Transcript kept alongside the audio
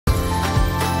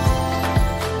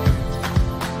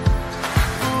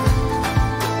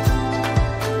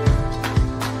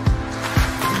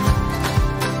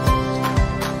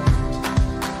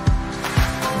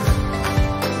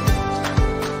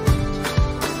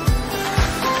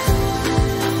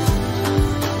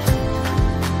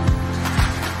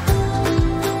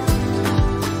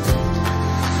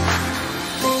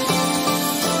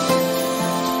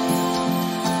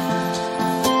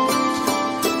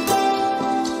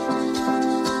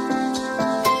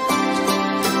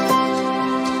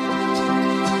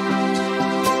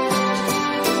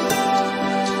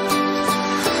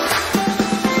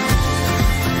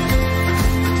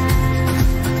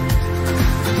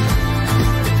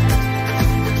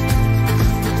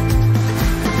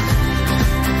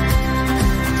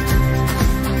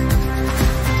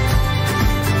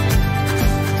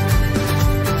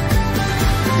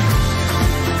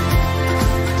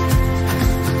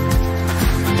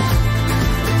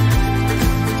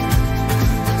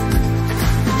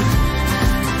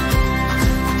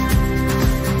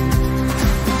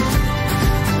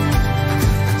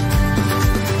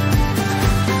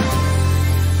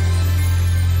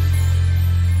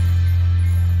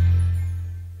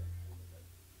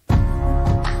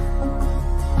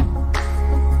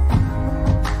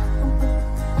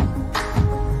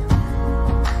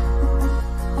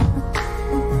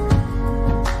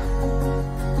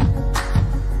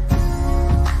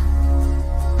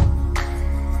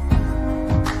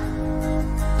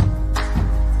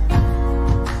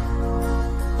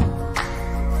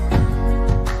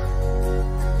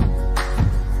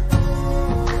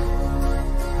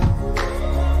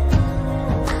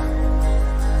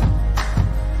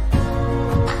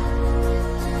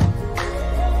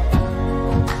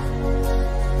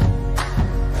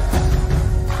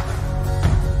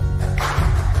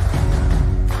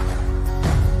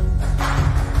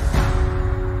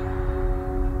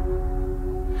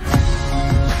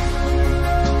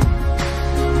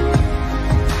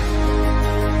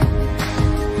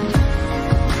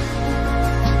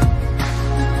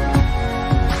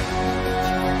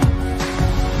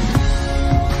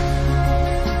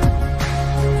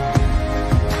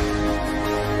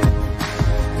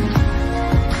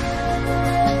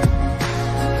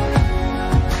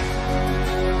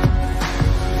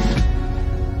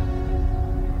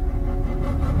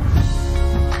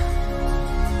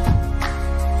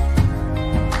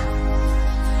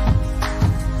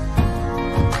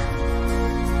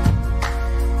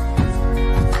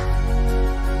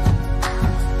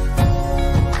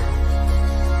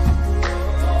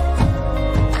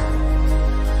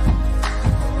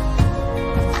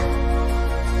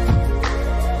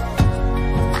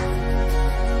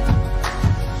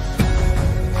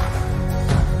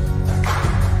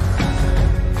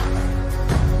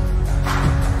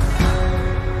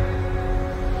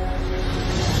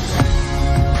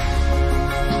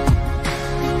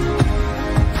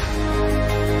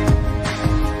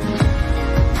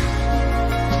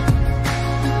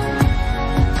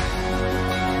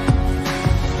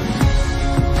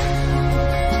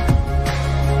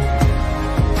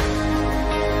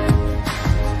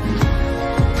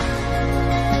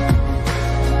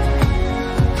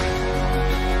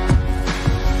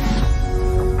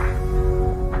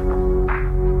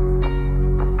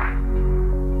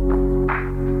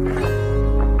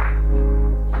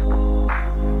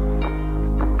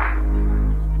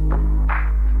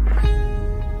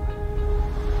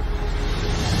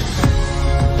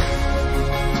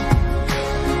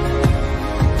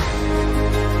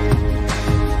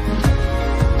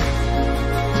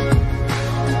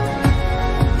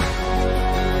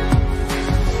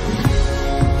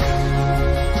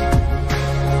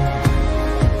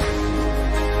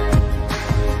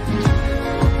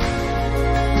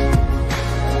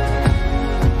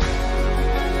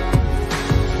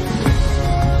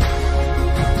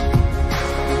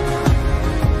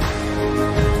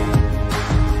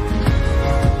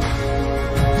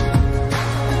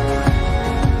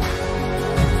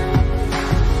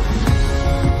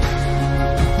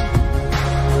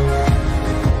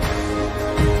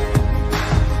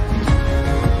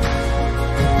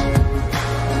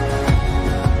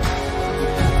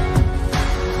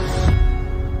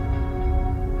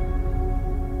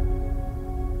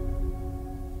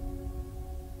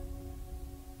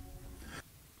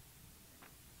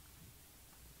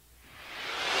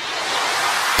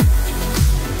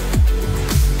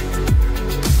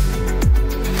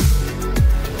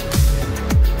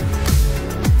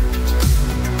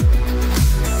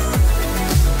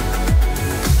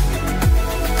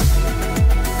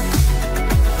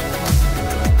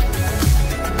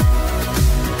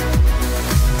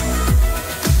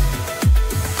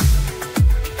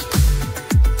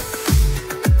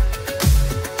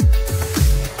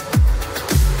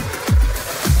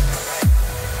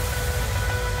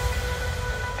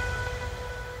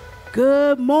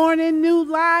morning, New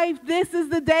Life. This is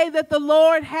the day that the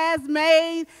Lord has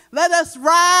made. Let us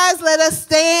rise, let us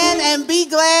stand and be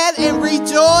glad and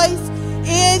rejoice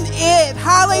in it.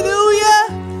 Hallelujah.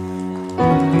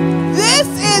 This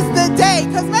is the day,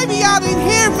 because maybe y'all didn't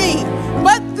hear me,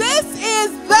 but this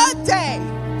is the day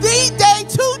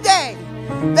today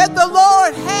that the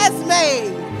Lord has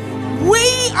made.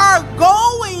 We are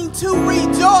going to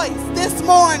rejoice this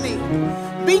morning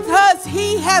because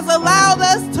He has allowed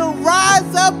us to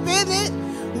rise up in it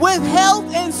with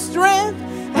health and strength,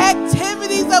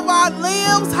 activities of our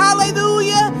limbs.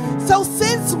 Hallelujah. So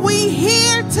since we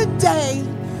here today,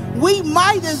 we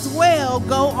might as well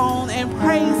go on and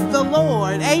praise the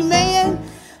Lord. Amen.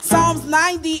 Psalms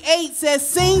 98 says,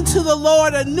 "Sing to the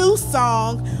Lord a new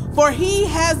song, for He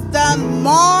has done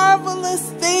marvelous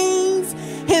things.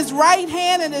 His right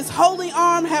hand and His holy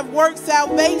arm have worked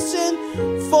salvation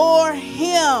for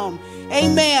Him."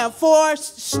 Amen.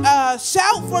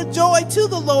 Shout for joy to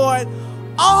the Lord,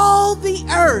 all the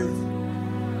earth.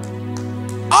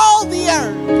 All the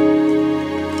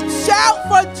earth. Shout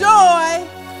for joy,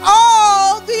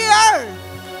 all the earth.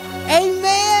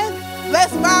 Amen.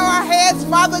 Let's bow our heads.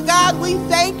 Father God, we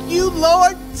thank you,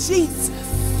 Lord Jesus.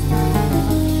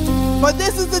 For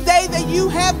this is the day that you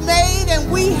have made,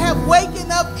 and we have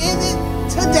waken up in it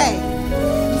today.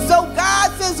 So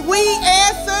God says we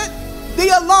answered the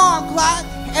alarm clock,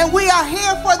 and we are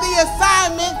here for the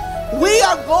assignment. We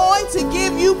are going to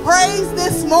give you praise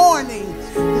this morning.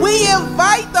 We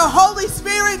invite the Holy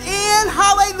Spirit in,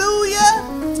 hallelujah,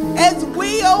 as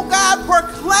we, oh God,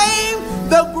 proclaim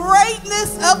the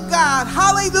greatness of God,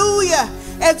 hallelujah,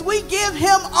 as we give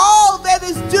Him all that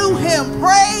is due Him,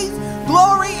 praise,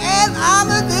 glory, and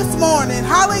honor this morning,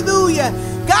 hallelujah.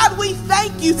 God, we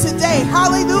thank you today,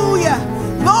 hallelujah.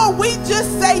 Lord, we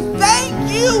just say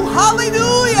thank you,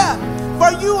 hallelujah,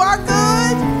 for you are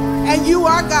good and you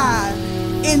are God.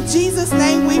 In Jesus'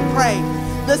 name we pray.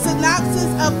 The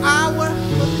synopsis of our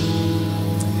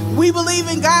belief. We believe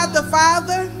in God the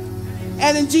Father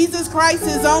and in Jesus Christ,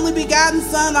 His only begotten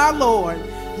Son, our Lord.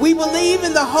 We believe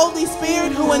in the Holy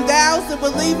Spirit who endows the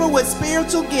believer with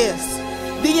spiritual gifts,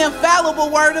 the infallible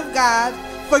Word of God,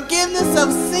 forgiveness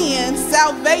of sin,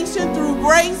 salvation through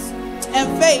grace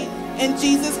and faith in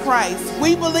Jesus Christ.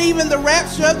 We believe in the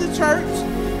rapture of the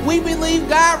church. We believe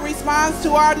God responds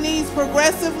to our needs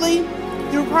progressively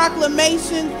through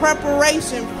proclamation,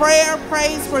 preparation, prayer,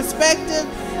 praise, perspective,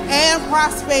 and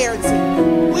prosperity.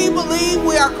 We believe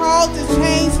we are called to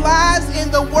change lives in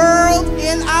the world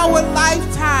in our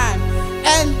lifetime.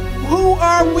 And who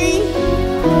are we?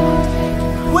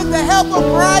 With the help of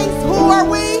Christ, who are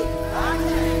we?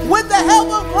 With the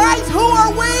help of Christ, who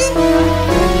are we?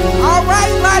 All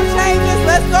right, life changers,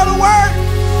 let's go to work.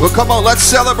 Well, come on, let's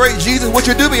celebrate Jesus. Would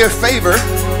you do me a favor?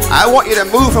 I want you to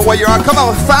move from where you are. Come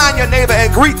on, find your neighbor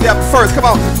and greet them first. Come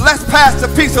on, let's pass the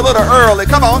peace a little early.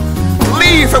 Come on,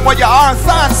 leave from where you are and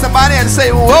find somebody and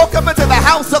say, welcome into the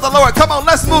house of the Lord. Come on,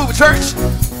 let's move, church.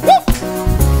 Woo!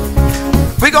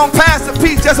 We're going to pass the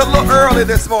peace just a little early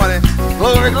this morning.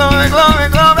 Glory, glory, glory,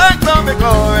 glory, glory,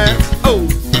 glory. Oh.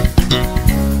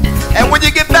 And when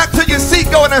you get back to your seat,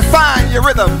 go in and find your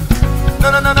rhythm. No,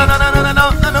 no, no, no, no, no, no,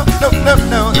 no, no, no, no,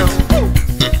 no, no.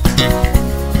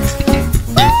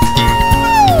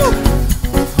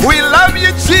 We love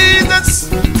you,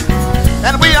 Jesus,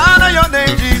 and we honor your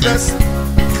name, Jesus.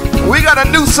 We got a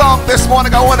new song this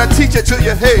morning. I want to teach it to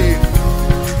you. Hey,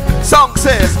 song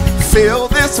says, fill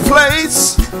this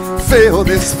place, fill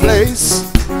this place.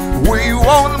 We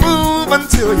won't move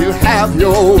until you have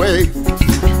your way.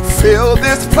 Fill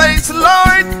this place,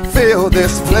 Lord, fill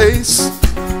this place.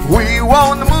 We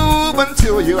won't move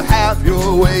until you have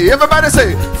your way. Everybody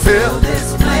say, fill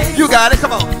this place. You got it,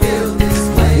 come on. Fill this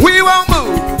place. We won't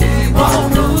move. We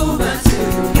won't move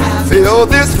until you have fill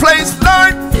this place,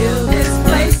 Lord. Fill this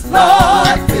place,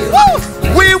 Lord.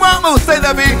 Woo! We won't move. Say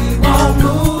that, B. We won't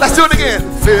move. Let's do it again.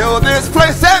 Fill this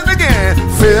place, say it again.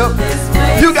 Fill this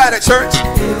place. You got it, church.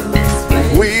 Fill this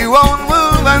place. We won't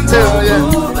move until you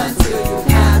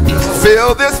have your way.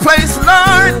 Fill this place,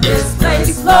 Lord. Fill this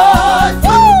place, Lord.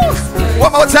 Woo!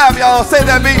 One more time, y'all. Say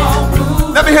that, B.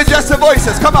 Let me hear just the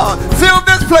voices. Come on. Fill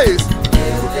this place.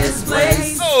 Fill this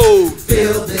place. Oh.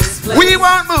 Fill this place. We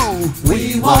won't move.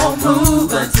 We won't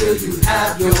move until you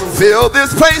have your way. Fill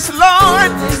this place, Lord.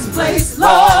 Fill this place,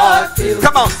 Lord.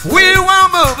 Come on. We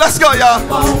won't move. Let's go, y'all.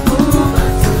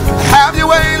 Have your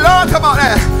way, Lord. Come on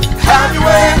now. Have your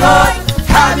way, Lord.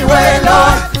 Have your way,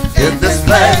 Lord. In this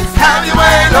place. Have your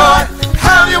way, Lord.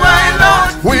 Have your way,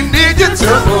 Lord. We need you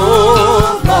to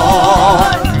move,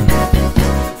 Lord.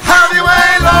 Have your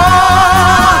way,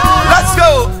 Lord. Let's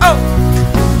go. Oh.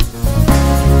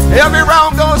 Every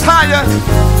round going.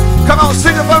 Come on,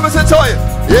 sing it for Miss Toya.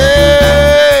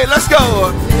 Yeah, let's go.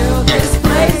 Fill this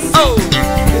place. Oh.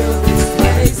 Fill this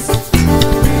place.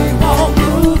 We won't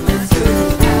move until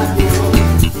you have your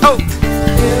way. Oh.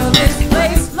 Fill this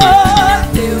place, Lord.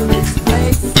 Fill this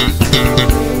place.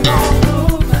 We won't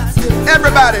move until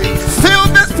Everybody, fill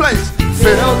this place.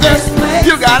 Fill this place.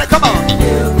 You got it, come on.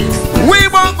 Fill this place. We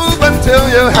won't move until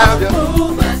you have your.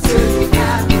 Move until you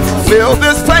have your way. Fill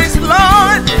this place,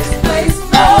 Lord. This place,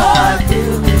 Lord.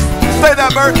 Fill this place. Say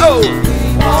that, Bert. Oh.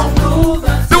 We won't move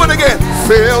until Do it again.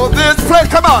 Fill this place.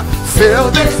 Come on. Fill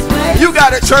this. You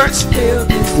got it, church. Fill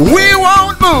this. We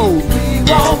won't move. We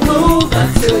won't move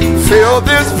until you Fill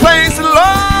this place,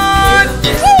 Lord. Fill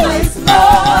this place,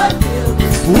 Lord. Fill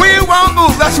this. We won't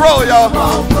move. Let's roll, y'all.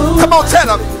 Come on, tell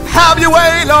them. Have your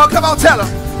way, Lord. Come on, tell them.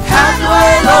 Have your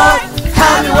way, Lord.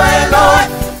 Have your way, Lord.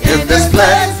 In this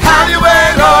place. Have your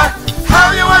way, Lord.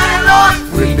 Have your way, Lord.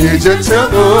 We need you to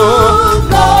move.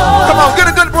 Lord. Come on, get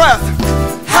a good breath.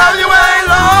 Have your way,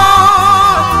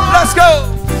 Lord. Let's go.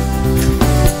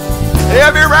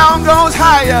 Every round goes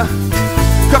higher.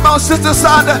 Come on, Sister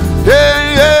Sonda.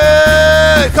 Hey,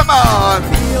 hey. Come on.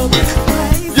 Fill this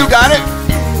place. You got it.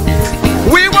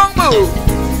 We won't move.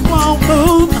 We won't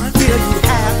move until you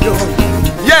have your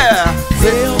way. Yeah.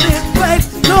 Fill this place,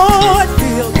 Lord.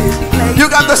 Fill this place. You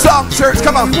got the song, church.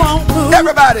 Come on. We won't move.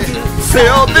 Everybody,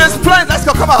 fill this place. Let's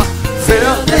go. Come on.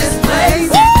 Fill Fill. this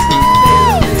place.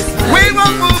 Fill this place. We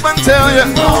won't move until you.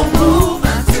 Won't move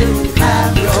until you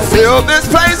have your way. Fill this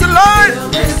place, Lord. Fill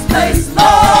this place,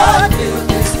 Lord. Fill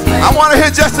this place. I want to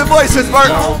hear just the voices, Bert.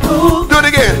 Won't move. Do it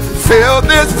again. Fill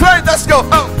this place. Let's go.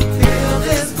 Oh. Fill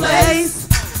this place.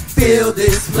 Fill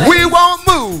this place. We won't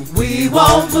move. We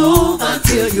won't move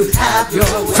until you have your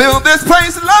way. Fill this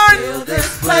place, Lord. Fill this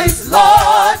place,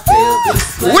 Lord. Fill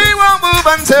this place. We won't move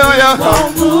until you.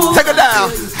 Won't move. Take it down.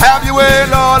 Have your way,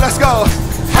 Lord. Let's go.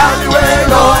 Have your way,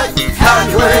 Lord. Have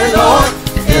your way, Lord.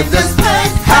 In this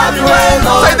place. Have your way,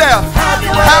 Lord. Stay there. Have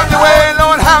your way, Have your way,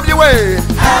 Lord. Have your way.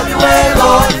 Have your way,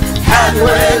 Lord. Have your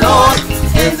way, Lord.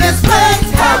 In this place.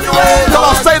 Have your way, Lord. Come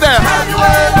on, stay there. Have your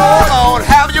way, Lord. Come on.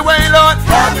 Have your way, Lord.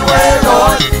 Have your way,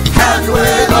 Lord. Have your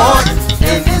way, Lord.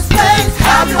 In this place.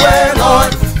 Have your way,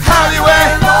 Lord. Have your way.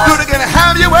 Do it again.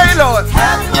 Have your way, Lord.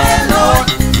 Have your way, Lord.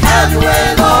 Have your way,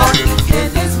 Lord. In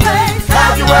this place.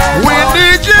 Have your way, We Lord.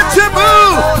 need you to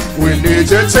move. We need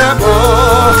you to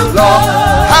move, Lord.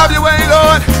 Have your way,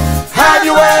 Lord. Have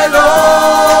your way,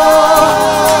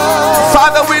 Lord.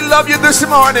 Father, we love you this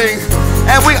morning,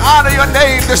 and we honor your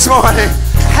name this morning.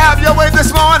 Have your way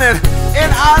this morning in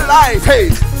our life. Hey,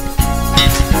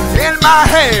 in my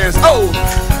hands, oh,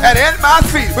 and in my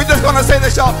feet. We're just going to say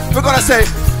this, y'all. We're going to say,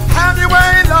 have your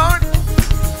way, Lord.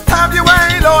 Have your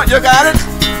way, Lord. You got it?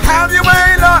 Have your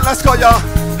way, Lord. Let's go, y'all.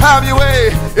 Have your way.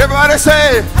 Everybody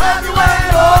say, Have your way,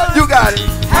 Lord. you got it.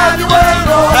 Have your way,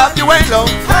 Lord. Have your way, Lord.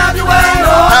 Have your way,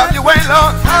 Lord. Have your way,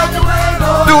 Lord. Have your way,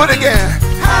 Lord. Do it again.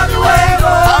 Have your way,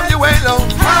 Lord. Have your way, Lord.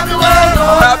 Have your way,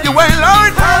 Lord. Have your way,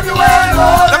 Lord. Have your way,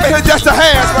 Lord. Let me hear just the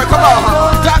hands, bro. Come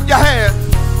on. Clap your hands.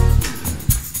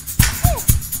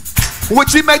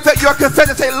 Would you make that your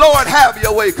confession? Say, Lord, have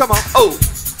your way. Come on. Oh.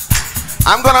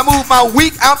 I'm going to move my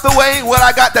week out the way, what I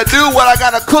got to do, what I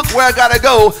got to cook, where I got to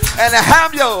go, and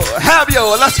have your,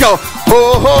 let's go.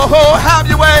 Ho, ho, ho, have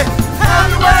your way.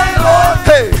 Have your way, Lord.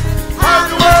 Hey, Have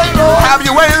your way, Lord. have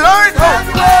your way, Lord. Have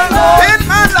your way, Lord. In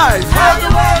my life. Have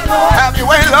your way, Lord. Have your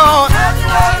way, Lord. Have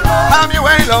your way, Lord. Have your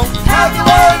way, Lord. Have your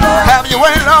way, Lord. Have your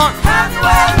way, Lord. Have your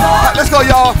way, Lord. Let's go,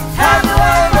 y'all. Have your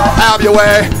way, Lord. Have your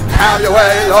way. Have your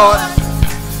way, Lord.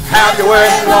 Have your way.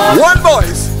 One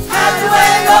voice. Have your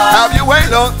way, Lord. Have your way,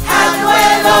 Lord. Have your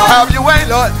way, Lord. Have your way,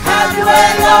 Lord. Have your way,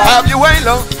 Lord. Have your way,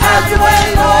 Lord. Have your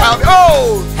way, Lord.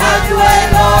 Oh. Have your way,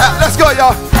 Lord. Let's go,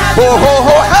 y'all. Ho, ho,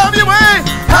 ho. Have your way.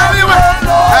 Have your way.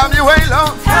 Have your way,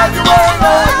 Lord. Have your way,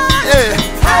 Lord. Yeah.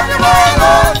 Have your way,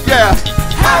 Lord. Yeah.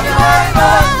 Have your way,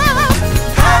 Lord.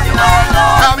 Have your way,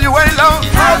 Lord. Have your way, Lord.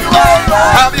 Have your way,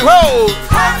 Lord. Have your way.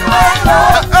 Have your way,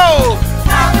 Lord. Oh.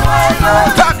 Have your way, Lord.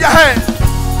 Clap your hands.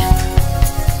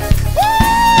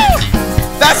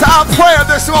 That's our prayer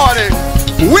this morning.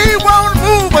 We won't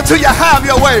move until you have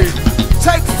your way.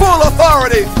 Take full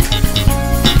authority.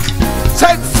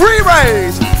 Take free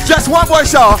range. Just one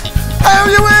voice, y'all. Have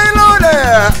your way, Lord.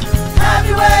 There. Have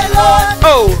your way, Lord.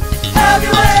 Oh. Have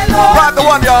your way, Lord. Right the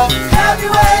one, y'all. Have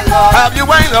your way, Lord. Have your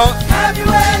way, Lord. Have your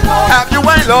way, Lord. Have your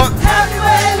way, Lord. Have your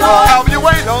way, Lord. Have your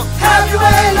way, Lord. Have your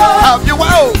way, Lord. Have your way.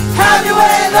 Oh. Have your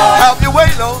way, Lord. Have your way,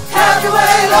 Lord. Have your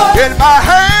way, Lord. In my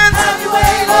hands. Have your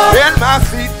way, Lord. In my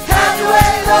feet. Have your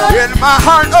way, Lord. In my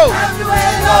heart. Oh. Have your way,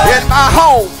 Lord. In my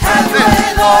home. Have your way,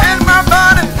 Lord. In my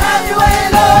body. Have your way,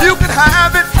 Lord. You can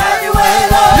have it. Have your way,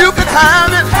 Lord. You can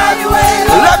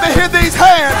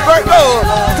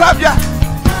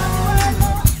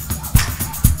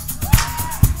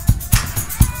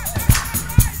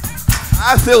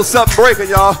feel something breaking,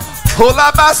 y'all. Hola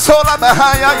ba sola ba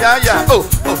ha ya ya ya. Oh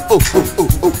oh oh oh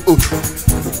oh oh oh.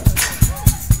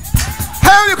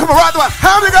 How you come around the way?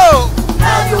 How you go?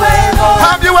 Have your way, Lord.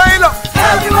 Have your way, Lord.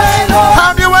 Have your way, Lord.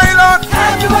 Have your way, Lord.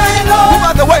 Have your way, Lord. Move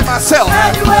out the way myself.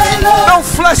 Have your way, Lord. No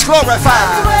flesh glorified.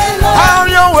 Have your way, Lord.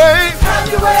 Have your way. Have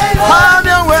your way, Lord. Have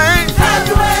your way. Have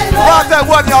your way, Lord. Rock that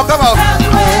one, y'all. Come on. Have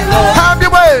your way, Lord. Have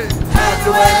your way. Have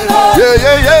your way, Lord. Yeah,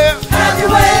 yeah, yeah. Have your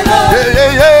way, Lord. Yeah,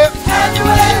 yeah, yeah. Have your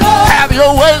way, Lord. Have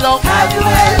your way, Lord. Have your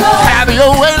way, Lord. Have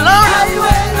your way, Lord. Have your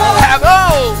way, Lord. Have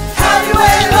oh. Have your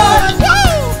way, Lord.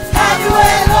 Have your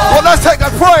way, Lord. Well, let's take a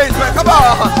praise, man. Come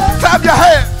on. Clap your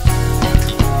hands.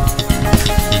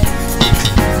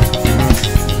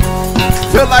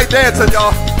 Feel like dancing,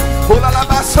 y'all. Hold on,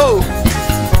 my soul.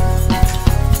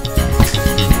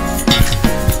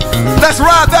 Let's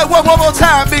ride that one more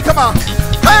time, B. Come on.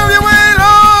 Have your way,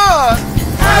 Lord.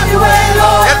 Have your way,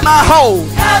 Lord. In my home.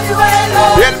 Have your way,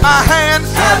 Lord. In my hands.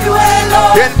 Have your way,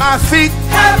 Lord. In my feet.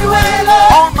 Have your way,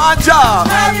 Lord. On my job.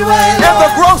 Have your way, In the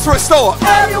Lord. grocery store.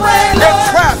 Have your way, In Lord.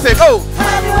 traffic. Oh.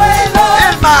 Have your way,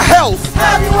 Lord. In my health.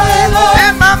 Have your way, Lord.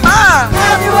 In my mind.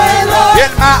 Have your way, Lord.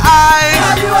 In my eyes.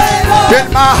 Have your way, Lord. In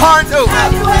my heart. Oh.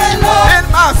 Have your way, Lord. In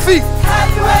my feet. Have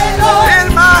your way, Lord.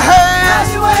 In my Have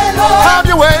hands. your way, Lord. Have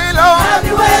your way, Lord. Have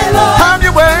your way, Lord. Have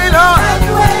your way, Lord. Have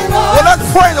your way, Lord. Well, let's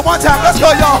pray the one time. Let's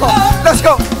go, y'all. Let's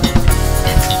go.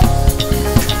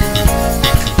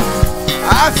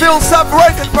 I feel something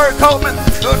breaking, Bert Coleman.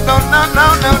 No, no, no,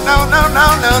 no, no, no, no,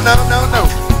 no, no, no, no, no.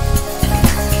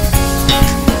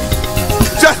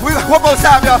 Just one more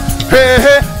time, y'all. Hey,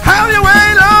 hey, have your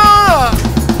way, Lord.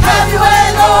 Have your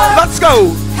way, Lord. Let's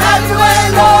go. Have your way,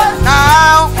 Lord.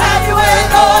 Now Have your way,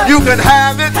 Lord. you can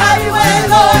have it. Have your way,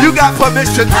 Lord. You got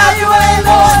permission. Have your way,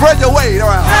 Lord. Spread your weight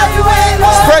around. Have your way,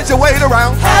 Lord. Spread your weight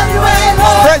around. Have your way,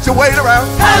 Lord. Spread your weight around.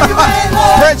 Have your way, Lord.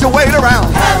 Spread your weight around.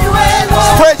 Have your way, Lord.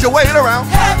 Spread your weight around.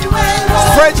 Have your way, Lord.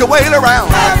 Spread your weight around.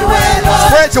 Have your way, Lord.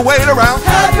 Spread your weight around.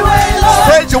 Have your way, Lord.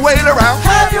 Spread your weight around.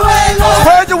 Have your way, Lord.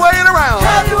 Spread your weight around.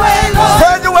 Have your way, Lord.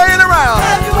 Spread your weight around.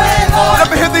 Have your way, Lord. Let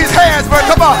me hit these hands, man.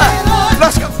 Come on.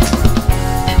 Let's go.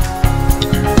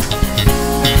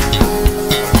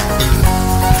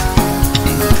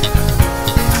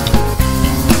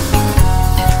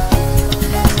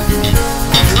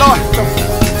 Lord,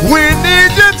 we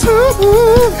need you to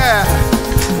move. Yeah.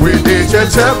 We need you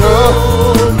to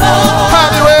move.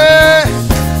 Have your way.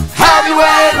 Have your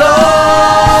way, Lord.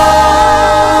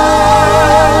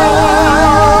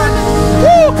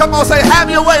 Woo. Come on, say,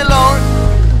 have your way, Lord.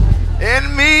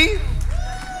 In me.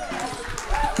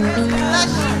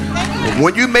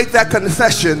 When you make that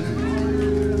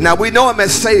confession, now we know him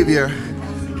as Savior,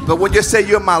 but when you say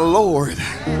you're my Lord,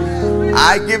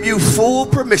 I give you full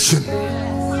permission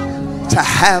to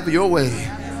have your way.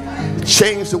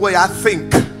 Change the way I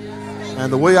think and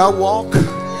the way I walk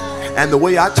and the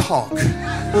way I talk.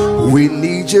 We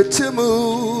need you to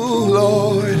move,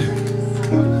 Lord.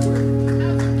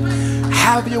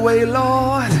 Have your way,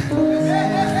 Lord.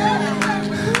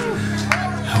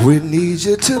 We need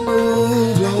you to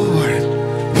move, Lord.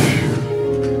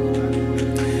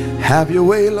 Have your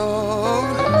way, Lord.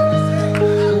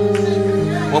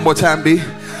 One more time, B.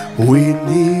 We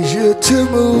need you to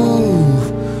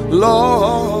move,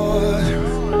 Lord.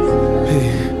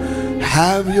 Hey,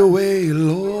 have your way,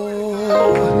 Lord.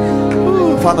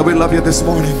 Ooh, Father, we love you this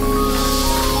morning.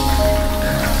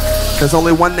 There's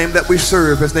only one name that we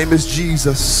serve. His name is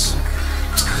Jesus.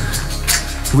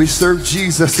 We serve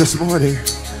Jesus this morning.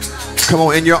 Come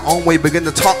on, in your own way, begin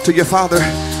to talk to your Father.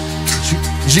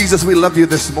 Jesus, we love you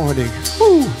this morning.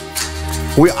 Ooh.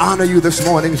 We honor you this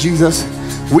morning, Jesus.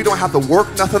 We don't have to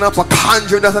work nothing up or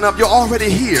conjure nothing up. You're already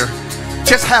here.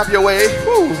 Just have your way.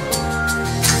 Woo.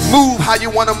 Move how you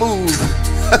want to move.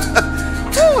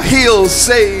 Heal,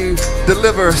 save,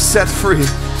 deliver, set free.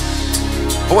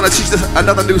 I want to teach this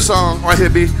another new song right here,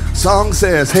 B. Song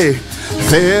says, hey,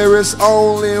 there is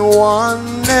only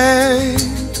one name.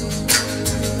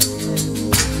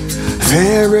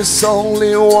 There is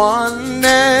only one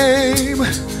name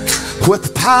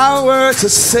with power to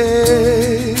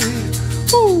save.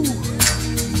 Ooh.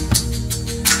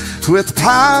 With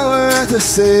power to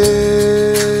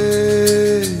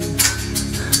save.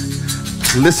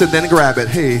 Listen, then grab it.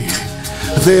 Hey,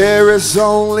 there is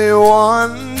only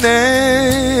one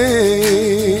name.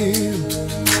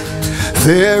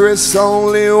 There is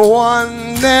only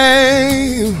one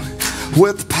name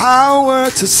with power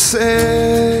to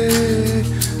save.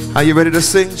 Are you ready to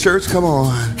sing, church? Come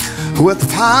on. With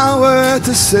power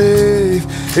to save.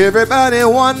 Everybody,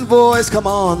 one voice, come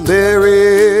on. There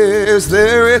is,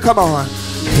 come on.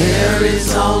 There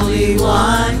is only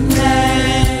one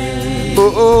name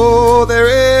Oh, there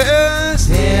is.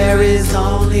 There is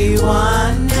only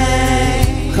one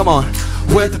name. Come on.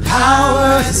 With the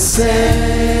power to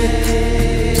save.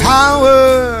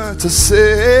 Power to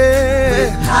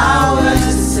save. Power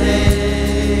to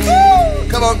save.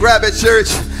 Come on, grab it, church.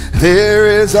 There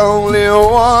is only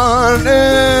one name.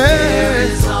 There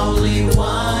is only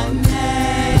one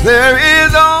name. There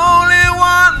is only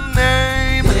one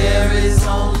name. There is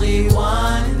only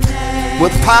one name.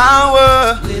 With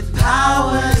power. With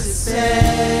power to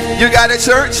save. You got it,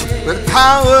 church? With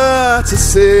power to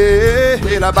save.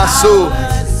 Can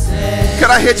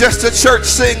I hear just the church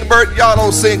sing? Bert, y'all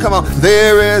don't sing. Come on.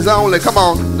 There is only. Come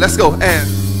on. Let's go. And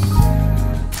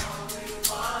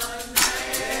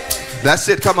that's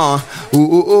it. Come on. Ooh,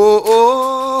 ooh, ooh,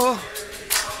 ooh.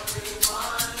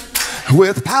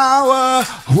 With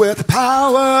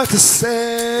power to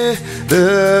say.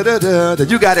 Da, da, da, da.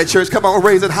 You got it, church. Come on,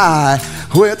 raise it high.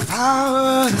 With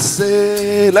power to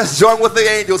say. Let's join with the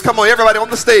angels. Come on, everybody on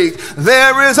the stage.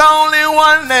 There is only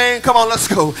one name. Come on, let's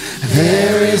go.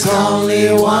 There is only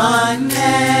one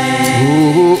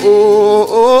name. Ooh, ooh,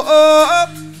 ooh, ooh.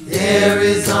 There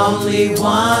is only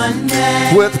one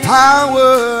name. With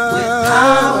power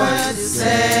To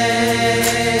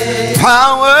save.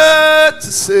 Power to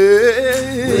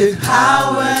save.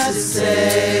 Power to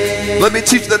save. Let me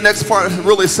teach you the next part.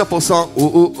 Really simple song. Ooh,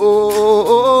 ooh,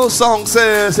 ooh, ooh. Song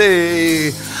says,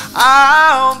 hey,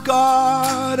 our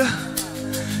God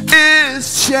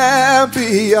is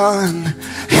champion.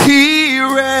 He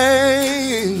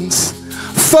reigns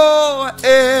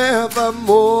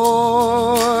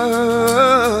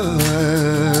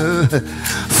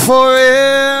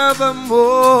forevermore.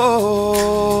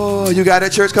 Forevermore. You got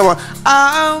it, church? Come on.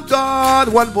 Our God.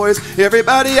 One voice.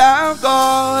 Everybody, our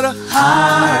God.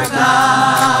 Our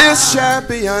God Is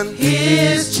champion.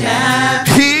 is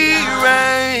champion. He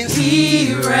reigns.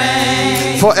 He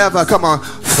reigns Forever. Come on.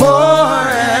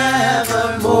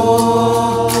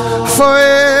 forevermore.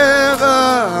 Forevermore.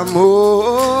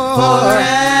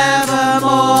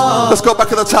 Forevermore. Let's go back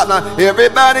to the top now.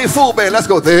 Everybody, full band. Let's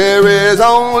go. There is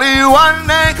only one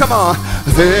name. Come on.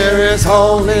 There is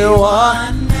only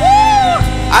one.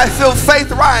 I feel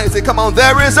faith rising. Come on.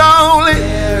 There is only.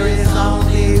 There is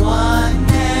only one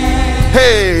name.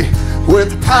 Hey,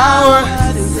 with power.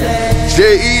 To save.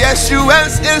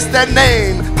 J-E-S-U-S is that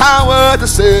name. Power to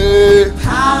save.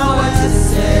 Power to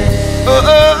save. Oh,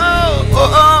 oh,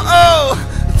 oh, oh, oh.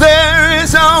 There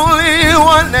is only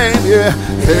one name. Yeah.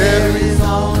 There is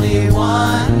only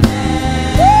one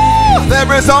name.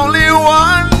 There is only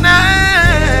one name.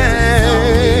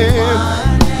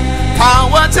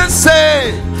 Power to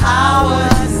save. Power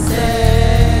to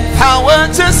save. Power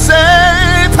to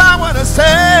save. Power to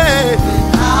save.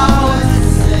 Power to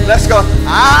save. Let's go.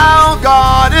 Our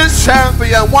God is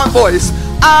champion. One voice.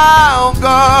 Our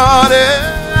God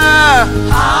Our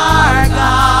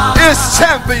God is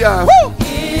champion. Woo!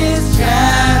 is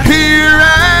champion. He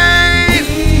reigns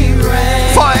He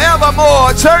reigns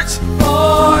forevermore. Church.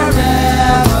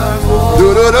 forevermore.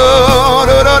 Do, do, do,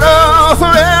 do, do, do,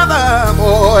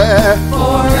 forevermore.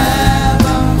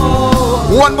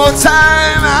 Forevermore. One more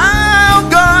time. Our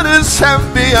God is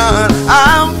champion.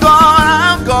 Our God,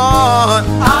 our God.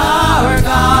 Our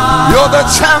God You're the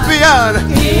champion.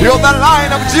 You're the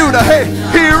Lion of Judah. Hey,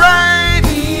 He reigns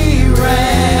He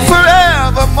reigns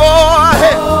forevermore.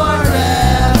 Hey,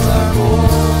 forevermore.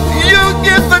 you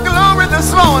give the glory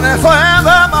this morning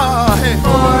forevermore. Hey.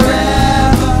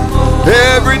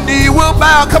 Every knee will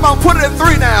bow. Come on, put it in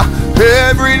 3 now.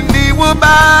 Every knee will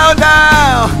bow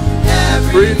down.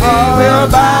 Every knee will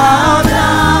bow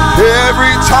down.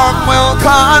 Every tongue will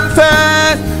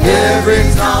confess. Every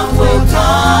tongue will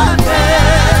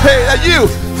confess Hey, that you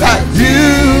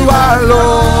are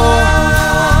Lord.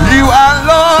 You are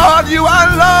Lord. You are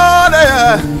Lord.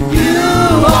 Yeah. you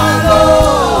are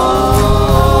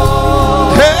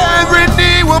Lord. Every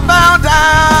knee will bow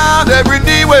down. Every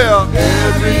knee will.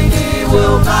 Every knee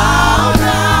will bow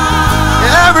down.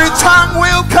 Every tongue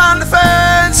will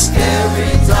confess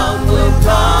Every tongue will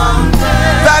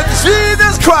confess that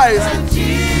Jesus Christ.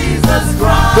 Jesus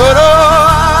Christ.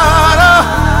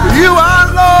 You are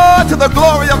Lord to the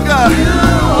glory of God. You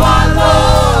are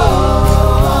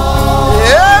Lord.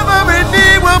 Every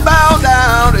knee will bow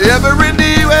down. Every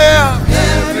knee will.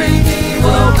 Every knee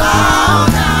will bow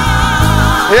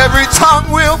down. Every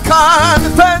tongue will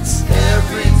confess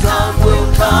Every tongue will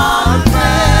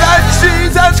confess that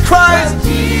Jesus Christ.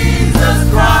 Jesus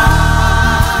Christ.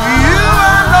 You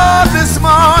are Lord this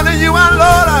morning. You are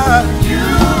Lord. You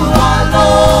are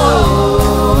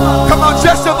Lord. Come on,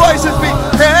 just the voices beat.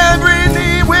 Every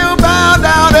knee will bow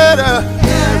down.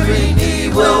 Every knee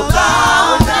will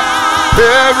bow down.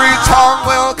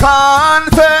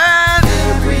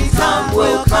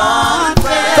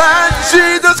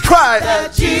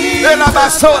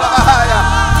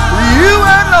 You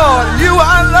are Lord, you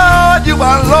are Lord, you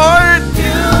are Lord.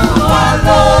 You are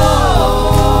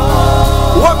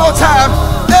Lord. One more time.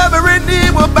 Every knee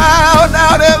will bow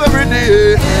down, every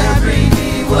knee. Every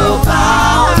knee will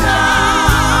bow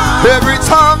down. Every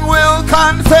tongue will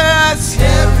confess.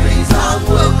 Every tongue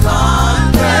will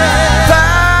confess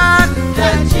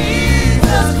that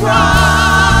Jesus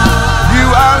Christ. You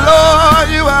are Lord,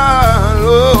 you are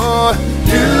Lord.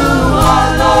 You are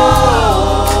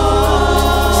Lord.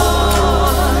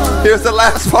 Here's the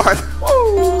last part.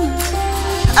 Woo.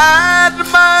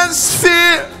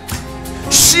 Atmosphere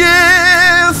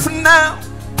shift now.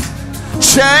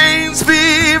 Chains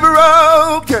be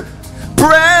broken.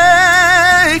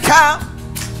 Break out.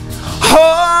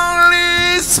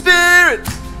 Holy Spirit,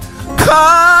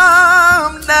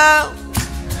 come down.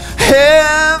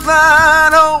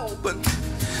 Heaven open.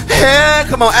 Hey,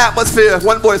 come on, atmosphere.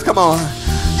 One voice, come on.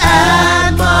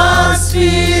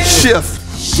 Atmosphere Shift.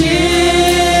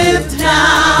 shift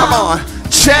now. Come on.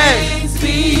 Chains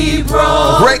Be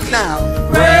broken. break now.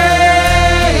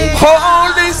 Break.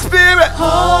 Holy Spirit,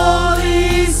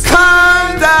 Holy Spirit,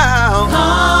 come down.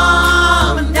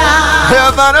 come down.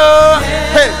 Heaven open.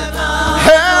 Hey.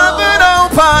 Heaven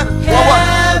open. One more.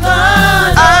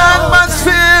 Heaven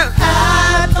Atmosphere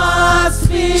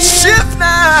atmosphere shift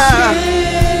now.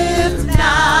 shift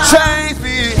now. Chains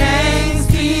be Chains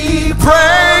be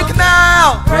break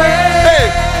now. break. Hey.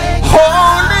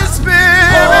 Holy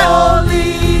Spirit,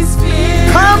 Holy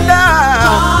Spirit, come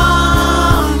down.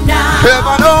 come down.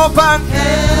 Heaven open.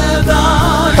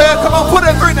 Heaven, Hey, come on, put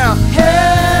it through now.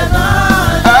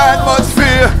 heaven,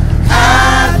 Atmosphere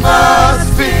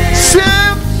atmosphere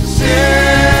shift.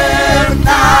 shift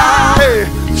now. Hey.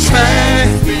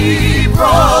 Chains Be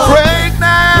broken. break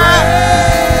now.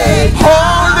 Break.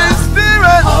 Holy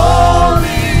Spirit,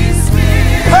 Holy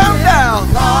Spirit, come down.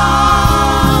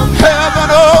 come Heaven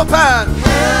open.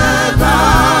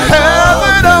 heaven,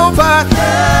 Heaven open.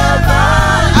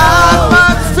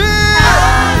 Atmosphere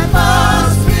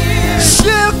atmosphere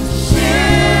shift.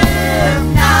 shift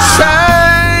now.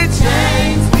 Change.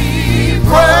 Chains be Break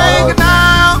broken.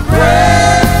 now.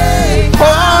 Break.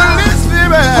 Holy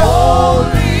Spirit,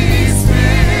 Holy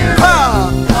Spirit,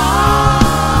 come.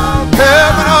 come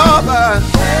Heaven open.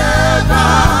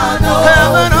 heaven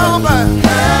Heaven open.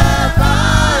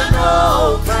 heaven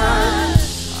open.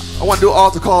 I want to do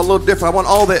altar call a little different. I want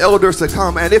all the elders to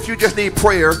come. And if you just need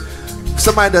prayer,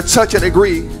 somebody to touch and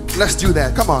agree, let's do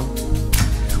that. Come on.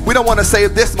 We don't want to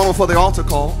save this moment for the altar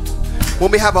call.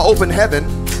 When we have an open heaven,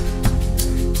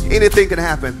 anything can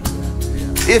happen.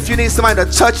 If you need somebody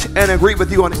to touch and agree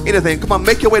with you on anything, come on,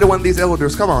 make your way to one of these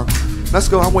elders. Come on. Let's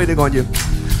go. I'm waiting on you.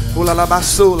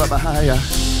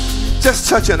 Just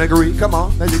touch and agree. Come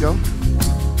on. There you go.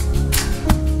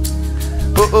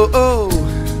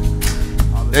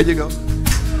 There you go.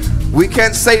 We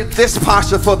can't save this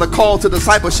posture for the call to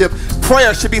discipleship.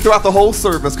 Prayer should be throughout the whole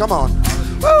service. Come on.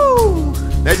 Woo.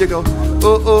 There you go.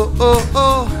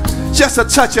 Just a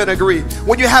touch and agree.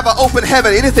 When you have an open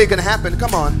heaven, anything can happen.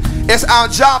 Come on. It's our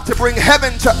job to bring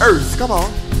heaven to earth. Come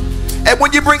on. And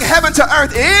when you bring heaven to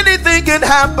earth, anything can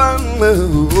happen.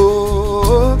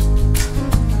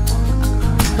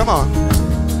 Come on.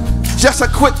 Just a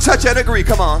quick touch and agree.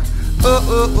 Come on.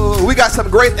 We got some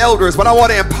great elders, but I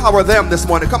want to empower them this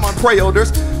morning. Come on, pray,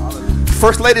 elders.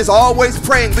 First lady's always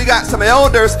praying. We got some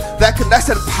elders let's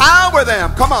empower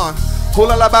them. Come on.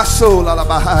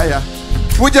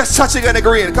 We're just touching and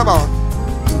agreeing. Come on.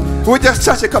 We're just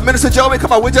touching. Come, Minister Joey,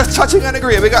 come on. We're just touching and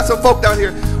agreeing. We got some folk down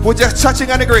here. We're just touching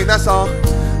and agreeing. That's all.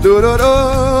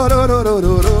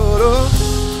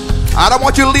 I don't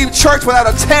want you to leave church without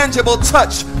a tangible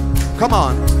touch. Come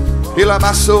on.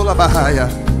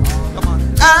 Come on.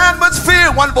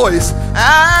 Atmosphere. One voice.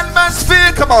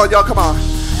 Atmosphere. Come on, y'all. Come on.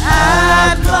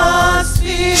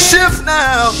 Atmosphere Shift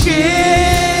now.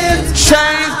 shift.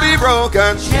 Chains be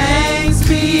broken. Chains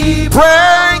be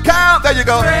Break out. There you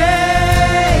go.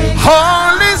 break.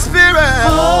 Holy Spirit,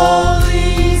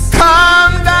 Holy Spirit,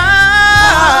 come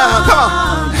down. Come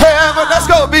on. Heaven, let's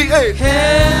go. B8.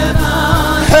 heaven,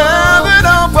 Heaven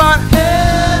open.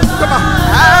 heaven, Come on.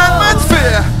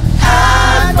 Atmosphere.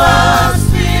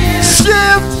 atmosphere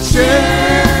Shift.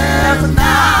 shift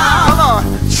now. Come on.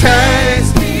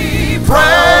 Chains Be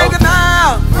break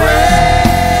now.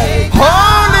 break.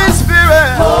 Holy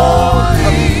Spirit,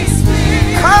 Holy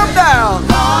Spirit, come down.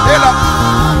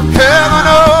 come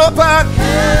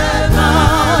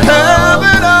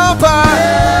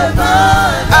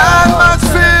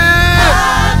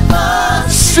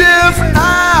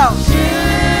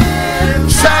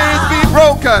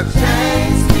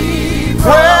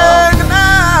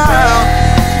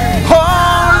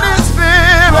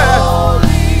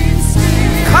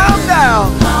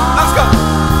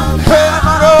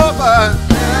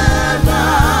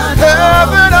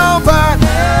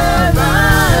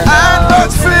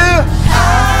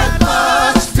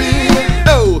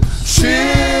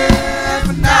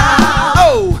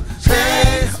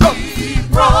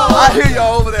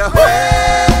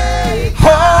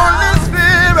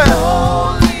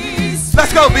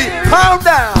Calm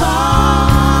down.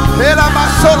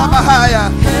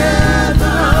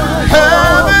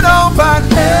 Heaven open.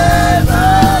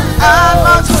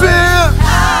 Atmosphere.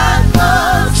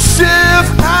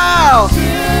 Shift now.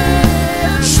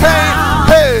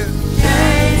 Change. Hey.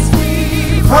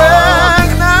 Break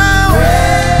now.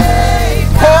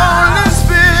 Holy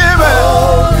Spirit.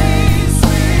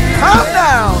 Calm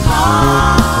down.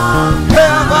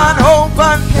 Heaven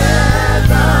open.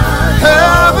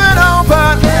 Heaven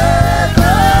open.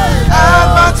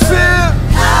 Atmosphere.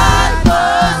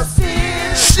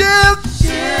 Shift.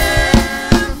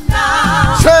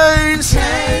 Change.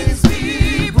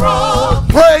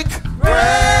 Break.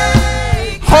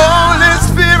 Holy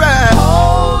Spirit.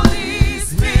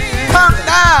 Come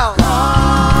down.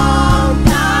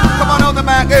 Come on on the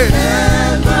back end.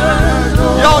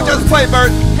 Y'all just play,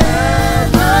 Bert.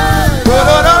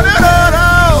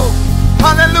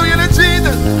 Hallelujah to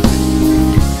Jesus.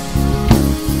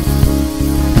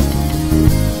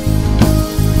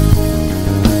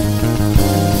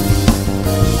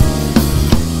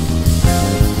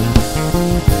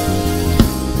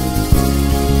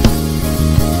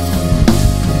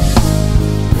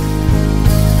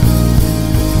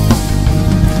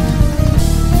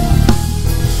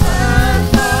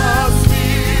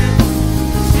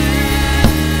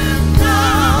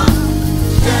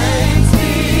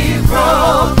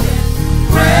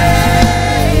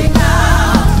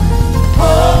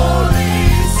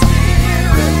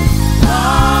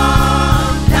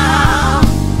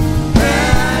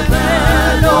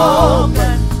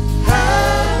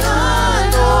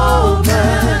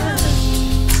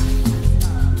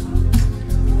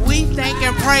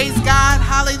 Praise God,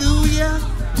 hallelujah,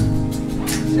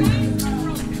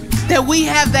 that we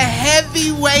have the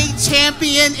heavyweight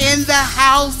champion in the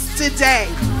house today.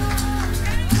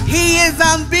 He is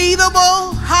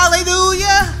unbeatable,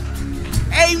 hallelujah,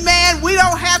 amen. We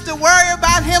don't have to worry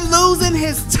about him losing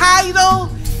his title.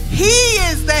 He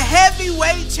is the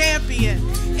heavyweight champion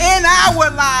in our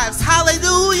lives,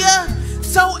 hallelujah.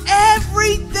 So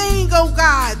everything, oh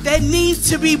God, that needs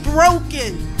to be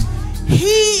broken,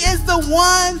 he is the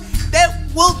one that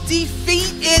will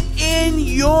defeat it in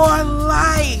your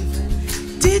life.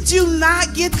 Did you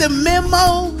not get the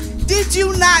memo? Did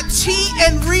you not cheat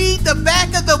and read the back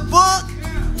of the book?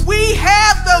 We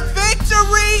have the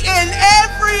victory in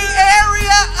every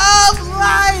area of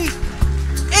life.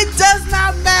 It does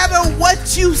not matter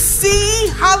what you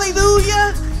see,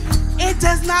 hallelujah. It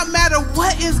does not matter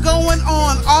what is going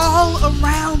on all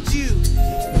around you.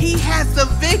 He has the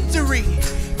victory.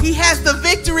 He has the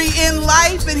victory in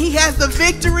life and he has the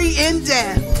victory in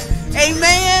death.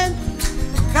 Amen.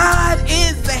 God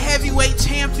is the heavyweight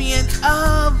champion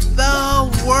of the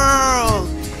world.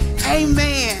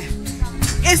 Amen.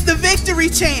 It's the victory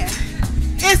chant.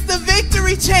 It's the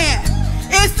victory chant.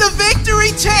 It's the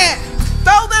victory chant.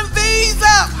 Throw them V's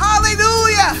up.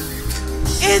 Hallelujah.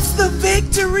 It's the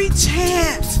victory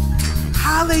chant.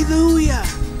 Hallelujah.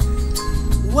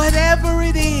 Whatever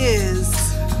it is.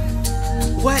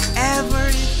 Whatever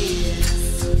it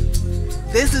is,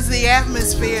 this is the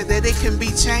atmosphere that it can be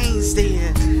changed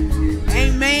in.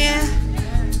 Amen.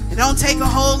 It don't take a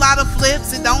whole lot of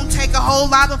flips. It don't take a whole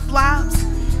lot of flops.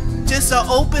 Just an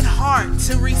open heart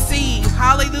to receive.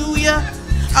 Hallelujah.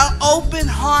 An open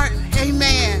heart.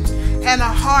 Amen. And a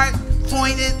heart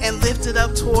pointed and lifted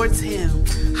up towards him.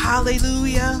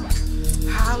 Hallelujah.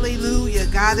 Hallelujah.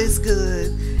 God is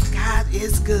good. God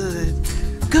is good.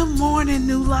 Good morning,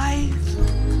 New Life.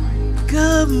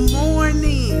 Good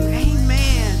morning.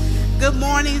 Amen. Good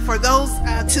morning for those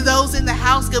to those in the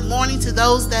house. Good morning to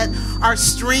those that are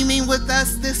streaming with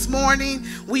us this morning.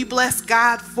 We bless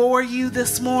God for you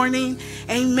this morning.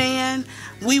 Amen.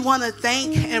 We want to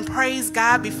thank and praise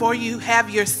God before you have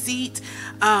your seat.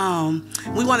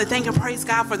 We want to thank and praise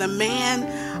God for the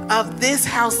man of this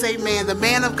house, amen. The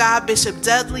man of God, Bishop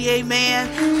Dudley,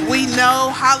 amen. We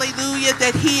know, hallelujah,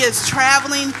 that he is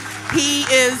traveling. He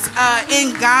is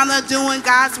in Ghana doing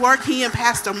God's work. He and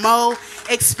Pastor Mo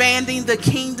expanding the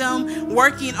kingdom,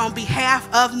 working on behalf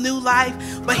of New Life.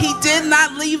 But he did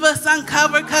not leave us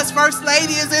uncovered because First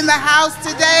Lady is in the house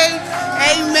today.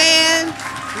 Amen.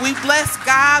 We bless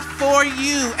God for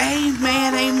you.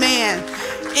 Amen. Amen.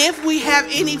 If we have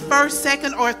any first,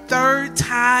 second, or third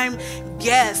time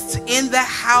guests in the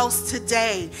house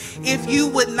today, if you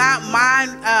would not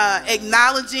mind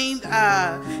acknowledging,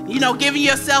 giving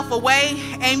yourself away,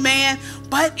 amen.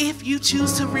 But if you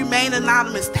choose to remain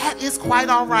anonymous, that is quite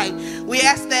all right. We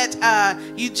ask that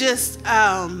you just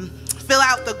fill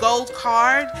out the gold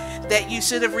card that you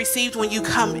should have received when you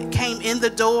came in the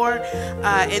door,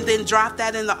 and then drop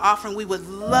that in the offering. We would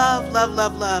love, love,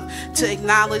 love, love to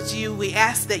acknowledge you. We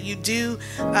ask that you do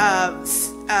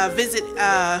visit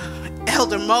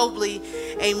Elder Mobley,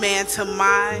 amen, to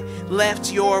my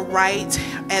left, your right,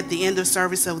 at the end of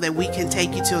service, so that we can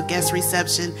take you to a guest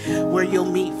reception where you'll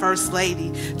meet First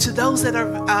Lady. To those that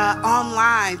are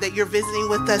online, that you're visiting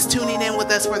with us, tuning in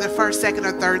with us for the first, second,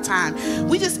 or third time,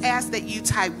 we just ask that you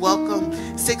type welcome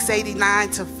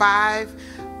 689 to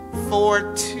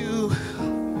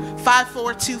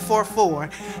 54244,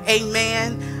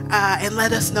 amen, and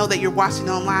let us know that you're watching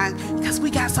online, because we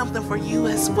got something for you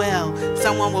as well.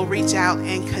 Someone will reach out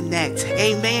and connect,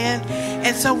 amen.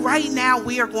 And so right now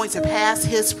we are going to pass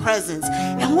his presence.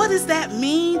 And what does that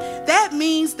mean? That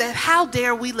means that how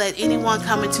dare we let anyone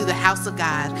come into the house of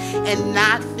God and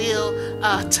not feel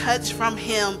a touch from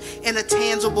him in a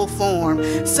tangible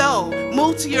form. So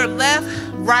move to your left,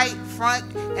 right, front,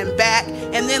 and back,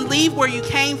 and then leave where you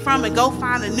came from and go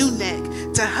find a new neck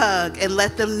to hug and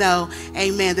let them know,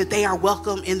 amen, that they are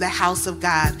welcome in the house of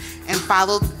God. And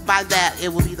followed by that,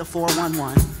 it will be the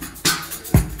 411.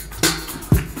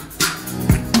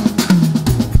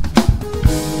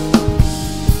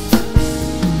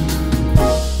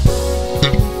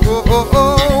 Oh, oh,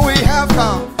 oh, we have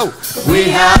come. Oh, we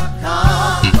have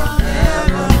come from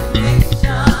every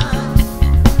nation,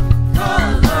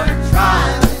 color,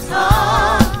 tribe, and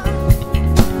tongue,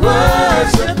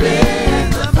 worshiping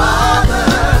the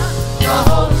Father, the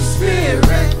Holy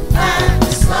Spirit, and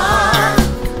the Son.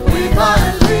 We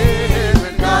believe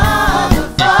in God the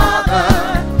Father,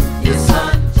 His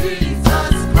Son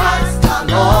Jesus Christ our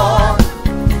Lord,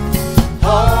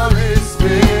 Holy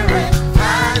Spirit,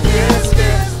 and His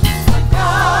gifts, and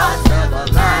God's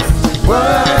everlasting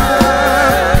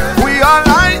word. We are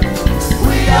light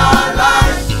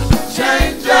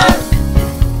changers,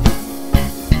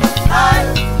 light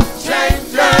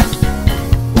changers.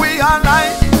 We are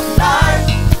light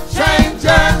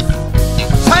changers,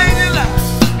 changing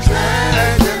lives,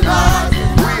 changing lives.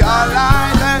 We are light changers,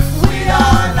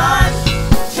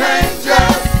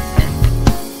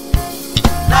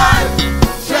 life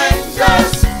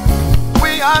changers.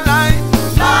 We are life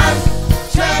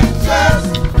changers,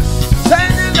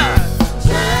 changing lives,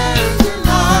 changing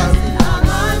lives in our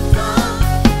lifetime.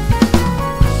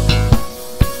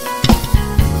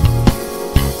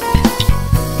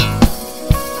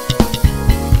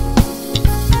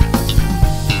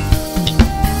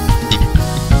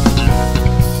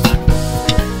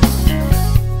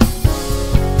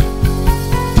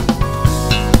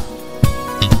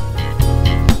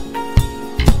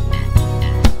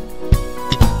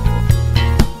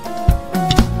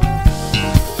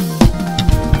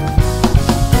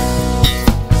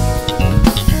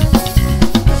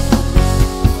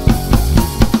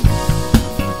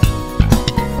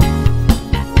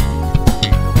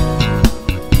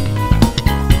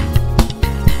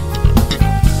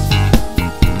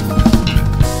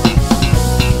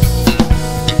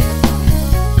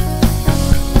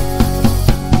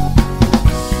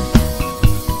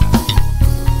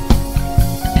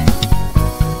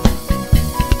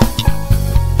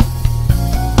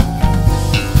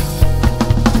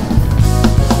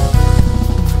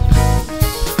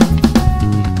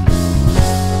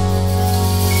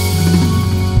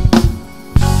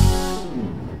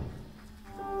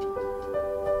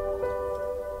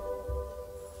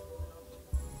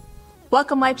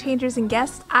 Welcome, Life Changers and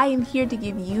guests. I am here to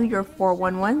give you your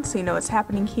 411 so you know what's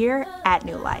happening here at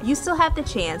New Life. You still have the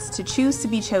chance to choose to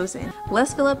be chosen.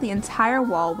 Let's fill up the entire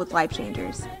wall with Life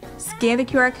Changers. Scan the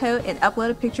QR code and upload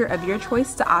a picture of your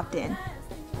choice to opt in.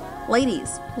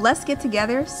 Ladies, let's get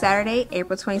together Saturday,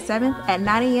 April 27th at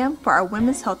 9 a.m. for our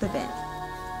Women's Health event.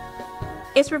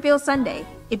 It's Reveal Sunday.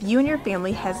 If you and your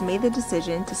family has made the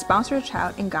decision to sponsor a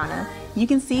child in Ghana, you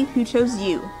can see who chose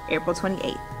you April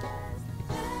 28th.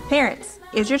 Parents,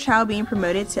 is your child being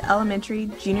promoted to elementary,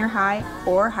 junior high,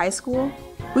 or high school?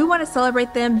 We want to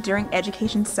celebrate them during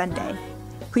Education Sunday.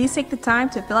 Please take the time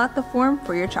to fill out the form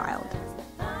for your child.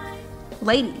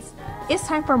 Ladies, it's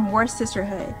time for more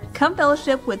sisterhood. Come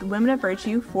fellowship with Women of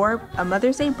Virtue for a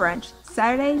Mother's Day brunch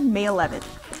Saturday, May 11th.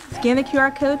 Scan the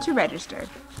QR code to register.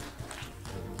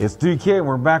 It's DK, and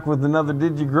we're back with another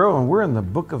Did You Grow? And we're in the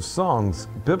Book of Songs,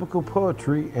 Biblical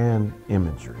Poetry and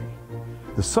Imagery.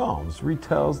 The Psalms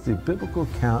retells the biblical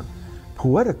account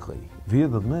poetically via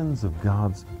the lens of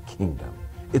God's kingdom.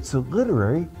 It's a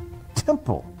literary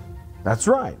temple. That's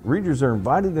right. Readers are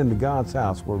invited into God's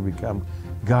house where we become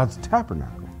God's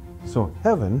tabernacle. So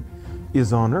heaven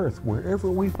is on earth wherever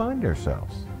we find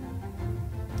ourselves.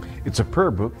 It's a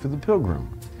prayer book for the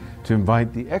pilgrim to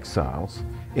invite the exiles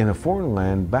in a foreign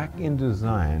land back into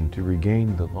Zion to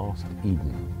regain the lost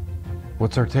Eden.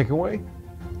 What's our takeaway?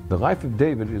 The life of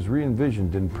David is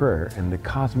re-envisioned in prayer and the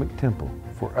cosmic temple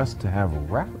for us to have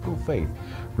radical faith,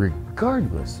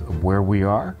 regardless of where we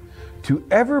are, to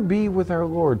ever be with our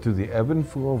Lord through the ebb and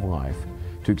flow of life,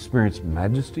 to experience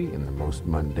majesty in the most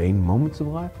mundane moments of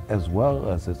life, as well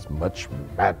as its much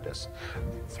madness,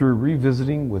 through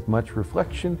revisiting with much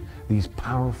reflection these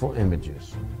powerful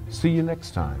images. See you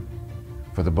next time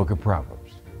for the Book of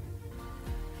Proverbs.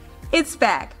 It's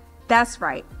back. That's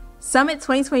right. Summit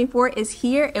 2024 is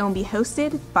here and will be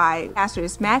hosted by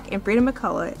Pastors Mac and Frida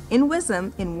McCullough in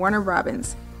Wisdom in Warner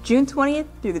Robins, June 20th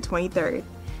through the 23rd.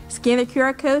 Scan the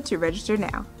QR code to register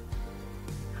now.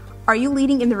 Are you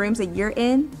leading in the rooms that you're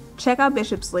in? Check out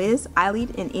Bishop's Liz, I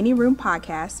Lead in Any Room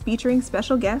podcast featuring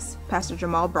special guest, Pastor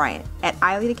Jamal Bryant at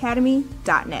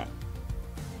ileadacademy.net.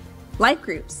 Life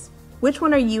groups. Which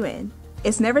one are you in?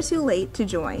 It's never too late to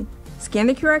join. Scan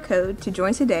the QR code to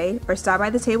join today or stop by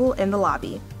the table in the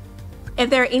lobby. If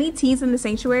there are any teens in the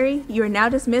sanctuary, you are now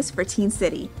dismissed for Teen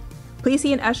City. Please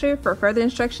see an usher for further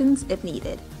instructions if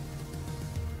needed.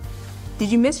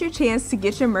 Did you miss your chance to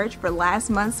get your merch for last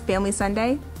month's Family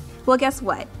Sunday? Well, guess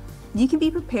what? You can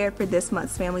be prepared for this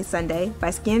month's Family Sunday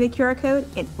by scanning the QR code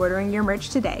and ordering your merch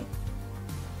today.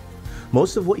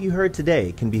 Most of what you heard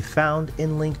today can be found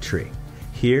in Linktree.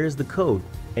 Here's the code,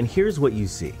 and here's what you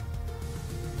see.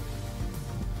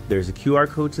 There's a QR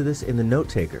code to this in the note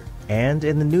taker and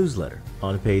in the newsletter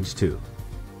on page 2.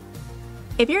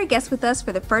 If you're a guest with us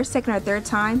for the first, second, or third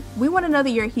time, we want to know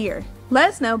that you're here. Let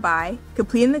us know by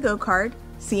completing the Go card,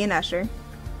 see an usher,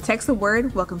 text the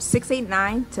word WELCOME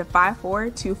 689 to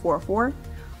 54244,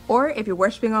 or if you're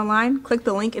worshiping online, click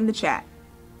the link in the chat.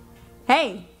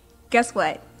 Hey, guess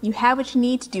what? You have what you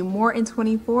need to do more in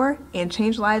 24 and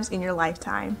change lives in your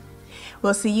lifetime.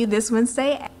 We'll see you this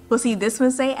Wednesday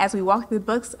as we walk through the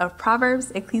books of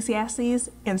Proverbs, Ecclesiastes,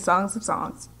 and Songs of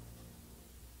Songs.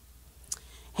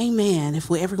 Amen.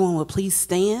 If everyone would please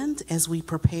stand as we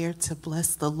prepare to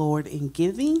bless the Lord in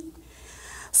giving.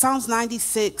 Psalms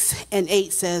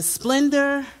 96:8 says,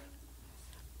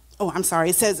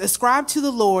 it says, ascribe to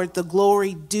the Lord the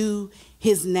glory due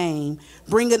his name.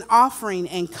 Bring an offering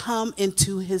and come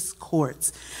into his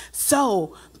courts.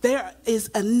 So there is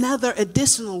another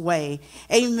additional way,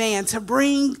 amen, to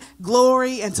bring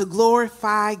glory and to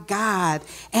glorify God.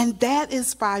 And that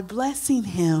is by blessing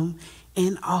him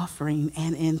in offering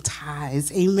and in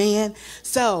tithes. Amen.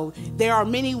 So there are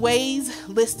many ways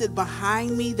listed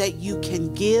behind me that you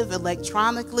can give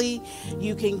electronically.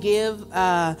 You can give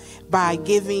by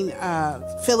giving,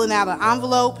 filling out an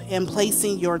envelope and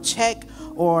placing your check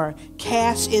or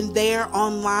cash in there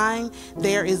online.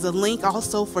 There is a link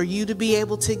also for you to be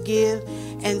able to give.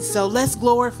 And so let's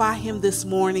glorify him this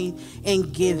morning in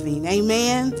giving.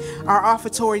 Amen. Our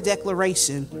offertory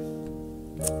declaration.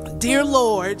 Dear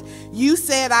Lord, you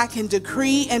said I can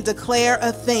decree and declare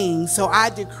a thing. So I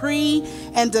decree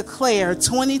and declare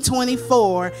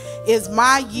 2024 is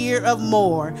my year of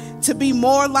more. To be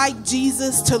more like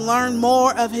Jesus, to learn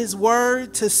more of his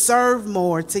word, to serve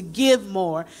more, to give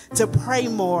more, to pray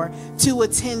more, to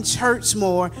attend church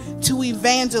more, to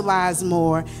evangelize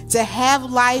more, to have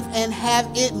life and have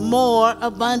it more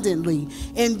abundantly.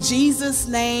 In Jesus'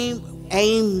 name,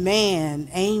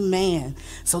 amen. Amen.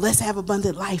 So let's have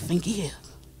abundant life and give.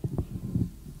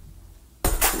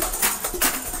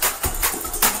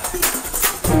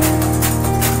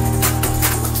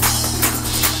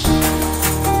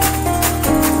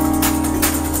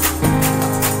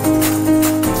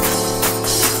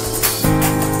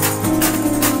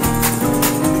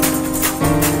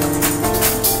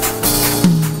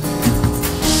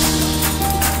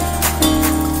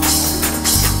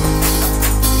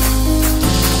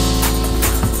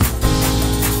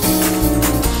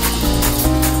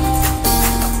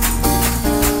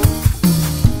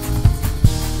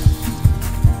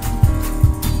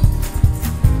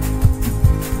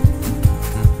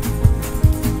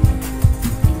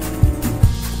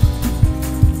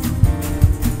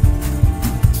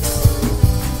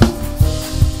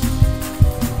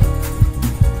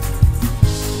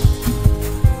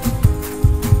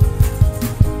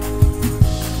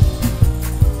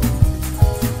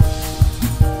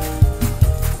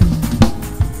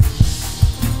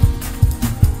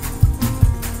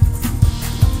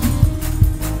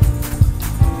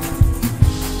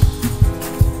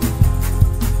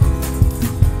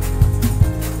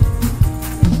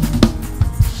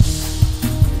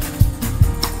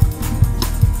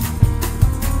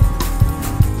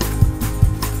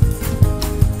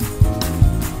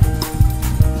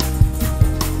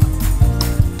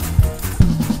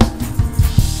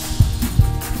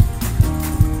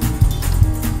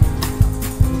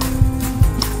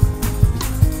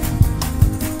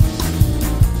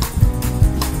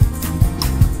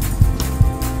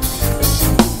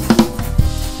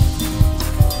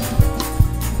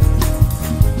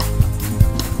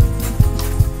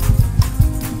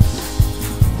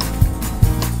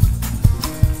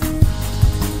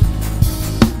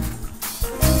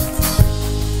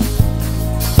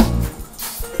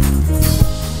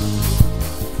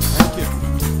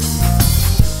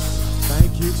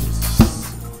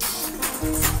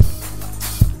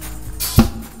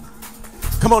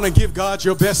 Come on and give God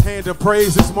your best hand of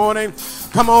praise this morning.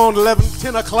 Come on, 11,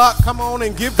 10 o'clock. Come on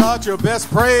and give God your best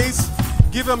praise.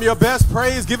 Give him your best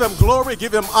praise. Give him glory.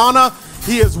 Give him honor.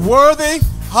 He is worthy.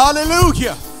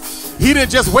 Hallelujah. He didn't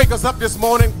just wake us up this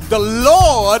morning. The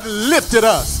Lord lifted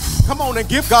us. Come on and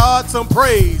give God some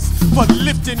praise for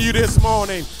lifting you this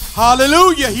morning.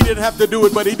 Hallelujah. He didn't have to do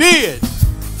it, but he did.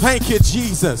 Thank you,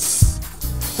 Jesus.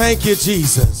 Thank you,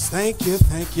 Jesus. Thank you,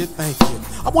 thank you, thank you.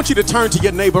 I want you to turn to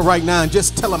your neighbor right now and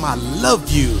just tell him I love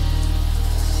you.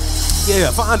 Yeah,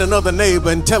 find another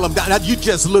neighbor and tell him that you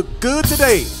just look good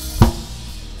today.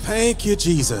 Thank you,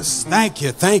 Jesus. Thank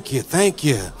you, thank you, thank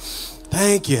you.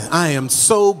 Thank you. I am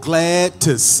so glad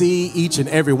to see each and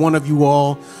every one of you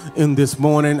all in this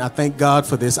morning. I thank God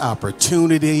for this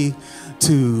opportunity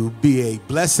to be a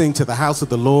blessing to the house of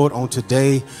the Lord on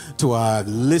today. To our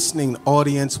listening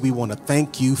audience, we want to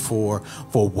thank you for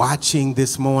watching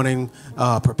this morning.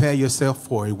 Prepare yourself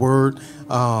for a word.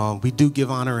 We do give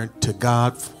honor to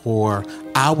God for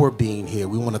our being here.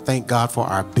 We want to thank God for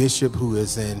our bishop who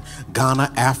is in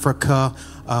Ghana, Africa.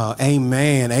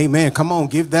 Amen. Amen. Come on,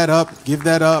 give that up. Give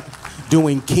that up.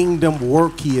 Doing kingdom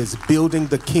work. He is building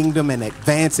the kingdom and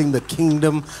advancing the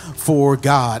kingdom for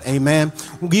God. Amen.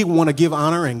 We want to give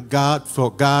honor and God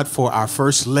for our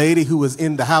first lady who is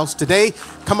in the house today.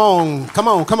 Come on, come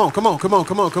on, come on, come on, come on,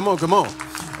 come on, come on, come on.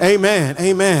 Amen.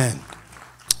 Amen.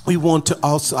 We want to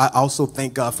I also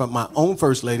thank God for my own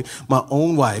first lady, my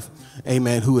own wife,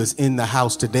 amen, who is in the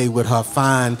house today with her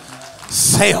fine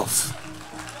self.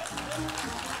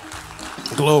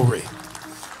 Glory.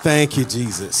 Thank you,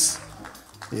 Jesus.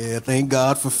 Yeah, thank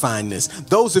God for fineness.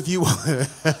 Those of you,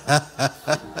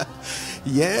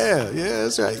 yeah,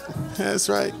 that's right. That's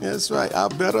right. That's right. I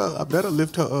better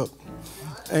lift her up.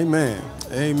 Amen.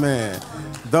 Amen.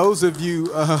 Those of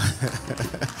you,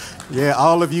 yeah,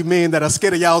 all of you men that are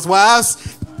scared of y'all's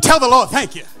wives, tell the Lord,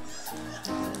 thank you.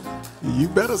 You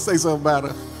better say something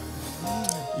about her.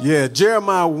 Yeah,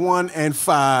 Jeremiah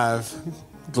 1:5.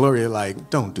 Gloria, like,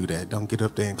 don't do that. Don't get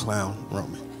up there and clown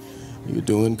Roman. You're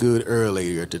doing good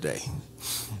earlier today.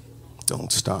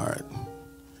 Don't start.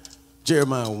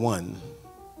 Jeremiah 1-5.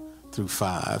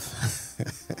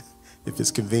 If it's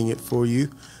convenient for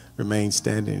you, remain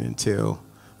standing until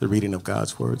the reading of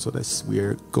God's word. So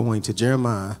we're going to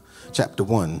Jeremiah chapter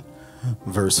 1,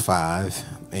 verse 5,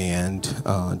 and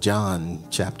John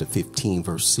chapter 15,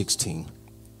 verse 16.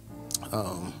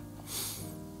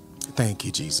 Thank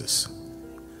you, Jesus.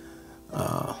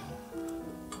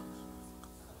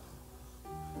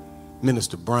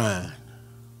 Minister Brian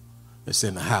that's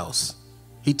in the house,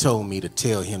 he told me to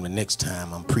tell him the next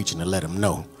time I'm preaching to let him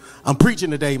know. I'm preaching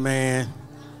today, man.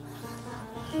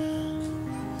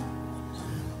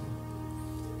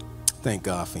 Thank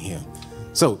God for him.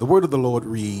 So the word of the Lord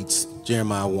reads,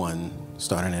 Jeremiah 1,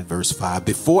 starting at verse 5.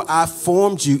 Before I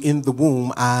formed you in the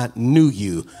womb, I knew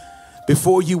you.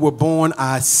 Before you were born,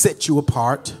 I set you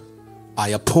apart. I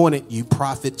appointed you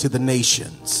prophet to the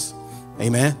nations.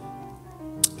 Amen.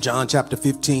 John chapter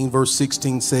 15, verse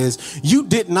 16 says, you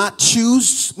did not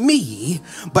choose me,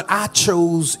 but I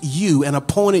chose you and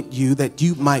appointed you that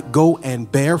you might go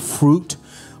and bear fruit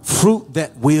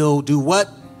that will do what?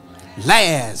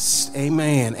 Last.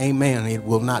 Amen. Amen. It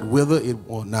will not wither. It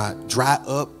will not dry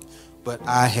up, but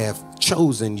I have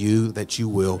chosen you that you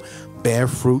will bear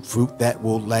fruit that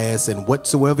will last. And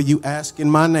whatsoever you ask in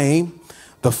my name,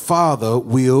 the Father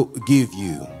will give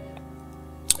you.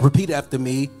 Repeat after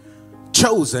me.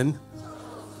 Chosen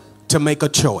to make a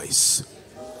choice.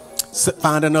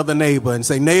 Find another neighbor and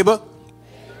say, neighbor,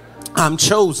 I'm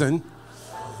chosen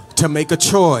to make a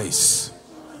choice.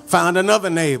 Find another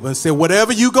neighbor and say,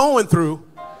 whatever you're going through,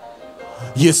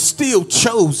 you're still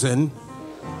chosen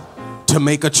to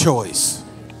make a choice.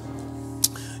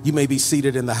 You may be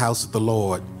seated in the house of the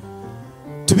Lord.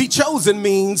 To be chosen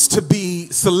means to be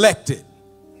selected.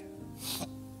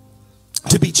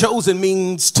 To be chosen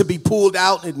means to be pulled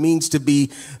out. It means to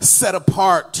be set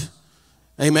apart.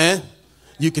 Amen.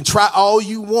 You can try all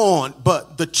you want,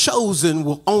 but the chosen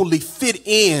will only fit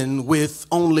in with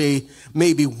only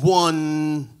maybe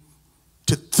 1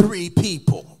 to 3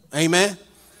 people. Amen.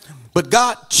 But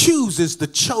God chooses the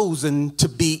chosen to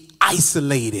be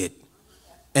isolated,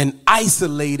 and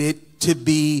isolated to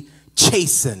be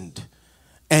chastened,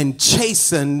 and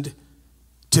chastened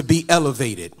to be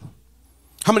elevated.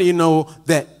 How many of you know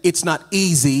that it's not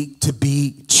easy to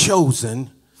be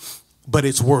chosen, but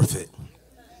it's worth it?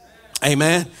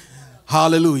 Amen.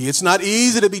 Hallelujah. It's not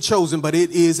easy to be chosen, but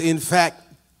it is in fact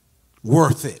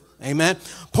worth it. Amen.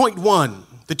 Point 1,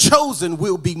 the chosen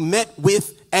will be met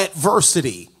with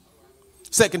adversity.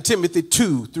 2 Timothy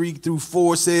 2, 3 through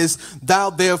 4 says, thou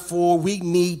therefore we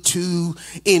need to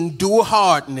endure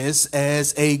hardness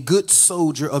as a good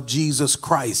soldier of Jesus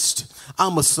Christ.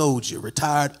 I'm a soldier,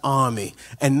 retired Army,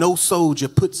 and no soldier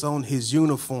puts on his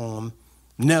uniform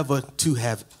never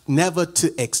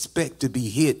to expect to be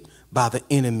hit by the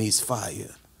enemy's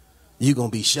fire. You're going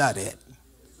to be shot at.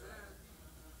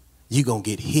 You're going to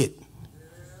get hit.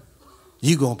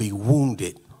 You're going to be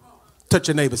wounded. Touch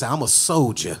your neighbor and say, I'm a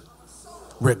soldier,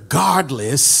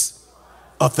 regardless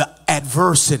of the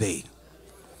adversity.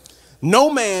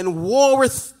 No man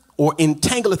warreth or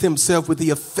entangleth himself with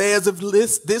the affairs of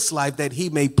this life, that he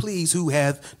may please who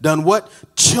hath done what?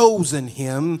 Chosen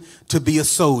him to be a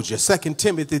soldier. 2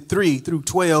 Timothy 3 through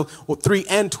 12, or 3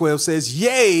 and 12 says,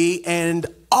 yea, and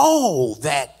all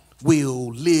that will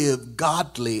live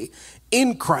godly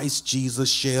in Christ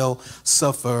Jesus shall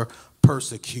suffer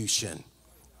persecution.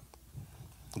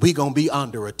 We're going to be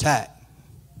under attack.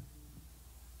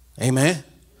 Amen.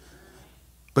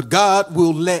 But God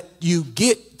will let you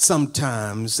get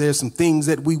sometimes. There's some things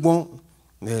that we want.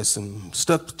 There's some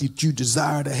stuff that you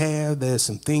desire to have. There's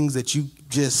some things that you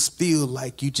just feel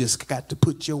like you just got to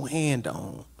put your hand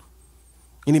on.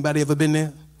 Anybody ever been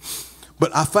there?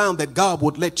 But I found that God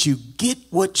would let you get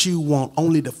what you want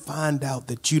only to find out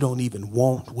that you don't even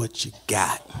want what you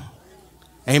got.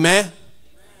 Amen.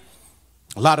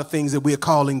 A lot of things that we're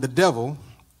calling the devil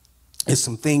is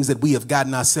some things that we have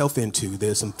gotten ourselves into.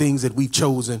 There's some things that we've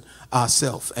chosen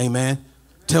ourselves. Amen.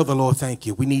 Tell the Lord, thank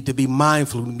you. We need to be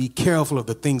mindful and be careful of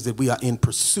the things that we are in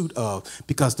pursuit of,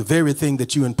 because the very thing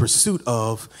that you're in pursuit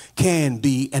of can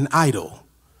be an idol.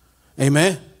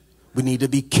 Amen. We need to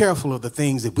be careful of the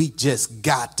things that we just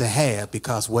got to have,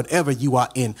 because whatever you are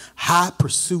in high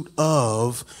pursuit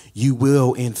of, you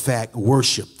will in fact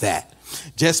worship that.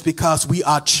 Just because we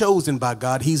are chosen by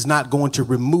God, he's not going to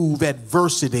remove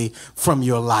adversity from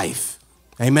your life.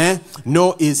 Amen.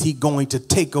 Nor is he going to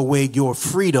take away your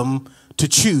freedom to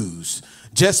choose.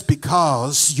 Just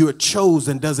because you're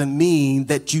chosen doesn't mean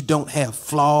that you don't have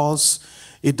flaws.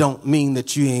 It don't mean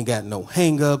that you ain't got no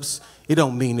hang-ups. It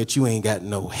don't mean that you ain't got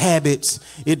no habits.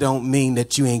 It don't mean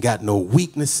that you ain't got no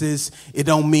weaknesses. It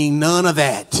don't mean none of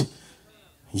that.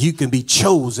 You can be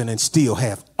chosen and still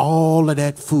have all of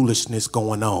that foolishness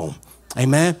going on.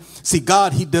 Amen. See,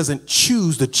 God, he doesn't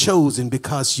choose the chosen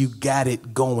because you got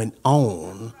it going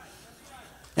on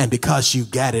and because you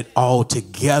got it all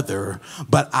together.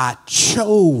 But I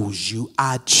chose you.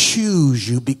 I choose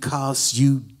you because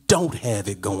you don't have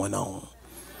it going on.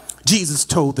 Jesus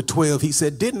told the 12, he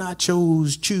said, didn't I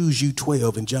choose you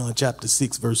 12 in John chapter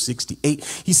 6, verse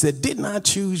 68. He said, didn't I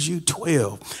choose you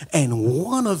 12? And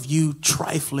one of you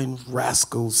trifling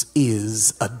rascals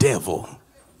is a devil.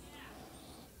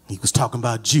 He was talking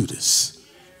about Judas.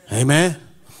 Amen.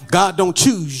 God don't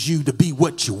choose you to be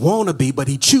what you want to be, but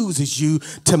he chooses you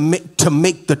to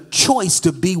make the choice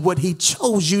to be what he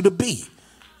chose you to be.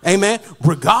 Amen.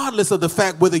 Regardless of the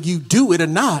fact whether you do it or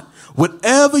not,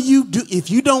 whatever you do,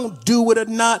 if you don't do it or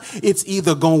not, it's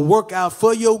either going to work out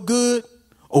for your good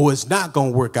or it's not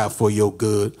going to work out for your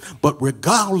good. But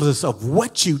regardless of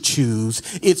what you choose,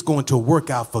 it's going to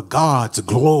work out for God's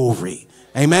glory.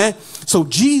 Amen. So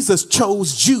Jesus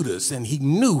chose Judas and he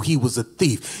knew he was a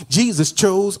thief. Jesus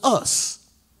chose us,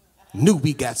 knew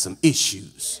we got some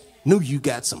issues. Knew you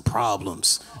got some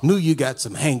problems. Knew you got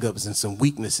some hangups and some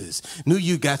weaknesses. Knew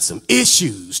you got some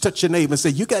issues. Touch your neighbor and say,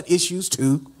 you got issues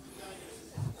too.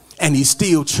 And he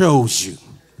still chose you.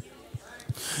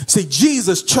 See,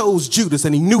 Jesus chose Judas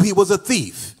and he knew he was a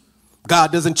thief.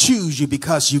 God doesn't choose you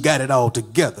because you got it all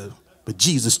together. But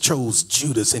Jesus chose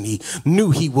Judas and he knew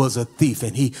he was a thief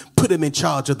and he put him in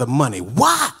charge of the money.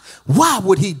 Why? Why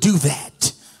would he do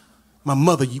that? My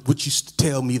mother would used to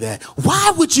tell me that.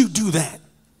 Why would you do that?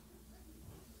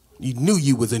 You knew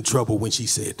you was in trouble when she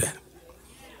said that.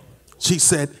 He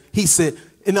said,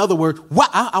 in other words, why?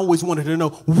 I always wanted to know,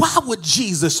 why would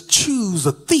Jesus choose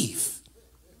a thief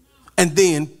and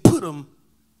then put him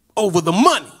over the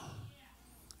money,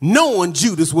 knowing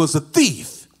Judas was a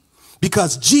thief?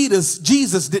 Because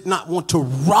Jesus did not want to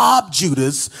rob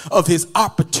Judas of his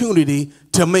opportunity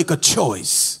to make a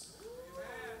choice.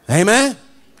 Amen.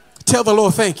 Tell the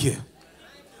Lord, thank you.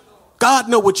 God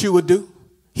know what you would do.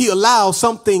 He allows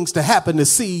some things to happen to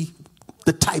see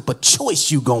the type of choice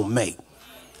you gonna make.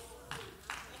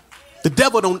 The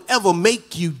devil don't ever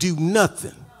make you do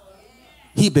nothing.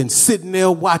 He been sitting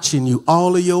there watching you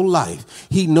all of your life.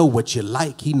 He know what you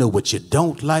like. He know what you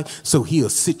don't like. So he'll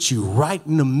sit you right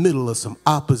in the middle of some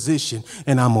opposition.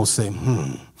 And I'm going to say,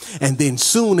 And then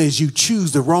soon as you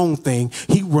choose the wrong thing,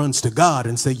 he runs to God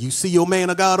and say, you see your man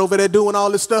of God over there doing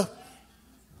all this stuff?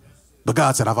 But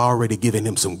God said, I've already given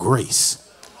him some grace.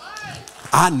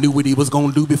 I knew what he was going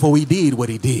to do before he did what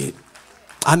he did.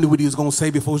 I knew what he was going to say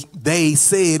before they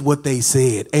said what they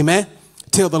said. Amen.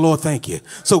 Tell the Lord thank you.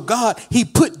 So God, he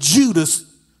put Judas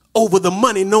over the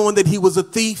money knowing that he was a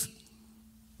thief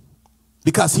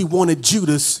because he wanted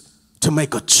Judas to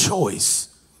make a choice.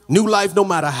 New life, no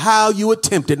matter how you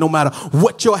attempt it, no matter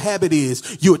what your habit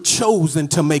is, you're chosen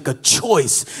to make a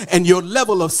choice. And your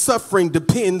level of suffering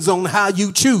depends on how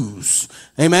you choose.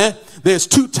 Amen. There's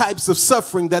two types of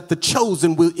suffering that the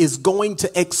chosen is going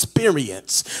to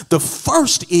experience. The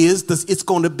first is it's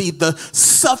going to be the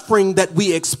suffering that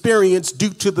we experience due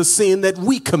to the sin that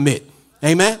we commit.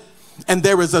 Amen. And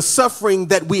there is a suffering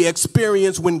that we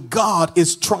experience when God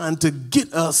is trying to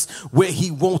get us where he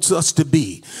wants us to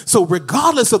be. So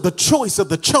regardless of the choice of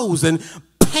the chosen,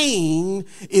 pain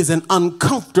is an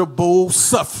uncomfortable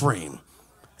suffering.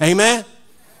 Amen.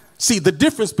 See, the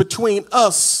difference between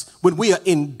us when we are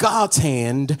in God's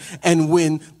hand and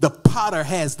when the potter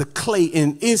has the clay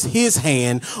in his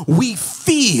hand, we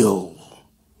feel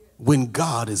when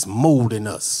God is molding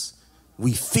us.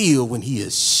 We feel when he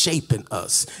is shaping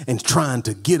us and trying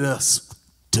to get us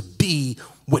to be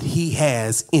what he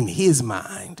has in his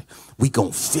mind. We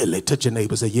gonna feel it. Touch your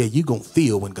neighbor, say, yeah, you gonna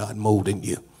feel when God molding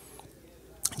you.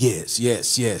 Yes,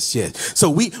 yes, yes, yes. So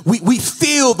we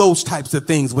feel those types of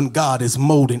things when God is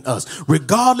molding us.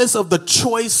 Regardless of the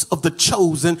choice of the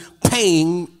chosen,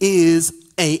 pain is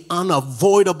a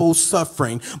unavoidable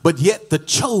suffering, but yet the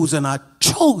chosen are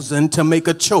chosen to make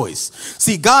a choice.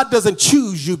 See, God doesn't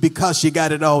choose you because you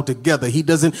got it all together. He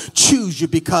doesn't choose you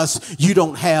because you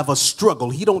don't have a struggle.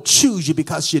 He don't choose you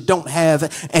because you don't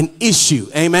have an issue.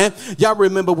 Amen. Y'all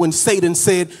remember when Satan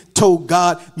told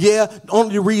God, yeah,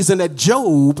 only reason that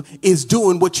Job is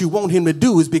doing what you want him to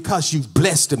do is because you've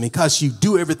blessed him, because you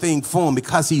do everything for him,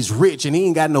 because he's rich and he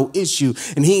ain't got no issue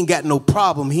and he ain't got no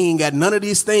problem. He ain't got none of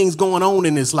these things going on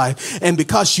in his life. And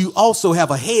because you also have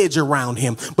a hedge around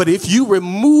him. But if you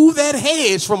remove that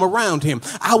hedge from around him,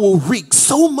 I will wreak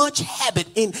so much havoc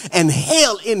and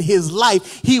hell in his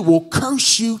life, he will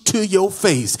curse you to your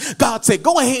face. God said,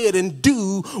 go ahead and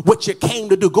do what you came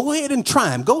to do. Go ahead and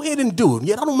try him. Go ahead and do it.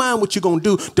 Yet I don't mind what you're going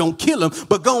to do. Don't kill him,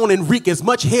 but go on and wreak as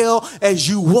much hell as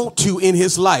you want to in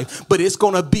his life. But it's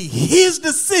going to be his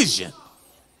decision.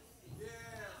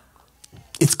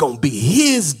 It's going to be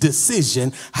his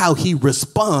decision how he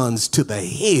responds to the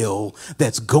hell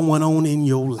that's going on in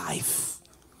your life.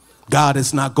 God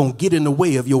is not going to get in the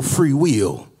way of your free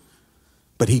will,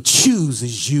 but he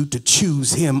chooses you to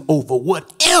choose him over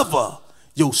whatever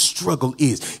your struggle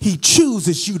is. He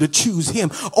chooses you to choose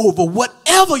him over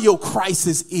whatever your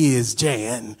crisis is,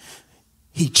 Jan.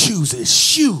 He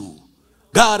chooses you.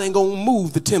 God ain't going to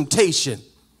move the temptation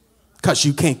because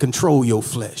you can't control your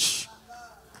flesh.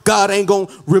 God ain't going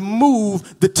to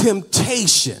remove the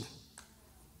temptation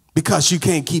because you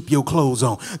can't keep your clothes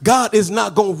on. God is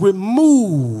not going to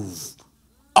remove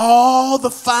all the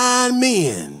fine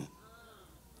men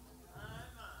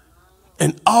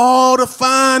and all the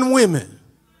fine women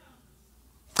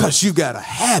because you got a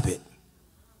habit.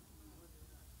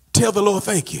 Tell the Lord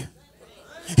thank you.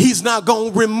 He's not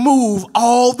going to remove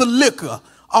all the liquor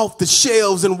off the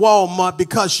shelves in Walmart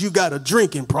because you got a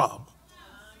drinking problem.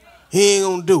 He ain't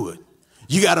gonna do it.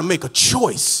 You got to make a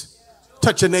choice.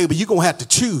 Touch your neighbor. You're gonna have to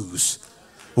choose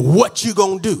what you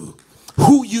gonna do,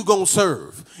 who you gonna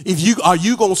serve. Are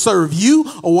you gonna serve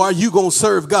you or are you gonna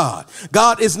serve God?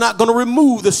 God is not gonna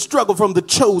remove the struggle from the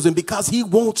chosen because he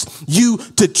wants you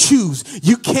to choose.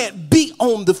 You can't be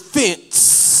on the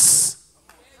fence.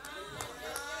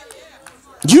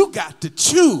 You got to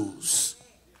choose.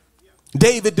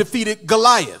 David defeated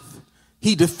Goliath.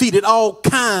 He defeated all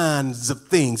kinds of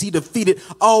things. He defeated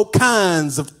all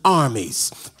kinds of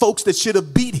armies. Folks that should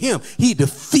have beat him, he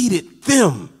defeated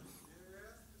them.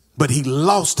 But he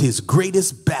lost his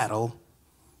greatest battle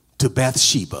to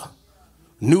Bathsheba.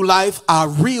 New life, our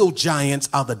real giants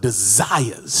are the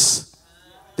desires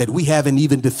that we haven't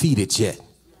even defeated yet.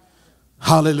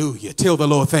 Hallelujah. Tell the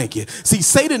Lord thank you. See,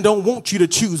 Satan don't want you to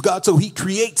choose God, so he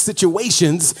creates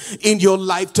situations in your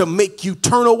life to make you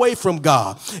turn away from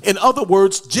God. In other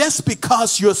words, just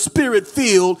because you're spirit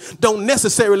filled don't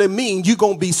necessarily mean you're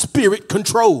going to be spirit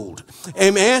controlled.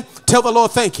 Amen. Tell the Lord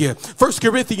thank you. 1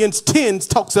 Corinthians 10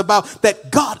 talks about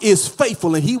that God is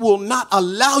faithful and he will not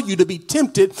allow you to be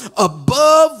tempted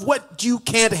above what you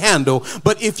can't handle.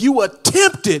 But if you are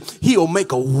tempted, he'll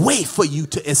make a way for you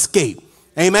to escape.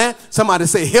 Amen. Somebody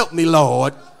say, help me,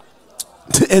 Lord,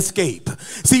 to escape.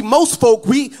 See, most folk,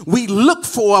 we look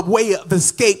for a way of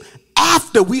escape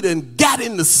after we done got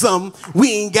into something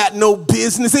we ain't got no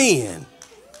business in.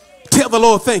 Tell the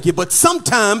Lord thank you. But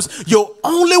sometimes your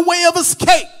only way of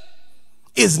escape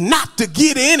is not to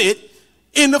get in it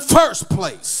in the first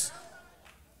place.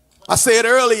 I said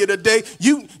earlier today,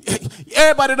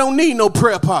 everybody don't need no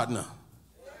prayer partner.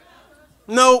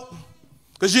 No,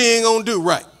 because you ain't going to do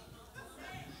right.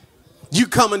 You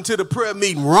coming to the prayer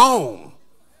meeting wrong.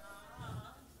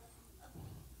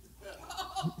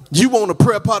 You want a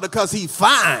prayer partner because he's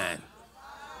fine.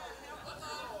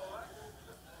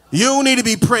 You don't need to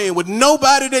be praying with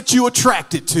nobody that you're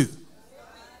attracted to.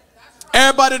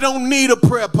 Everybody don't need a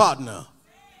prayer partner,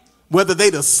 whether they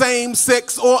the same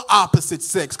sex or opposite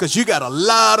sex, because you got a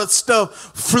lot of stuff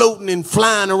floating and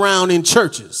flying around in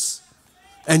churches.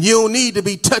 And you don't need to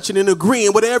be touching and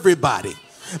agreeing with everybody,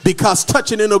 because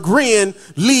touching and agreeing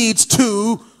leads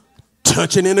to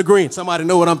touching and agreeing. Somebody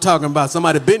know what I'm talking about.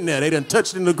 Somebody been there. They done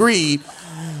touched and agreed.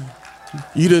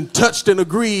 You done touched and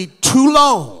agreed too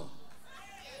long.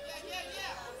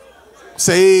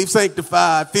 Saved,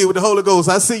 sanctified, filled with the Holy Ghost.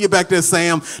 I see you back there,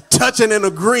 Sam, touching and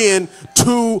agreeing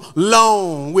too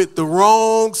long with the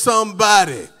wrong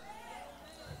somebody.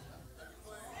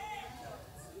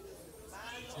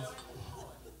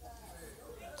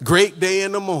 Great day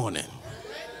in the morning.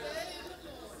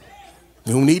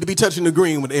 You don't need to be touching and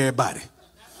agreeing with everybody.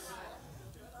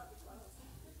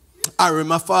 I remember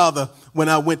my father, when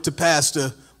I went to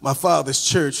pastor my father's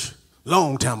church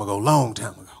long time ago.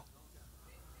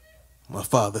 My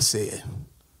father said,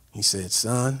 he said,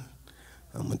 son,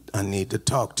 I need to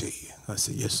talk to you. I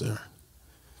said, yes, sir.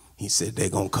 He said, they're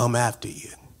going to come after you.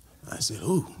 I said,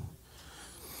 who?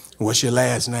 What's your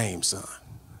last name, son?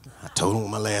 I told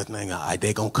him my last name.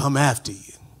 They're going to come after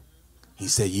you. He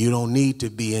said, you don't need to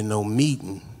be in no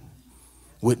meeting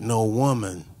with no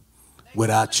woman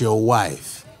without your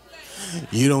wife.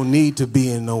 You don't need to be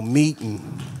in no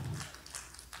meeting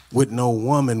with no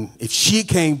woman. If she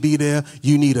can't be there,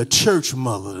 you need a church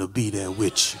mother to be there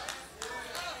with you.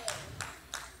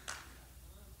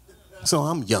 So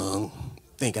I'm young,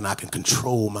 thinking I can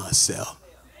control myself.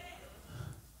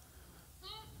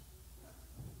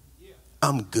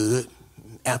 I'm good.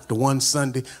 After one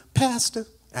Sunday, Pastor,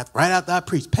 right after I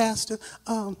preached, Pastor,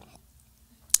 can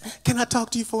I talk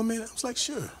to you for a minute? I was like,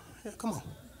 sure. Yeah, come on.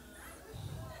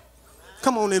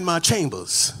 Come on in my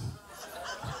chambers.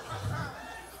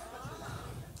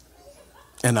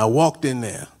 And I walked in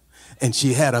there, and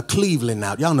she had a Cleveland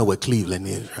out. Y'all know what Cleveland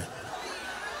is, right?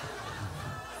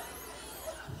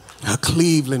 Her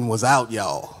Cleveland was out,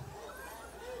 y'all.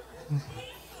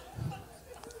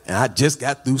 And I just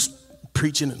got through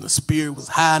preaching, and the spirit was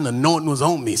high, and the anointing was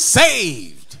on me.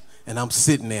 Saved! And I'm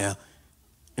sitting there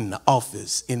in the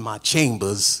office, in my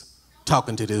chambers,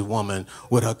 talking to this woman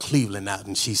with her Cleveland out,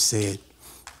 and she said,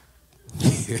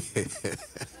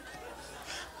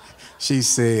 she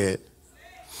said,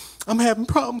 I'm having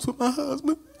problems with my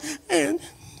husband, and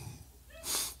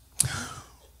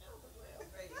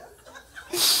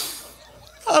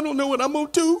I don't know what I'm going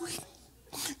to do.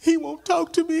 He won't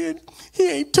talk to me, and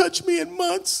he ain't touched me in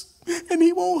months, and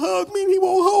he won't hug me, and he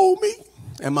won't hold me.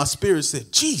 And my spirit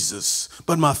said, Jesus.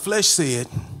 But my flesh said,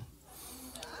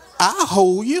 I'll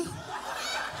hold you.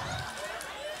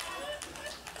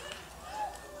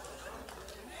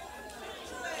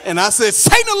 And I said,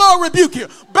 Satan, the Lord rebuke you.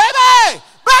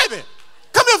 Baby,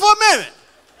 come here for a minute.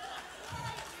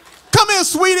 Come here,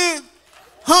 sweetie,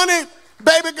 honey,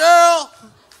 baby girl,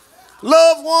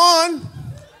 loved one.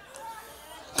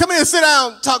 Come here and sit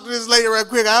down and talk to this lady right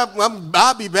quick.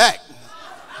 I'll be back.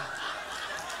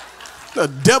 The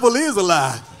devil is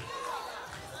alive.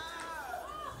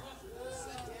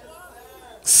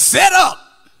 Set up.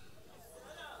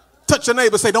 Touch your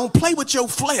neighbor, say, don't play with your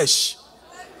flesh.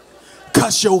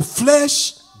 Because your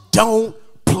flesh don't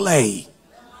play.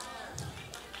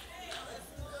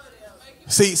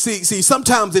 See,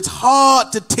 sometimes it's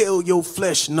hard to tell your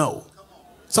flesh no.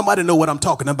 Somebody know what I'm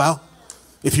talking about.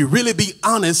 If you really be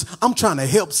honest, I'm trying to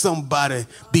help somebody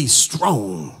be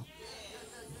strong.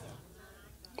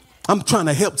 I'm trying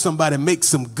to help somebody make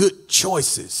some good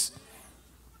choices.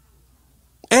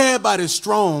 Everybody's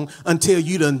strong until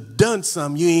you done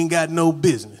something you ain't got no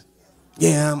business.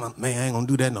 Yeah, I ain't gonna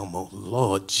do that no more.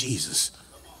 Lord Jesus,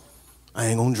 I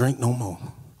ain't gonna drink no more.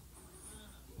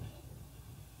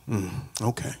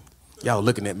 Okay. Y'all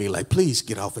looking at me like, please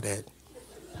get off of that.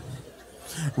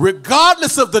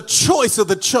 Regardless of the choice of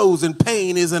the chosen,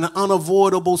 pain is an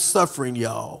unavoidable suffering,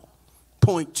 y'all.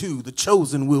 Point 2, the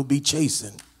chosen will be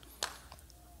chastened.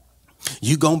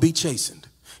 You gonna be chastened.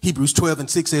 Hebrews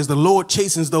 12:6 says, the Lord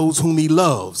chastens those whom he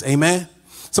loves. Amen.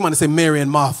 Somebody say Mary and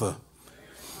Martha.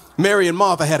 Mary and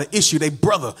Martha had an issue. Their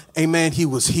brother, amen, he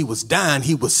was dying.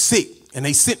 He was sick. And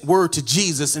they sent word to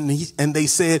Jesus, and they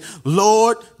said,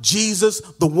 Lord Jesus,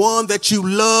 the one that you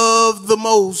love the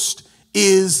most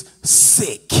is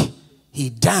sick. He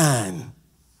dying.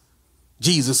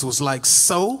 Jesus was like,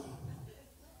 so?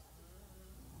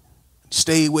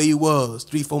 Stay where you was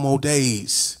 3-4 more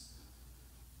days.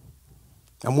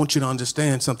 I want you to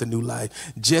understand something, New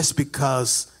Life. Just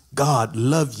because God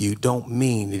loves you don't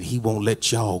mean that he won't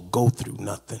let y'all go through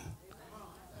nothing.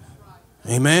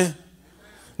 Amen.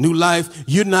 New Life,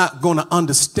 you're not going to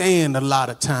understand a lot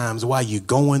of times why you're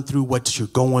going through what you're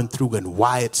going through and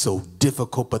why it's so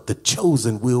difficult, but the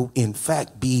chosen will in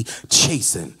fact be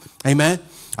chastened. Amen.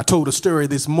 I told a story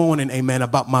this morning, amen,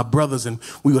 about my brothers, and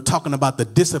we were talking about the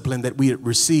discipline that we had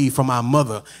received from our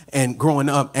mother and growing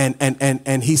up,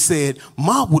 and he said,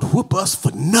 Ma would whoop us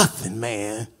for nothing,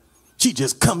 man. She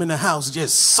just come in the house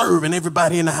just serving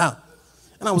everybody in the house.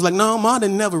 And I was like, no, Ma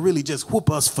didn't never really just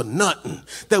whoop us for nothing.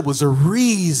 There was a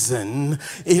reason.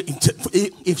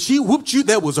 If she whooped you,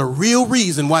 there was a real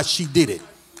reason why she did it.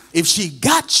 If she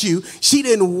got you, she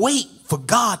didn't wait for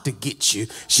God to get you.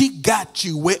 She got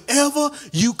you wherever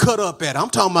you cut up at.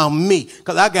 I'm talking about me,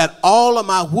 because I got all of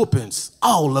my whoopings,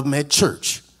 all of them at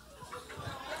church.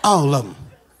 All of them.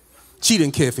 She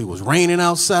didn't care if it was raining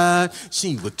outside.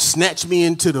 She would snatch me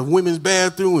into the women's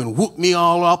bathroom and whoop me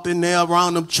all up in there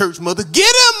around them church mothers. Get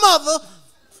him, mother.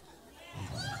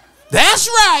 That's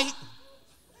right.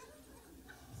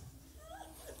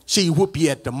 She whooped you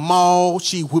at the mall.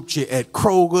 She whooped you at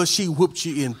Kroger. She whooped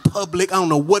you in public. I don't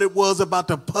know what it was about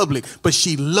the public, but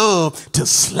she loved to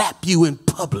slap you in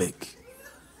public.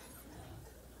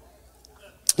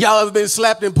 Y'all ever been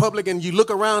slapped in public and you look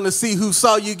around to see who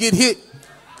saw you get hit?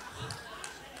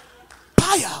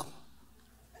 Pow!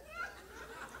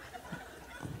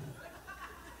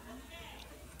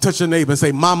 Touch your neighbor and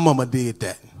say, my mama did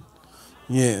that.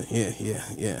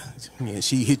 Yeah.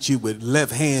 She hit you with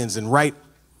left hands and right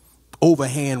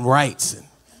overhand rights, and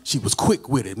she was quick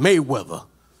with it. Mayweather,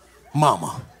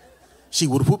 mama. She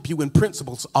would whoop you in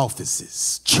principal's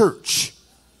offices, church,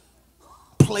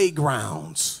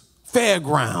 playgrounds,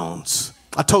 fairgrounds.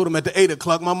 I told him at the 8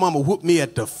 o'clock, my mama whooped me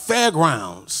at the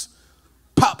fairgrounds.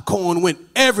 Popcorn went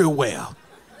everywhere.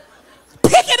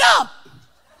 Pick it up!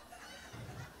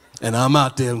 And I'm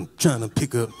out there trying to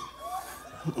pick up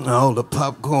all the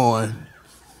popcorn.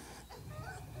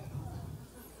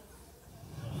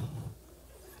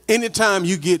 Anytime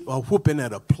you get a whooping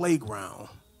at a playground,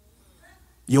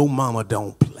 your mama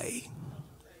don't play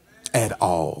at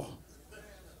all.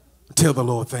 Tell the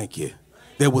Lord thank you.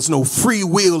 There was no free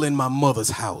will in my mother's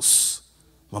house.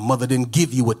 My mother didn't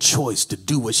give you a choice to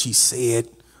do what she said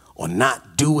or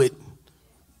not do it.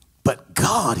 But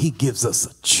God, he gives us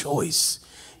a choice.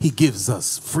 He gives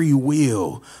us free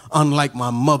will. Unlike my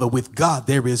mother, with God,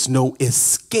 there is no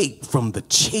escape from the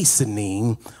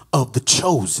chastening of the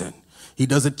chosen. He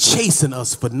doesn't chasten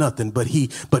us for nothing,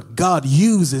 but God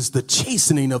uses the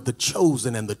chastening of the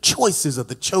chosen and the choices of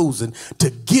the chosen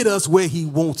to get us where he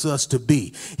wants us to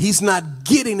be. He's not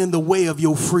getting in the way of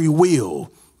your free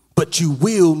will, but you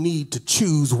will need to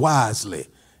choose wisely.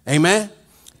 Amen.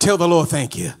 Tell the Lord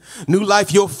thank you. New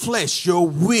Life, your flesh, your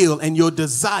will, and your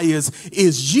desires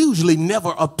is usually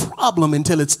never a problem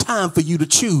until it's time for you to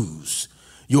choose.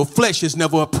 Your flesh is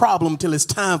never a problem till it's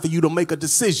time for you to make a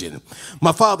decision.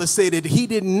 My father said that he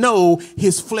didn't know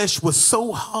his flesh was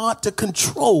so hard to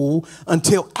control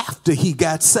until after he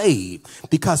got saved.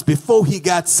 Because before he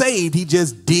got saved, he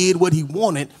just did what he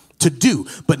wanted to do.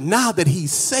 But now that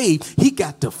he's saved, he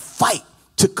got to fight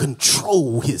to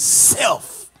control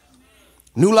himself.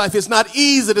 New Life, it's not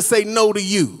easy to say no to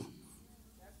you.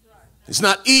 It's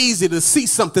not easy to see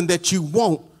something that you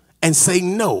want and say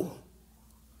no.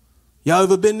 Y'all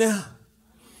ever been there?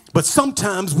 But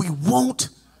sometimes we want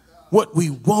what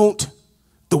we want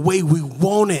the way we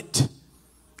want it.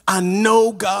 I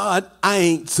know, God, I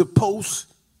ain't supposed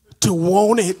to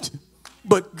want it,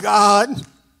 but God,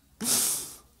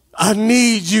 I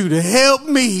need you to help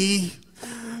me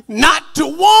not to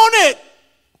want it.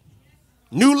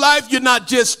 New Life, you're not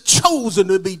just chosen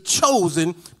to be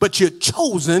chosen, but you're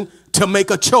chosen to make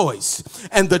a choice.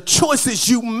 And the choices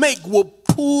you make will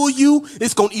pull you.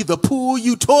 It's going to either pull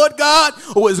you toward God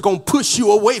or it's going to push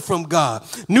you away from God.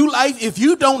 New Life, if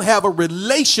you don't have a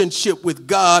relationship with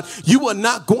God, you are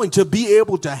not going to be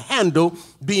able to handle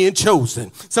being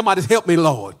chosen. Somebody help me,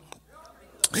 Lord.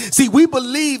 See, we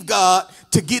believe God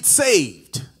to get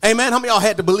saved. Amen. How many of y'all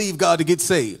had to believe God to get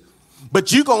saved?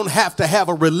 But you're going to have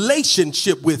a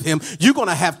relationship with him. You're going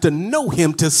to have to know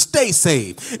him to stay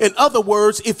saved. In other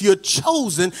words, if you're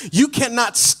chosen, you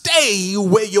cannot stay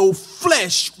where your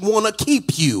flesh want to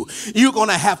keep you. You're going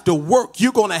to have to work.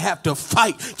 You're going to have to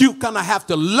fight. You're going to have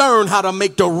to learn how to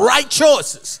make the right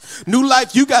choices. New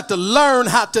Life, you got to learn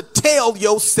how to tell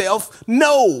yourself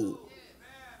no.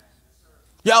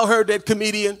 Y'all heard that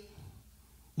comedian?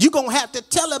 You're going to have to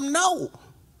tell him no.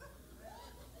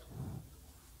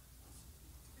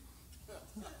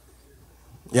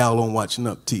 Y'all don't watch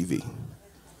enough TV.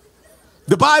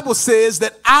 The Bible says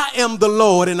that I am the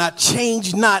Lord and I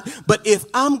change not. But if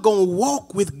I'm going to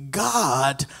walk with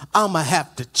God, I'm going to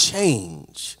have to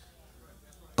change.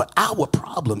 But our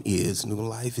problem is, New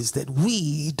Life, is that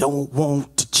we don't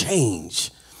want to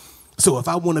change. So if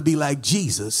I want to be like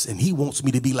Jesus and he wants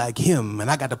me to be like him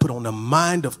and I got to put on the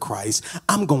mind of Christ,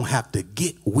 I'm going to have to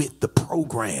get with the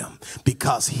program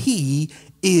because he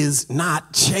is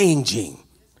not changing.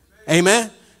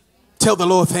 Amen. Tell the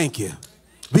Lord, thank you.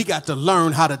 We got to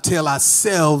learn how to tell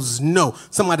ourselves no.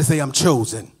 Somebody say, I'm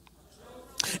chosen.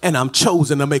 And I'm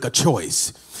chosen to make a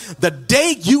choice. The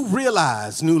day you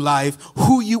realize, New Life,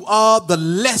 who you are, the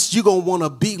less you're going to want to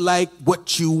be like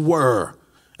what you were.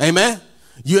 Amen.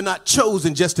 You're not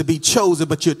chosen just to be chosen,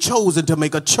 but you're chosen to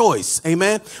make a choice.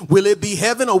 Amen. Will it be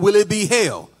heaven or will it be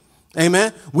hell?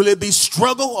 Amen. Will it be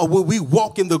struggle or will we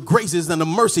walk in the graces and the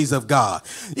mercies of God?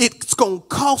 It's going to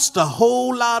cost a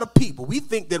whole lot of people. We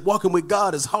think that walking with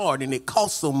God is hard and it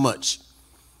costs so much.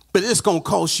 But it's going to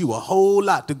cost you a whole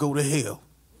lot to go to hell.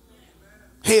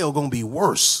 Hell going to be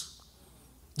worse.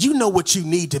 You know what you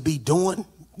need to be doing.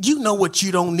 You know what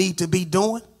you don't need to be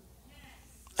doing.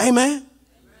 Amen.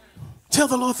 Tell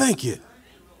the Lord thank you.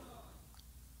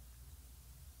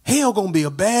 Hell going to be a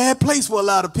bad place for a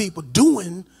lot of people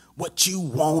doing what you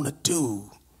want to do.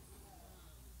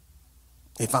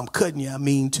 If I'm cutting you, I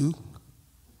mean to.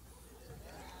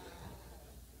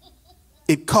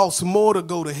 It costs more to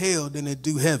go to hell than it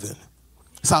do heaven.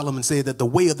 Solomon said that the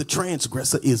way of the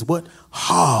transgressor is what?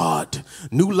 Hard.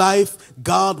 New Life,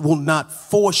 God will not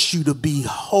force you to be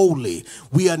holy.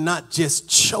 We are not just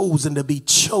chosen to be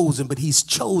chosen, but he's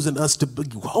chosen us to be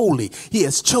holy. He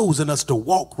has chosen us to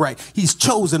walk right. He's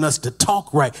chosen us to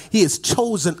talk right. He has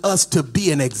chosen us to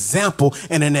be an example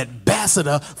and an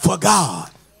ambassador for God.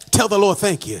 Tell the Lord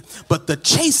thank you. But the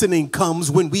chastening comes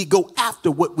when we go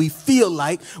after what we feel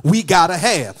like we gotta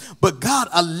have. But God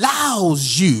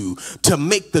allows you to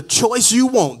make the choice you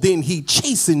want. Then he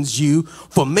chastens you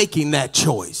for making that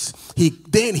choice.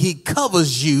 Then he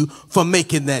covers you for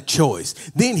making that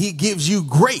choice. Then he gives you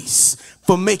grace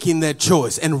for making that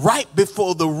choice. And right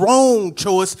before the wrong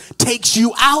choice takes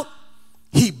you out,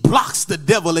 he blocks the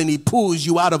devil and he pulls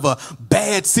you out of a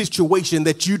bad situation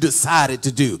that you decided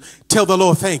to do. Tell the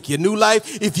Lord thank you. New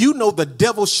Life, if you know the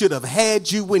devil should have had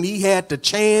you when he had the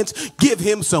chance, give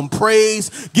him some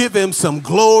praise, give him some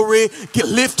glory,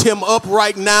 lift him up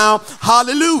right now.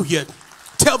 Hallelujah.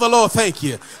 Tell the Lord thank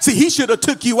you. See, he should have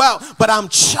took you out, but I'm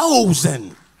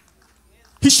chosen.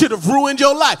 He should have ruined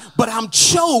your life, but I'm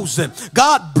chosen.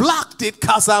 God blocked it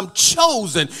because I'm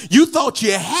chosen. You thought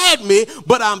you had me,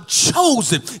 but I'm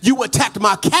chosen. You attacked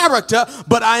my character,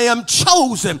 but I am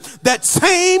chosen. That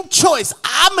same choice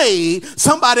I made,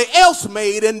 somebody else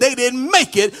made, and they didn't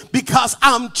make it because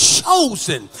I'm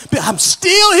chosen. I'm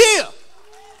still here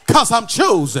because I'm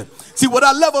chosen. See, what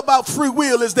I love about free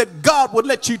will is that God would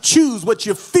let you choose what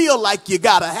you feel like you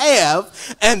gotta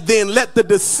have, and then let the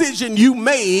decision you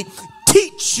made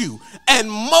teach you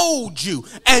and mold you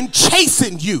and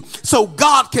chasten you so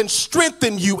God can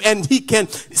strengthen you and he can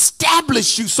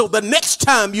establish you so the next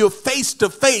time you're face to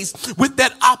face with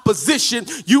that opposition,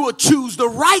 you will choose the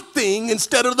right thing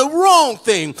instead of the wrong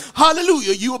thing.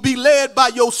 Hallelujah. You will be led by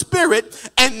your spirit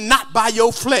and not by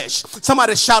your flesh.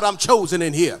 Somebody shout, I'm chosen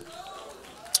in here.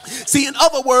 See, in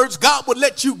other words, God would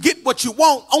let you get what you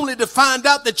want only to find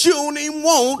out that you don't even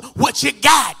want what you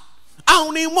got. I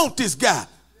don't even want this guy.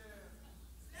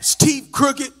 His teeth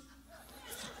crooked,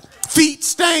 feet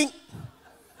stink,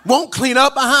 won't clean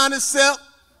up behind himself,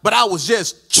 but I was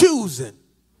just choosing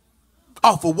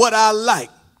off of what I like.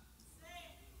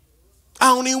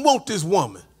 I don't even want this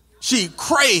woman. She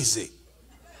crazy.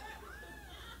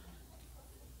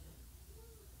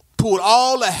 Pulled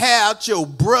all the hair out your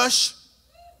brush.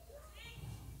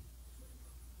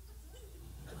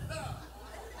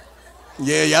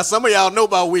 Yeah, some of y'all know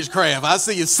about witchcraft. I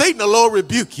see you. Satan, the Lord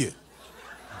rebuke you.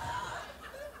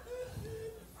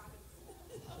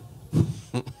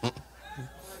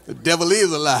 The devil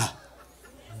is a lie.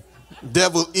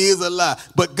 Devil is a lie.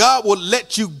 But God will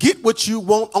let you get what you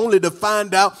want only to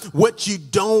find out what you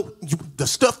don't, the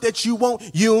stuff that you want,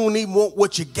 you don't even want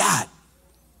what you got.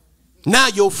 Now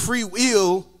your free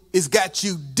will has got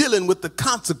you dealing with the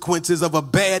consequences of a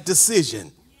bad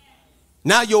decision.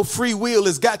 Now your free will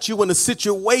has got you in a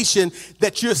situation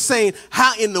that you're saying,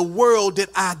 how in the world did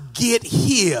I get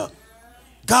here?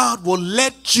 God will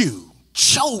let you,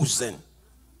 chosen,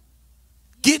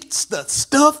 get the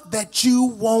stuff that you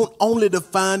want only to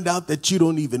find out that you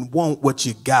don't even want what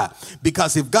you got.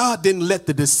 Because if God didn't let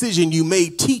the decision you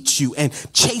made teach you and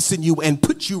chasten you and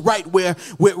put you right where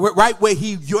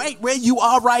you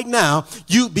are right now,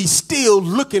 you'd be still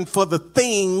looking for the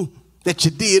thing that you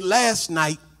did last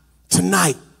night.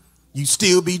 Tonight, you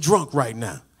still be drunk right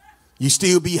now. You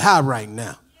still be high right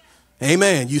now.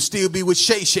 Amen. You still be with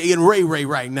Shay Shay and Ray Ray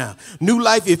right now. New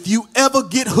Life, if you ever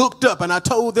get hooked up, and I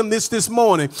told them this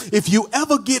morning, if you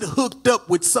ever get hooked up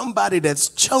with somebody that's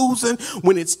chosen,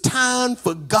 when it's time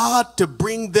for God to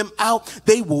bring them out,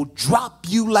 they will drop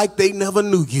you like they never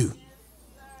knew you.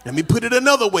 Let me put it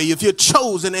another way. If you're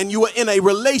chosen and you are in a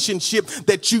relationship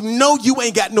that you know you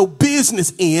ain't got no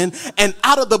business in, and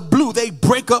out of the blue they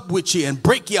break up with you and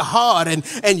break your heart,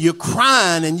 and you're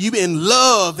crying and you in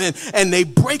love, and they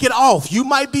break it off. You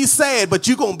might be sad, but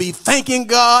you're going to be thanking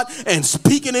God and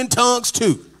speaking in tongues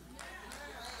too.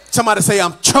 Somebody say,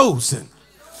 I'm chosen.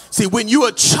 See, when you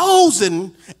are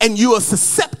chosen and you are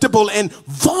susceptible and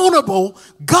vulnerable,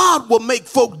 God will make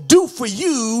folk do for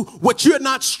you what you're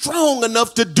not strong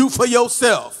enough to do for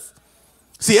yourself.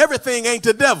 See, everything ain't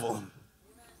the devil.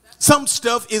 Some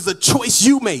stuff is a choice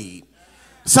you made.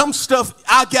 Some stuff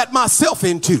I got myself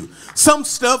into. Some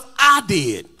stuff I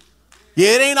did.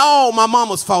 Yeah, it ain't all my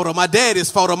mama's fault or my daddy's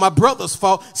fault or my brother's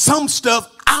fault. Some stuff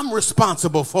I'm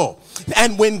responsible for.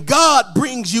 And when God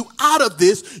brings you out of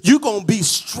this, you're going to be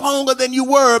stronger than you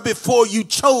were before you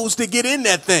chose to get in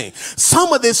that thing.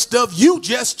 Some of this stuff you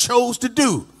just chose to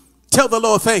do. Tell the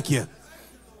Lord, thank you.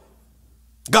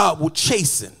 God will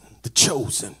chasten the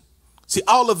chosen. See,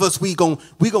 all of us, we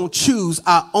gonna choose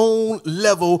our own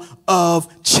level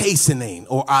of chastening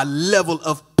or our level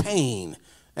of pain.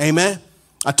 Amen.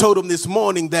 I told him this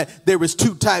morning that there is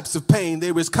two types of pain.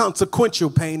 There is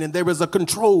consequential pain and there is a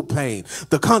controlled pain.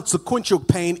 The consequential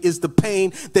pain is the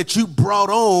pain that you brought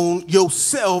on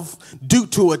yourself due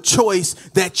to a choice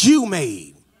that you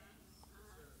made.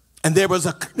 And there is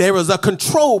a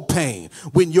controlled pain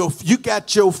when you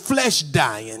got your flesh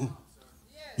dying.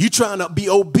 You trying to be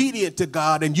obedient to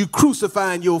God and you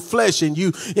crucifying your flesh and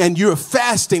you're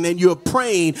fasting and you're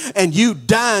praying and you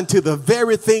dying to the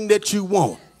very thing that you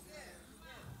want.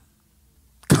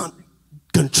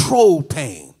 Control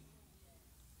pain.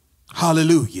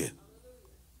 Hallelujah.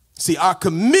 See, our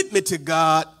commitment to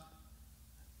God,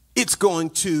 it's going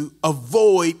to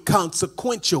avoid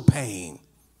consequential pain.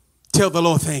 Tell the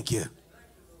Lord, thank you.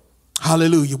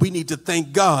 Hallelujah. We need to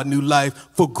thank God, New Life,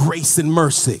 for grace and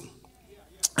mercy.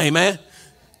 Amen.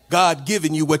 God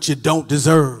giving you what you don't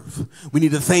deserve. We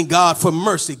need to thank God for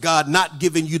mercy. God not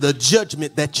giving you the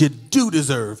judgment that you do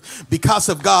deserve. Because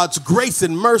of God's grace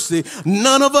and mercy,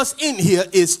 none of us in here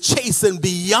is chasing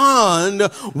beyond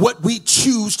what we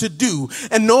choose to do.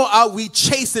 And nor are we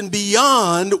chasing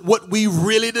beyond what we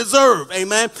really deserve.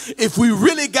 Amen. If we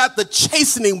really got the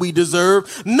chastening we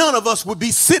deserve, none of us would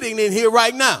be sitting in here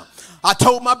right now. I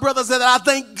told my brothers that I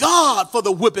thank God for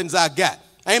the whippings I got.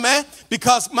 Amen.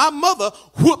 Because my mother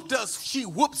whooped us. She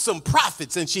whooped some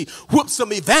prophets and she whooped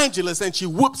some evangelists and she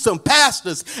whooped some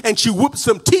pastors and she whooped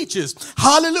some teachers.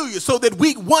 Hallelujah. So that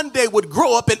we one day would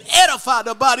grow up and edify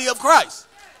the body of Christ.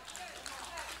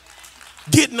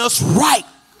 Getting us right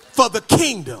for the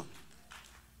kingdom.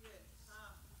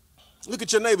 Look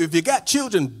at your neighbor. If you got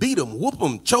children, beat them, whoop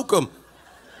them, choke them.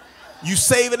 You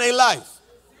saving their life.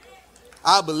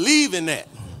 I believe in that.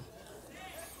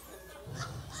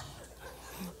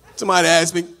 Somebody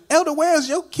asked me, Elder, where's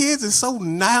your kids is so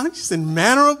nice and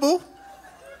mannerable?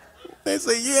 They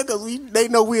say, yeah, because they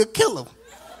know we'll kill them.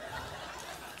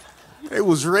 They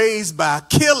was raised by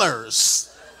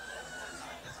killers.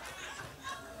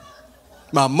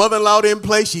 My mother-in-law didn't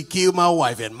play. She killed my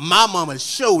wife. And my mama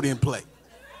sure didn't play.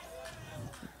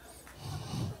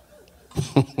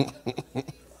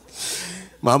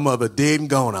 My mother dead and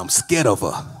gone. I'm scared of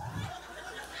her.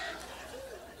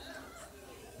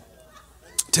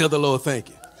 Tell the Lord, thank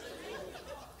you.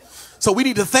 So we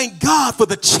need to thank God for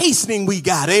the chastening we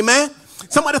got. Amen.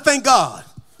 Somebody thank God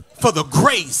for the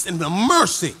grace and the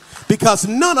mercy, because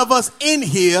none of us in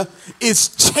here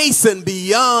is chasing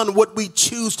beyond what we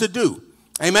choose to do.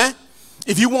 Amen.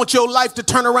 If you want your life to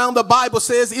turn around, the Bible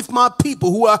says, if my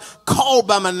people who are called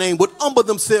by my name would humble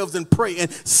themselves and pray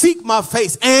and seek my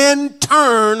face and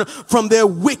turn from their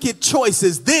wicked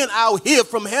choices, then I'll hear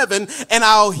from heaven and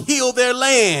I'll heal their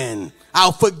land.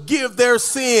 I'll forgive their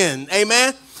sin.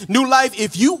 Amen. New Life,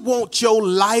 if you want your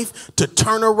life to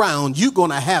turn around, you're going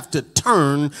to have to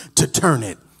turn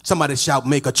it. Somebody shout,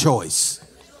 make a choice.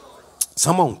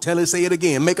 Come on, tell it, say it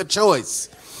again. Make a choice.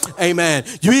 Amen.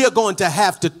 You are going to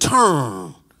have to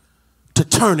turn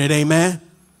it. Amen.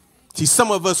 See,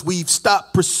 some of us, we've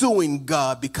stopped pursuing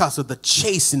God because of the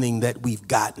chastening that we've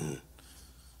gotten.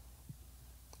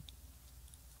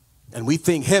 And we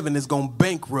think heaven is going to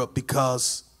bankrupt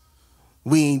because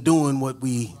we ain't doing what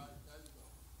we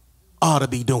ought to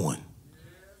be doing.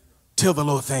 Tell the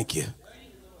Lord, thank you.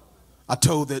 I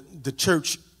told the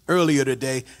church earlier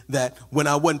today that when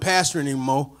I wasn't pastoring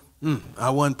anymore, I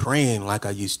wasn't praying like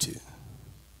I used to.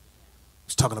 I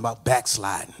was talking about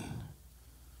backsliding.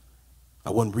 I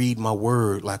wasn't reading my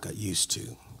word like I used to.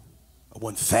 I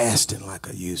wasn't fasting like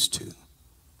I used to.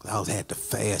 I had to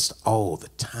fast all the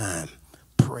time,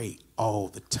 pray all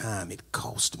the time. It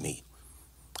cost me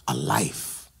a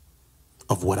life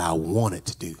of what I wanted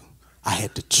to do. I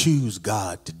had to choose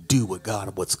God to do what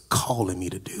God was calling me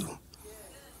to do.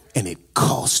 And it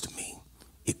cost me.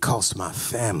 It cost my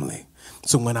family.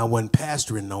 So when I wasn't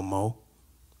pastoring no more,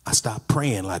 I stopped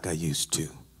praying like I used to.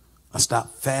 I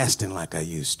stopped fasting like I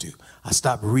used to. I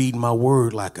stopped reading my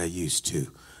word like I used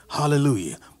to.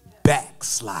 Hallelujah.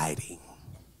 Backsliding.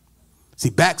 See,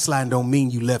 backsliding don't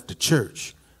mean you left the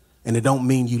church. And it don't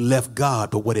mean you left God.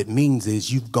 But what it means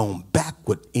is you've gone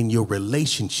backward in your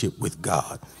relationship with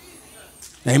God.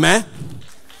 Amen.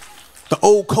 The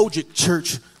old Kojic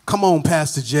church, come on,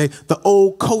 Pastor Jay. The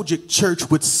old Kojic church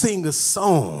would sing a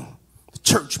song. The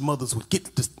church mothers would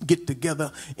get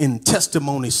together in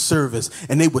testimony service,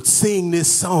 and they would sing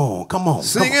this song. Come on.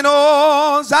 Singing,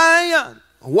 oh, Zion,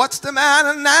 what's the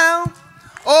matter now?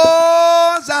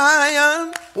 Oh,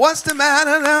 Zion, what's the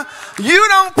matter now? You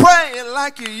don't pray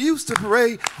like you used to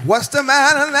pray. What's the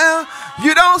matter now?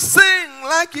 You don't sing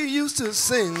like you used to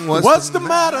sing. What's the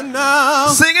matter now?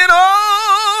 Singing,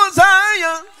 oh,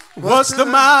 Zion. What's the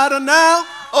matter now?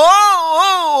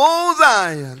 Oh,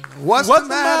 Zion. What's the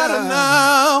matter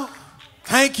now?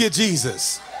 Thank you,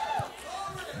 Jesus.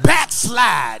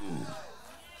 Backsliding.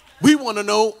 We want to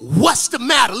know what's the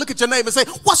matter. Look at your neighbor and say,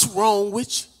 what's wrong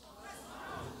with you?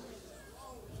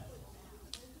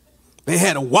 They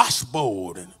had a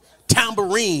washboard and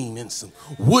tambourine and some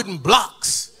wooden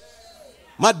blocks.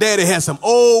 My daddy had some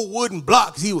old wooden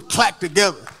blocks he would clack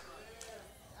together.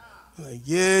 Like,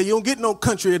 yeah, you don't get no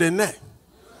countrier than that.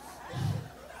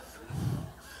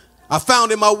 I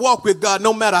found in my walk with God,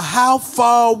 no matter how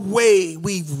far away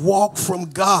we've walked from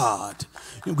God,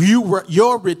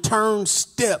 your return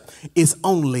step is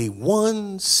only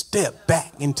one step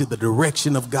back into the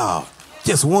direction of God.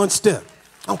 Just one step.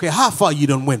 I don't care how far you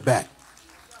done went back.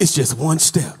 It's just one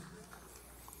step.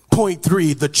 Point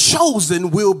 3, the chosen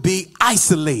will be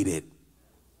isolated.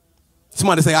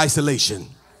 Somebody say isolation.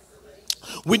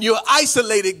 When you're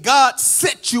isolated, God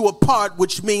set you apart,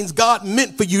 which means God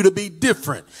meant for you to be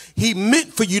different. He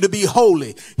meant for you to be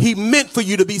holy. He meant for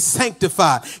you to be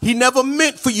sanctified. He never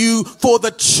meant for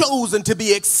the chosen to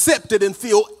be accepted and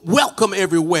feel welcome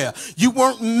everywhere. You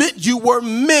were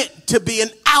meant to be an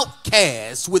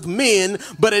outcast with men,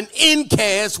 but an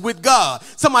incast with God.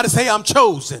 Somebody say, I'm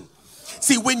chosen.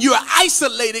 See, when you're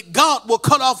isolated, God will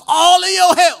cut off all of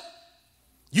your help.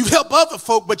 You help other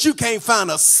folk, but you can't find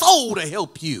a soul to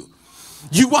help you.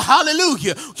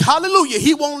 Hallelujah. Hallelujah.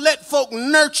 He won't let folk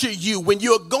nurture you when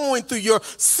you're going through your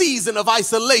season of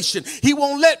isolation. He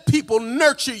won't let people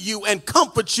nurture you and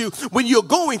comfort you when you're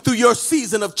going through your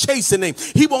season of chastening.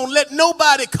 He won't let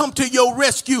nobody come to your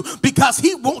rescue because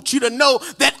he wants you to know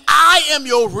that I am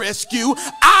your rescue.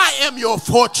 I am your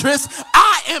fortress.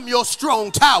 I am your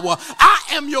strong tower. I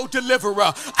am your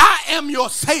deliverer. I am your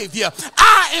savior.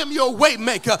 I am your way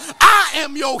maker. I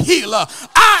am your healer.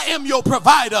 I am your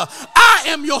provider. I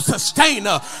am your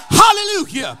sustainer.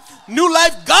 Hallelujah. New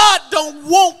Life, God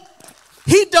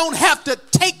he don't have to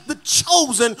take the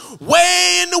chosen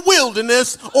way in the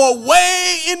wilderness or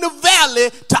way in the valley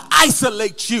to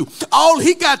isolate you. All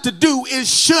he got to do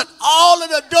is shut all of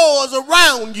the doors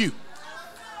around you.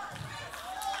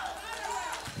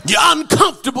 You're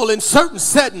uncomfortable in certain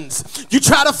settings. You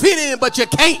try to fit in, but you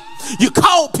can't. You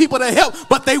call people to help,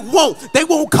 but they won't. They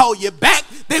won't call you back.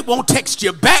 They won't text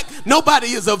you back. Nobody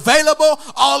is available.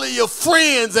 All of your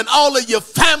friends and all of your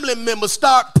family members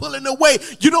start pulling away.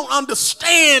 You don't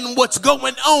understand what's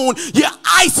going on. You're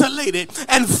isolated.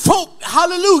 And folk,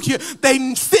 hallelujah,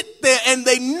 they sit sit there and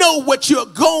they know what you're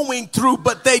going through,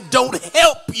 but they don't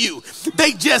help you.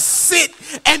 They just sit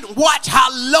and watch how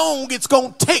long it's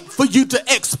going to take for you to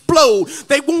explode.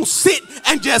 They won't sit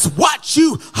and just watch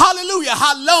you, hallelujah,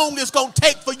 how long it's going to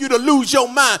take for you to lose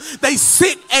your mind. They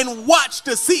sit and watch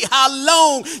to see how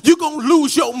long you're going to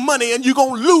lose your money and you're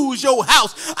going to lose your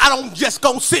house. I don't just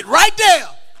going to sit right there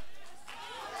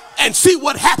and see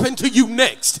what happened to you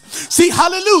next. See,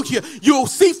 hallelujah, you'll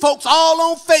see folks all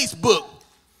on Facebook.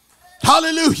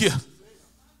 Hallelujah.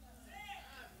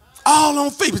 All on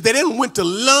Facebook. They done went to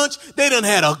lunch. They done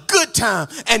had a good time.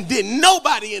 And didn't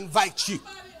nobody invite you.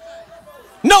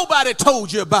 Nobody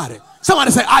told you about it. Somebody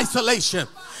say isolation.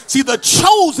 See, the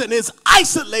chosen is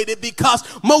isolated because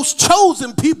most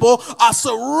chosen people are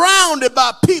surrounded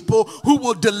by people who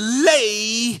will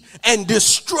delay and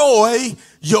destroy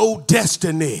your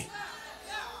destiny.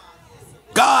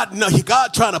 God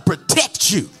trying to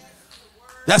protect you.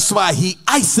 That's why he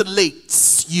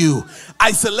isolates you.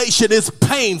 Isolation is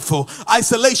painful.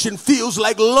 Isolation feels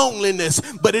like loneliness,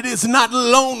 but it is not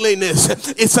loneliness.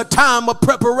 It's a time of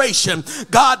preparation.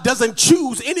 God doesn't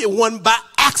choose anyone by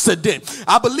accident.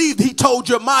 I believe he told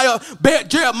Jeremiah,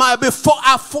 before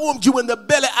I formed you in the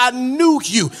belly, I knew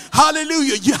you.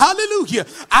 Hallelujah. Hallelujah.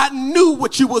 I knew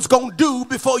what you was going to do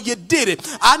before you did it.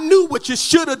 I knew what you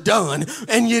should have done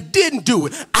and you didn't do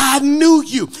it. I knew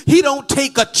you. He don't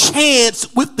take a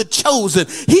chance with the chosen.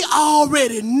 He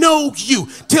already knows you.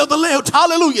 Tell the Lord,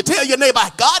 hallelujah. Tell your neighbor,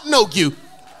 God know you.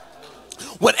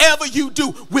 Whatever you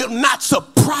do will not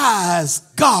surprise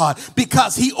God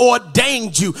because he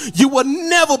ordained you. You will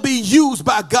never be used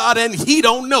by God and he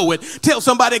don't know it. Tell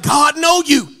somebody, God know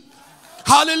you.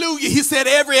 Hallelujah. He said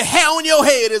every hair on your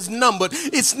head is numbered.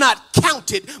 It's not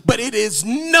counted, but it is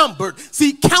numbered.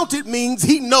 See, counted means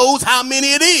he knows how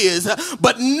many it is.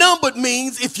 But numbered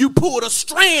means if you pulled a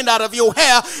strand out of your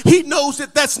hair, he knows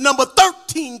that that's number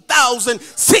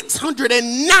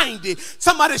 13,690.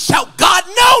 Somebody shout, God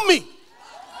know me.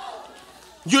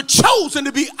 You're chosen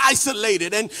to be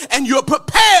isolated and you're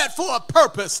prepared for a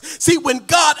purpose. See, when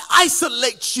God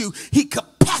isolates you, he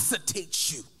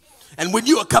capacitates you. And when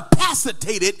you are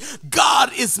capacitated,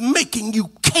 God is making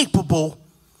you capable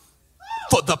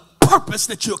for the purpose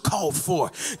that you're called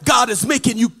for. God is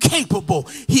making you capable.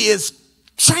 He is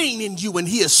training you and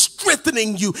he is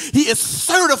strengthening you. He is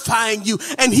certifying you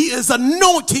and he is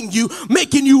anointing you,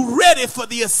 making you ready for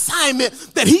the assignment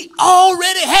that he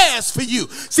already has for you.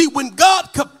 See, when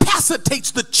God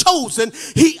capacitates the chosen,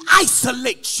 he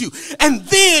isolates you and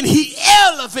then he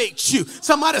elevates you.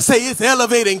 Somebody say it's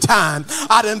elevating time.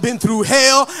 I done been through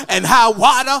hell and high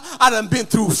water. I done been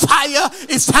through fire.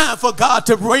 It's time for God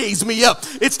to raise me up.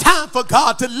 It's time for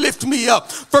God to lift me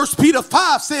up. 1 Peter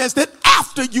 5 says that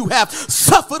after you have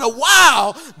suffered a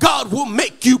while, God will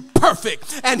make you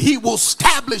perfect and he will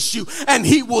establish you and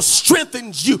he will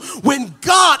strengthen you. When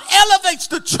God elevates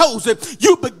the chosen,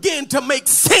 you begin to make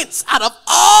sense out of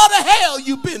all the hell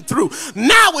you've been through.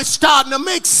 Now it's starting to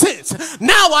make sense.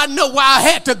 Now I know why I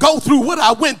had to go through what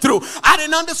I went through. I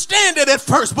didn't understand it at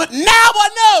first, but now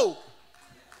I know.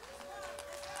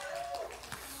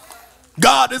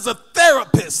 God is a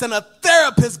therapist, and a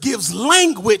therapist gives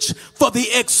language for the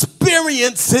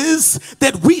experiences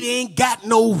that we ain't got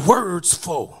no words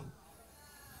for.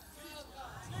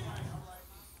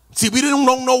 See, we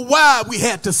don't know why we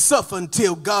had to suffer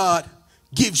until God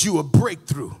gives you a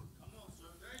breakthrough.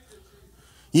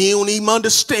 You don't even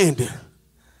understand it.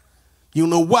 You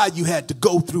don't know why you had to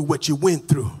go through what you went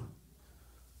through.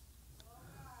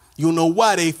 You don't know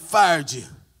why they fired you.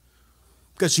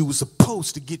 Because you were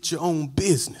supposed to get your own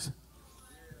business.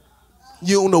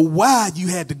 You don't know why you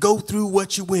had to go through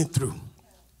what you went through.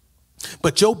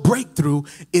 But your breakthrough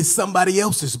is somebody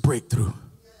else's breakthrough.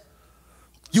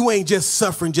 You ain't just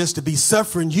suffering just to be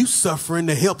suffering. You suffering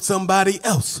to help somebody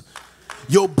else.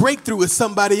 Your breakthrough is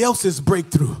somebody else's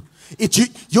breakthrough.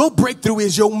 Your breakthrough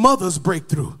is your mother's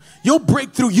breakthrough. Your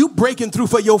breakthrough, you breaking through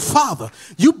for your father.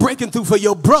 You breaking through for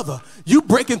your brother. You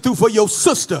breaking through for your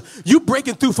sister. You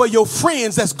breaking through for your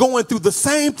friends that's going through the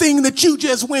same thing that you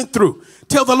just went through.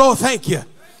 Tell the Lord, thank you.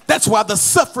 That's why the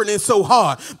suffering is so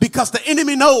hard, because the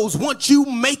enemy knows once you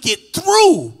make it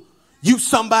through, you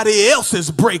somebody else's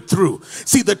breakthrough.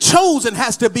 See, the chosen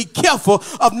has to be careful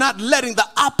of not letting the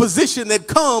opposition that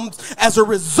comes as a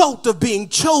result of being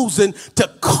chosen to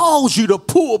cause you to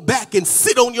pull back and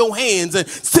sit on your hands and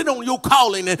sit on your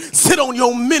calling and sit on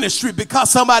your ministry because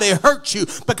somebody hurt you,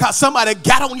 because somebody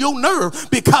got on your nerve,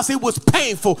 because it was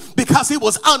painful, because it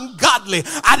was ungodly.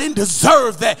 I didn't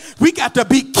deserve that. We got to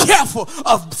be careful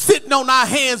of sitting on our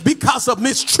hands because of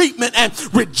mistreatment and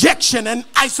rejection and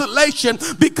isolation,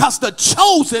 because the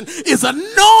chosen is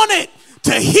anointed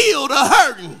to heal the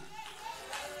hurting.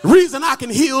 The reason I can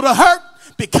heal the hurt,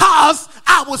 because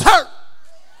I was hurt.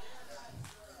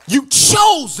 You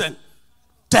chosen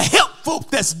to help folk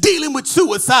that's dealing with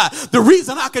suicide. The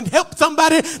reason I can help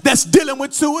somebody that's dealing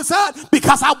with suicide,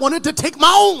 because I wanted to take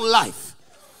my own life.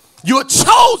 You're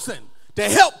chosen to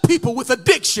help people with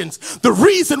addictions. The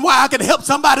reason why I can help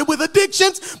somebody with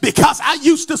addictions, because I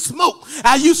used to smoke,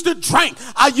 I used to drink,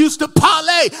 I used to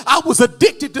parlay. I was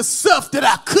addicted to stuff that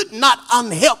I could not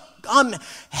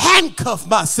unhandcuff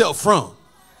myself from.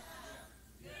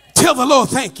 Tell the Lord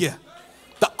thank you.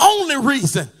 The only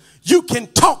reason you can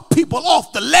talk people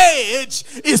off the ledge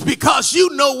is because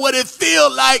you know what it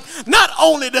feels like not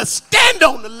only to stand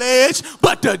on the ledge,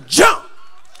 but to jump.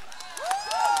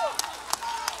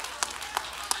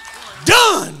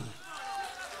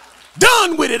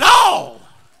 Done with it all.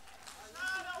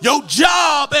 Your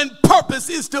job and purpose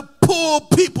is to pull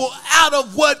people out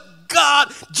of what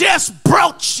God just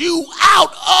brought you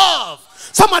out of.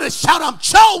 Somebody shout, I'm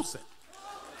chosen.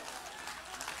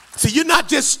 See, you're not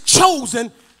just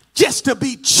chosen just to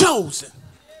be chosen.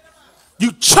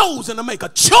 You chosen to make a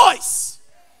choice.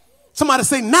 Somebody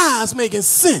say, now it's making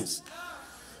sense.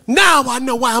 Now I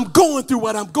know why I'm going through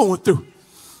what I'm going through.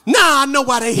 Now I know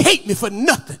why they hate me for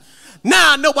nothing.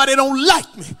 Now I know why they don't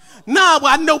like me. Now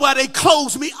I know why they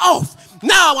close me off.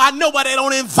 Now I know why they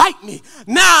don't invite me.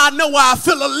 Now I know why I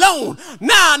feel alone.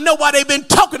 Now I know why they've been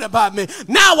talking about me.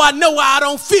 Now I know why I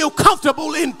don't feel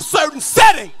comfortable in certain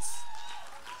settings.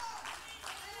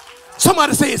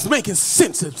 Somebody say it's making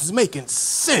sense. It's making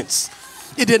sense.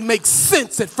 It didn't make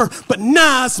sense at first, but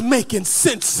now it's making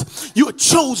sense. You're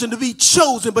chosen to be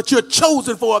chosen, but you're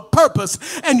chosen for a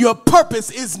purpose. And your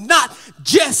purpose is not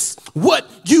just what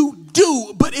you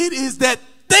do, but it is that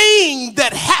thing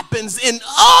that happens in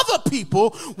other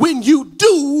people when you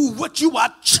do what you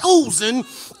are chosen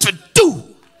to do.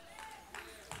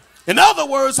 In other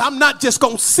words, I'm not just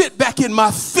going to sit back in my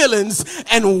feelings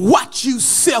and watch you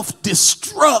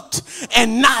self-destruct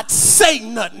and not say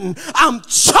nothing. I'm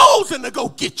chosen to go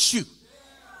get you.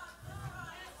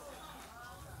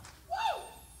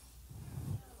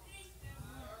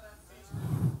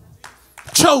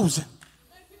 Chosen.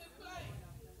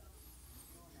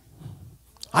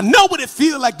 I know what it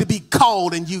feels like to be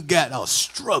called and you got a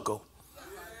struggle.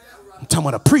 I'm talking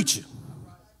about a preacher.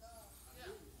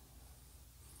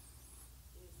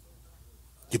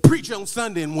 You preach on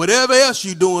Sunday and whatever else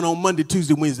you're doing on Monday,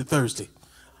 Tuesday, Wednesday, Thursday.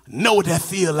 I know what that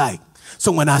feel like.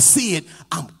 So when I see it,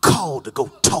 I'm called to go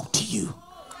talk to you.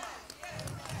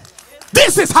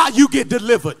 This is how you get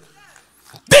delivered.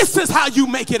 This is how you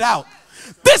make it out.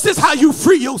 This is how you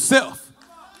free yourself.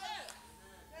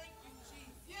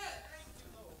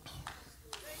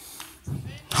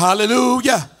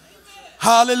 Hallelujah.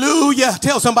 Hallelujah.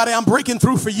 Tell somebody I'm breaking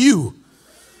through for you.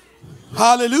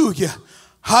 Hallelujah.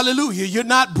 Hallelujah. You're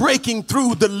not breaking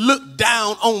through to look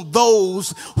down on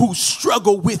those who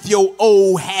struggle with your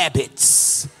old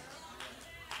habits.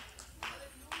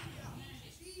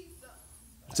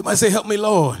 Somebody say, help me,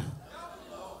 Lord.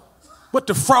 What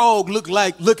the frog look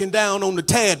like looking down on the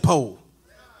tadpole?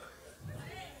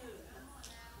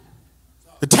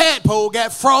 The tadpole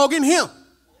got frog in him.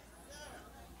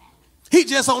 He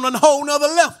just on a whole nother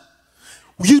level.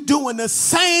 You doing the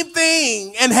same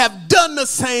thing and have done the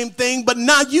same thing, but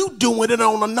now you doing it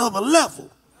on another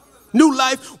level. New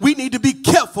Life, we need to be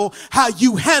careful how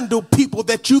you handle people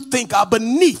that you think are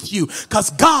beneath you,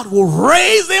 because God will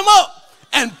raise them up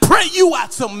and pray you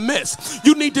out some mess.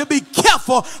 You need to be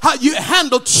careful how you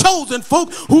handle chosen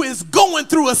folk who is going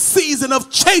through a season of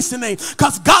chastening,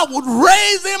 because God would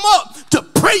raise them up to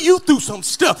pray you through some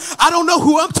stuff. I don't know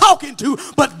who I'm talking to,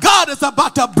 but God is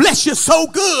about to bless you so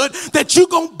good that you're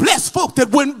going to bless folk that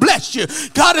wouldn't bless you.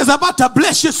 God is about to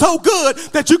bless you so good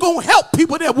that you're going to help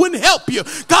people that wouldn't help you.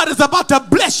 God is about to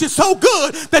bless you so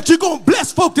good that you're going to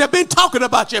bless folk that have been talking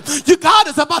about you. God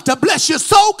is about to bless you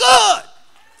so good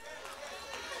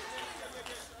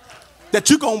that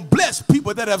you're going to bless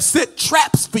people that have set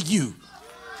traps for you.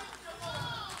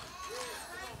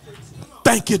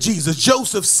 Thank you, Jesus.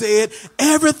 Joseph said,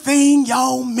 everything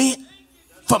y'all meant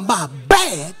for my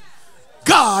bad,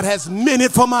 God has meant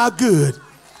it for my good.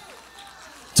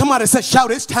 Somebody said, shout,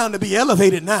 it's time to be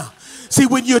elevated now. See,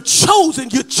 when you're chosen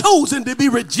to be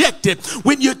rejected.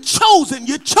 When you're chosen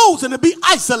to be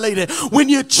isolated. When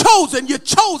you're chosen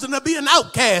to be an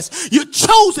outcast. You're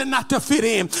chosen not to fit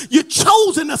in. You're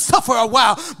chosen to suffer a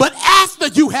while. But after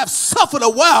after you have suffered a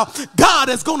while, God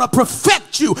is going to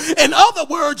perfect you. In other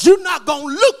words, you're not going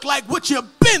to look like what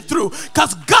you've been through,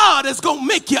 because God is going to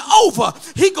make you over.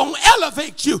 He going to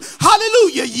elevate you.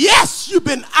 Hallelujah. Yes, you've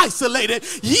been isolated.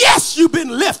 Yes, you've been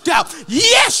left out.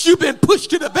 Yes, you've been pushed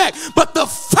to the back. But the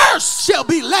first shall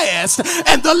be last,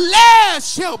 and the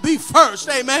last shall be first.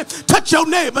 Amen. Touch your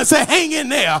neighbor and say, hang in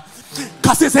there,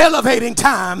 because it's elevating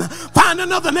time. Find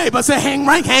another neighbor, say, hang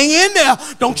in there.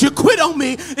 Don't you quit on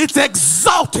me. It's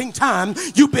exalting time.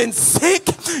 You've been sick.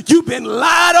 You've been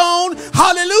lied on.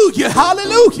 Hallelujah.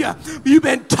 Hallelujah. You've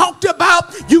been talked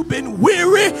about. You've been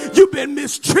weary. You've been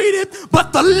mistreated.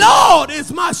 But the Lord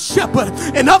is my shepherd.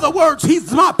 In other words,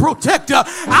 he's my protector.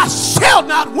 I shall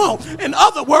not want. In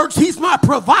other words, he's my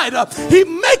provider. He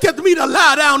maketh me to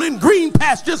lie down in green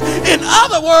pastures. In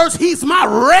other words, he's my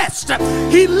rest.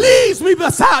 He leads me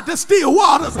beside the still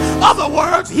waters. Other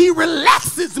words, he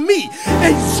relaxes me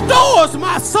and stores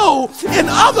my soul. In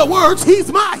other words,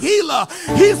 he's my healer.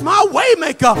 He's my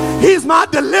waymaker. He's my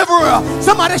deliverer.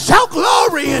 Somebody shout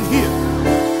glory in here.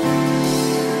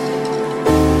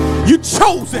 You're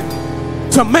chosen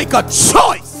to make a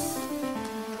choice.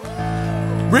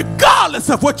 Regardless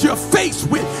of what you're faced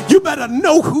with, you better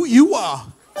know who you are.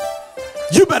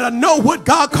 You better know what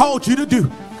God called you to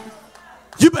do.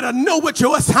 You better know what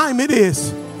your assignment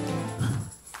is.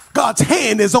 God's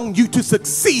hand is on you to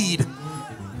succeed.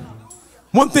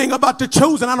 One thing about the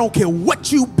chosen, I don't care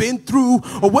what you've been through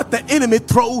or what the enemy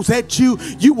throws at you,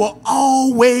 you will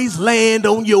always land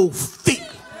on your feet.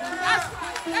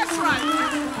 That's right.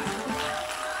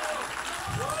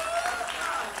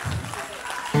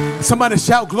 Somebody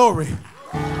shout glory.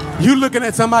 You looking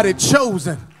at somebody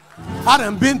chosen. I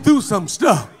done been through some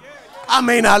stuff. I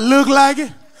may not look like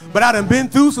it, but I done been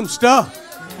through some stuff.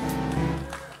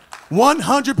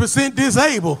 100%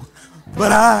 disabled,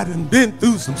 but I done been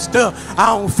through some stuff. I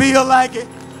don't feel like it.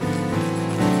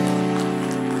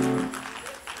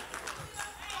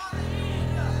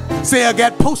 Say I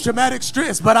got post-traumatic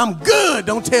stress, but I'm good.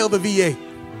 Don't tell the VA.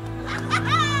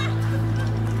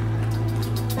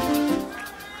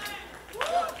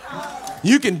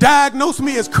 You can diagnose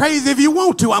me as crazy if you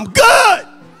want to. I'm good.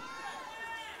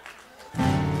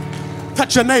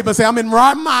 Touch your neighbor, say, I'm in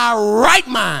my right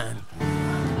mind.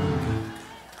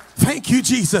 Thank you,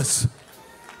 Jesus.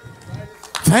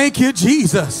 Thank you,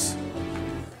 Jesus.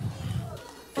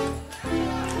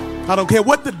 I don't care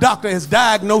what the doctor has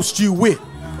diagnosed you with.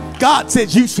 God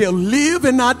said you shall live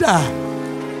and not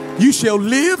die. You shall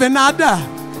live and not die.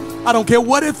 I don't care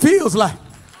what it feels like.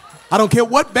 I don't care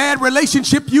what bad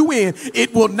relationship you in.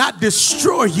 It will not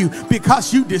destroy you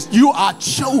because you are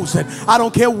chosen. I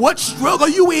don't care what struggle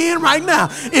you in right now.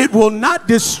 It will not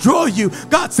destroy you.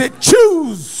 God said,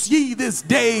 choose ye this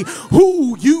day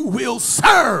who you will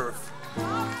serve.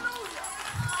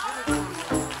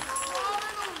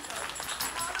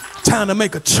 Time to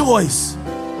make a choice.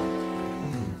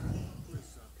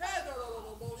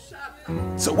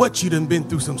 So what, you done been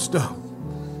through some stuff.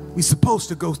 We supposed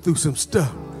to go through some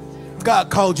stuff.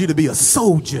 God called you to be a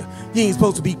soldier. You ain't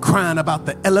supposed to be crying about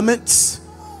the elements.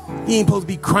 You ain't supposed to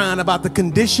be crying about the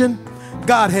condition.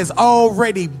 God has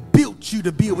already built you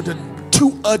to be able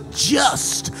to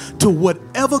adjust to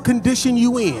whatever condition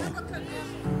you in.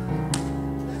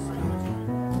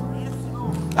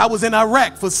 I was in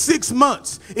Iraq for 6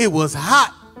 months. It was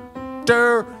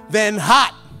hotter than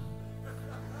hot.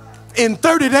 In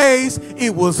 30 days,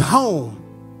 it was home.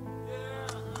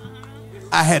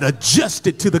 I had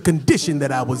adjusted to the condition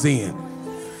that I was in.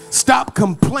 Stop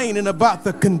complaining about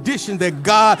the condition that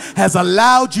God has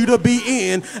allowed you to be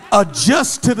in.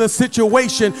 Adjust to the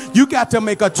situation. You got to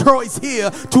make a choice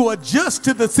here to adjust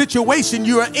to the situation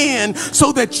you're in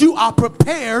so that you are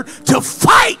prepared to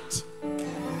fight.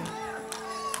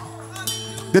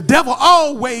 The devil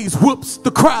always whoops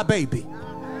the crybaby.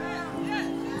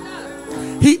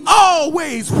 He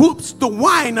always whoops the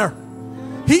whiner.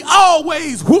 He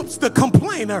always whoops the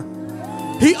complainer.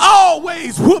 He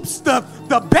always whoops the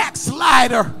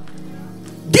backslider.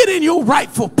 Get in your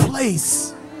rightful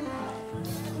place.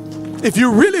 If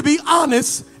you really be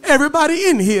honest, everybody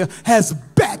in here has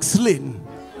backslidden.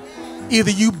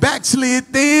 Either you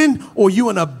backslid then or you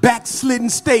in a backslidden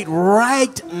state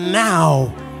right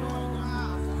now.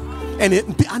 And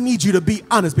I need you to be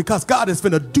honest, because God is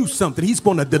going to do something. He's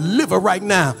going to deliver right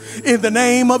now in the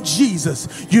name of Jesus.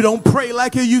 You don't pray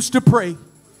like you used to pray.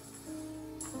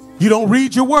 You don't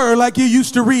read your word like you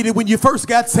used to read it. When you first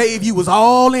got saved, you was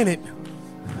all in it.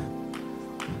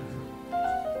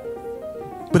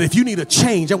 But if you need a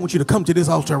change, I want you to come to this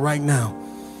altar right now.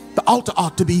 The altar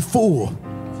ought to be full.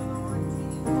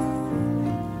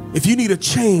 If you need a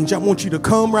change, I want you to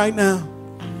come right now.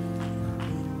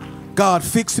 God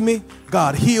fix me.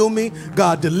 God heal me.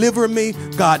 God deliver me.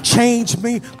 God change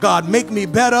me. God make me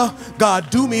better. God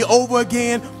do me over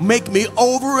again. Make me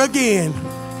over again.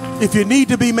 If you need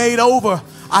to be made over,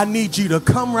 I need you to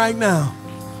come right now.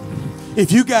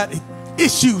 If you got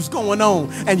issues going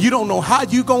on and you don't know how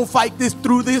you gonna fight this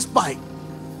through this fight,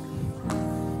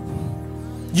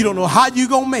 you don't know how you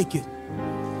gonna make it.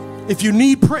 If you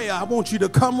need prayer, I want you to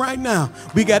come right now.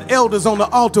 We got elders on the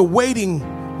altar waiting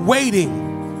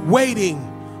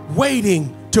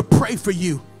to pray for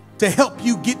you, to help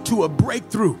you get to a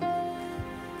breakthrough.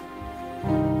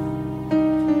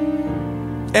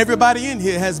 Everybody in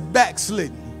here has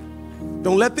backslidden.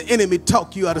 Don't let the enemy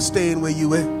talk you out of staying where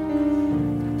you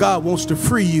at. God wants to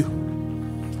free you.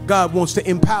 God wants to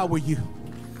empower you.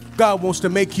 God wants to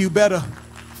make you better.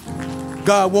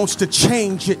 God wants to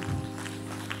change it.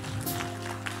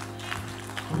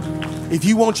 If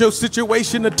you want your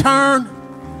situation to turn,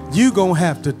 you're going to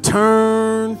have to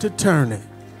turn it.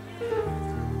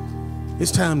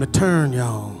 It's time to turn,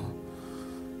 y'all.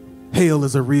 Hell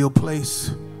is a real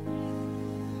place.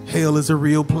 Hell is a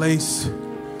real place.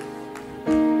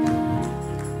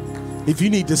 If you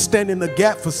need to stand in the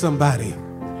gap for somebody,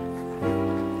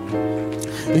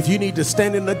 if you need to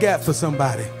stand in the gap for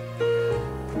somebody,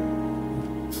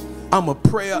 I'm a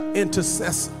prayer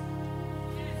intercessor.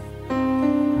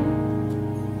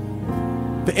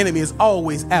 The enemy is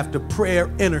always after prayer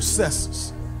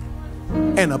intercessors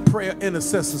and a prayer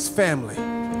intercessor's family.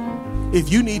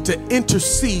 If you need to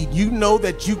intercede, you know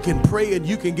that you can pray and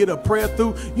you can get a prayer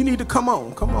through, you need to come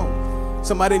on.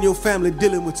 Somebody in your family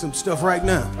dealing with some stuff right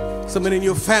now. Somebody in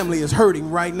your family is hurting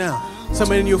right now.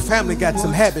 Somebody in your family got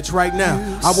some habits right now.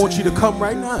 I want you to come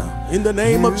right now in the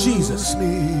name of Jesus.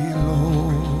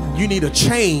 You need a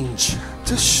change.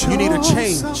 You need a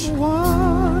change.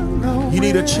 You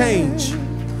need a change.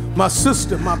 My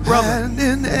sister, my brother. And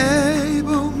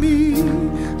enable me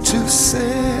to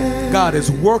say, God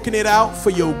is working it out for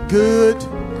your good.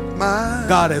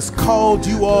 God has called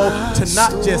you all to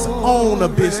not just own a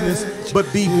business,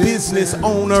 but be business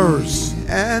owners.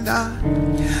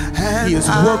 He is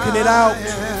working it out.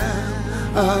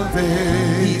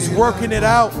 He's working it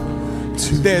out.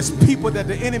 There's people that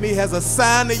the enemy has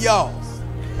assigned to y'all,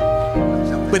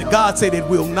 but God said it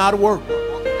will not work.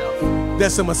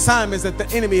 There's some assignments that the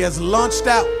enemy has launched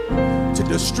out to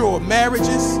destroy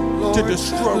marriages, to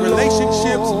destroy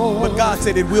relationships, but God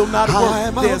said it will not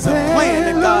work. There's a plan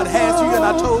that God has for you, and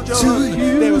I told your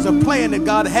husband there is a plan that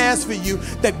God has for you,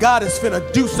 that God is finna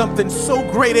do something so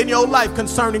great in your life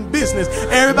concerning business.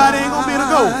 Everybody ain't gonna be able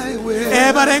to go.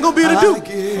 Everybody ain't gonna be able to do.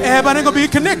 Everybody ain't gonna be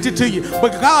connected to you,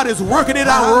 but God is working it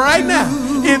out right now.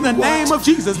 In the name of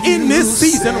Jesus, in this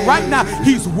season right now,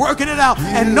 he's working it out,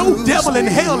 and no devil in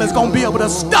hell is going to be able to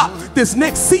stop this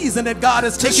next season that God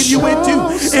has taken you into.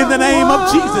 In the name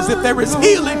of Jesus, if there is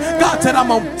healing, God said, I'm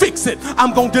going to fix it.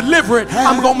 I'm going to deliver it.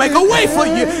 I'm going to make a way for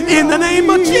you. In the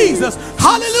name of Jesus,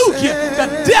 hallelujah. The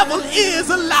devil is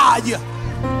a liar.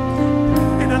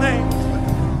 In the name.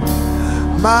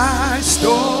 My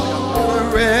storage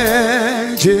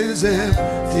is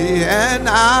empty, and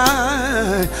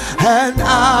I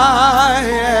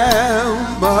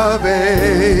am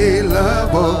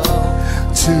available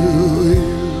to you.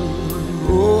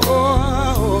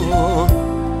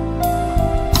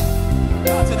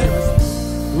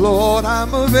 Lord,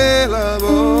 I'm available,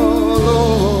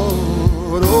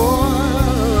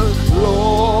 Lord,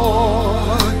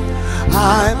 Lord,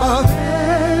 I'm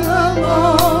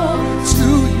available to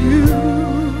you.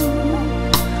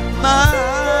 My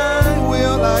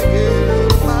will I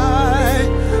give,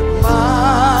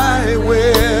 my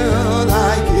will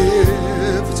I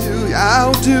give to you.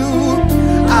 I'll do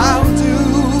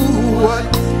what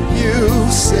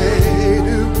you say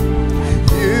to.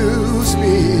 Use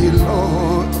me,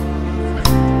 Lord,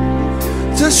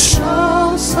 to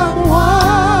show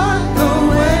someone the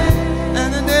way,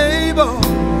 and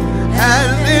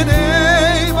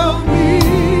enable me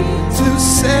to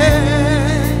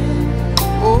say,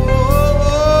 oh,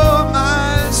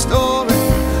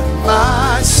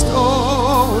 my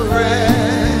storage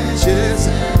is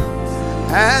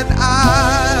empty, and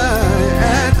I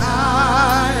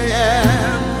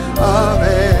am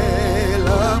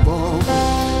available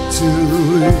to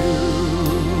you.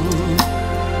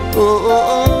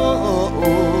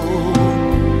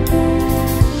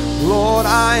 Lord,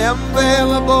 I am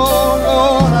available,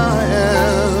 Lord, I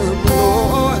am,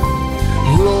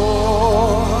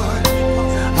 Lord,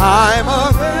 I'm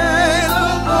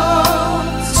available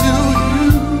to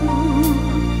you.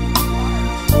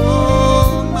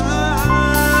 Oh,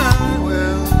 my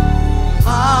will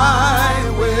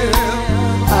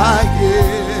I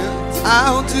give, I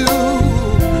I'll do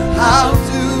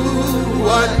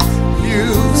what you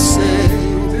say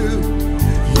do.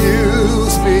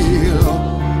 Use me,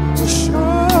 Lord, to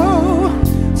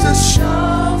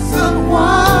show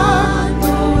someone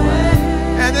the way,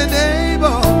 and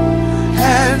enable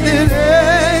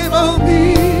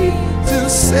me to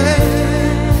say,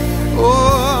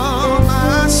 oh,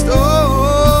 my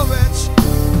storage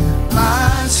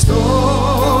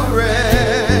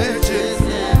is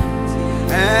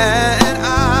empty, and I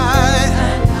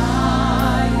am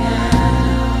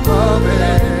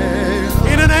available.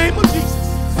 In the name of Jesus.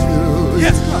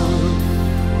 Yes, God.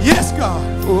 Yes, God.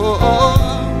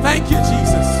 Oh, thank you,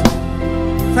 Jesus.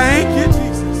 Thank you,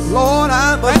 Jesus. Lord,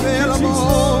 I'm Thank you, available.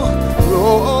 Jesus.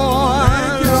 Lord,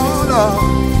 Thank you, Jesus.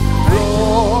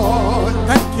 Lord,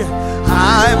 Thank you.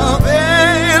 I'm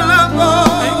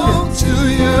available to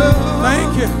you.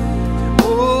 Thank you.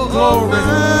 Oh, Glory.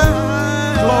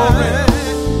 Glory.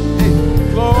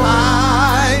 Glory. I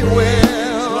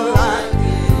will.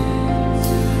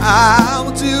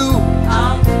 I'll do.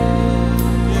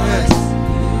 Yes.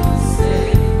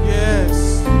 Yes.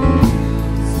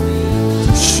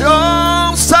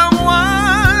 Show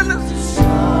someone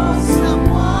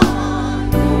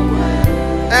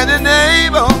and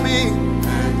enable me.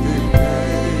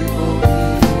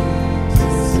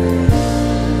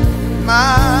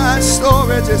 My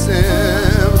storage is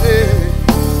empty.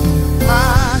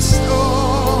 My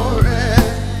storage,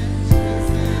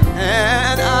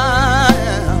 and I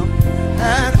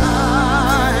am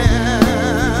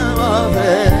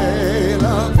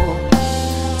available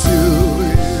to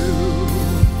you.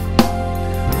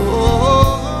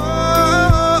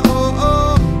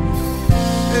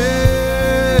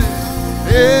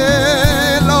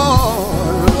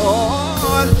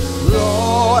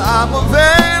 Lord, I'm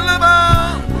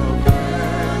available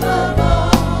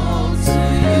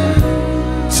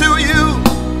to you.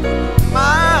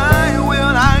 My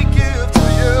will I give to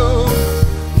you.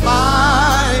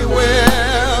 My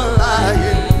will I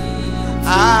give.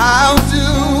 I'll do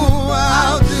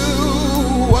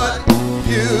what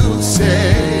you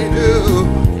say do.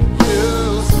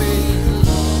 Use me.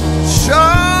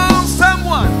 Show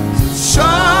someone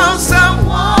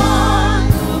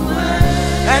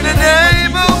and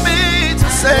enable me to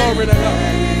say, Glory to God.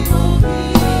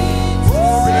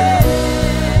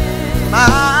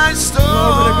 my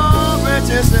storage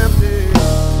is empty.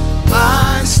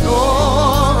 My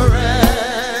storage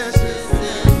is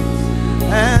empty,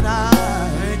 and I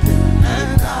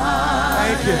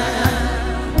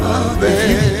am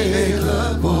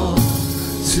available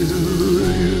to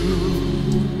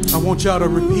you. I want y'all to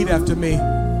repeat after me.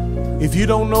 If you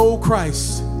don't know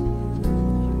Christ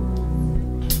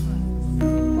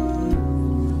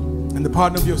and the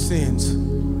pardon of your sins,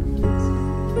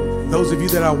 those of you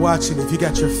that are watching, if you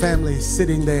got your family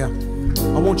sitting there,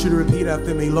 I want you to repeat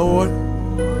after me. Lord,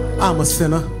 I'm a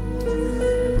sinner.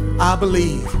 I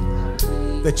believe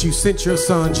that you sent your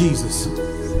son Jesus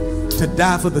to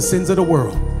die for the sins of the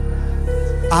world.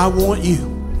 I want you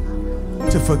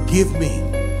to forgive me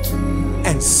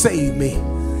and save me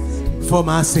for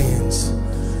my sins.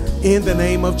 In the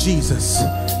name of Jesus,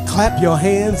 clap your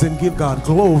hands and give God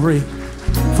glory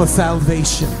for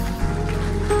salvation.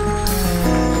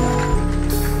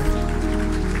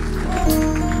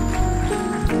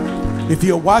 If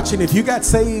you're watching, if you got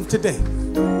saved today,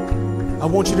 I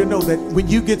want you to know that when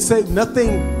you get saved,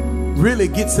 nothing really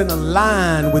gets in a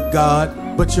line with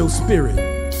God but your spirit.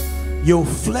 Your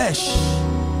flesh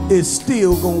is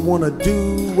still gonna want to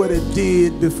do what it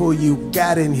did before you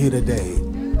got in here today.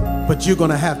 But you're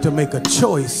gonna have to make a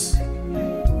choice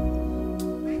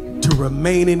to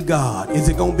remain in God. Is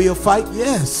it gonna be a fight?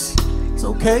 Yes. It's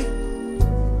okay.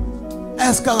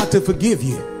 Ask God to forgive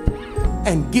you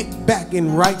and get back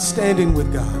in right standing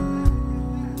with God.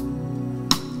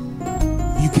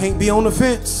 You can't be on the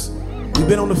fence. You've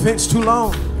been on the fence too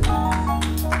long.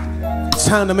 It's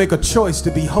time to make a choice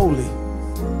to be holy,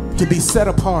 to be set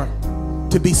apart,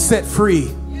 to be set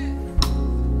free.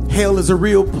 Hell is a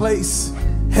real place.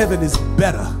 Heaven is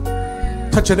better.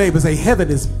 Touch your neighbor and say,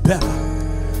 heaven is better.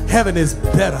 Heaven is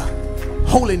better.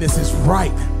 Holiness is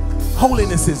right.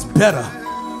 Holiness is better.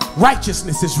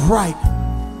 Righteousness is right.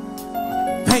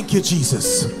 Thank you,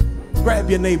 Jesus. Grab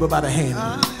your neighbor by the hand.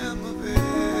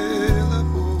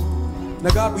 Now,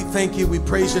 God, we thank you. We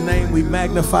praise your name. We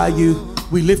magnify you.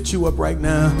 We lift you up right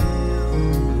now.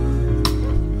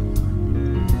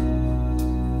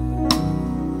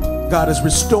 God is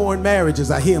restoring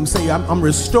marriages. I hear him say, I'm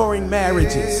restoring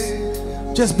marriages.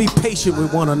 Just be patient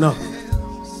with one another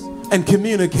and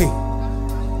communicate.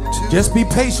 Just be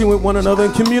patient with one another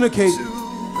and communicate.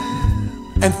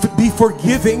 And be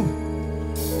forgiving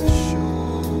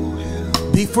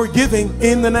Be forgiving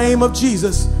in the name of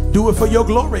Jesus. Do it for your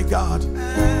glory, God.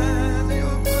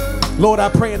 Lord, I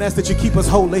pray and ask that you keep us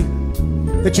holy,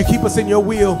 that you keep us in your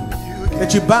will,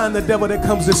 that you bind the devil that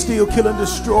comes to steal, kill, and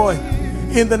destroy.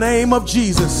 In the name of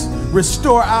Jesus,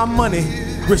 restore our money,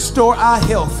 restore our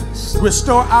health,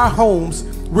 restore our homes,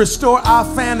 restore our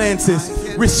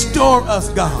finances, restore us,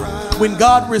 God. When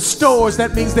God restores,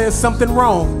 that means there's something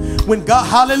wrong. When God,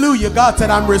 hallelujah, God said,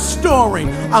 I'm restoring,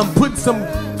 I'm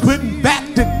putting back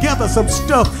together some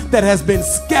stuff that has been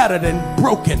scattered and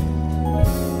broken.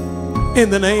 In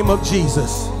the name of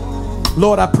Jesus.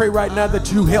 Lord, I pray right now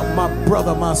that you help my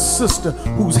brother, my sister,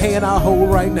 whose hand I hold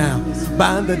right now.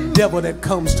 Bind the devil that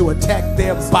comes to attack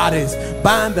their bodies.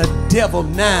 Bind the devil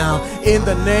now in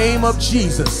the name of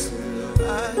Jesus.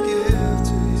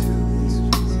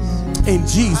 In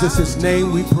Jesus'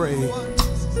 name we pray.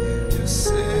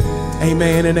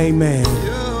 Amen and amen.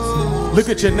 Look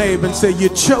at your neighbor and say,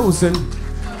 you're chosen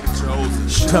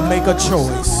to make a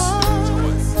choice.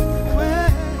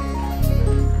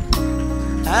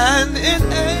 And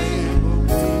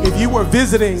if you are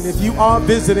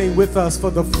visiting with us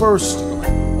for the first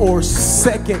or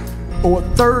second or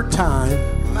third time,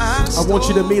 I want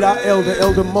you to meet our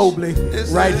Elder Mobley,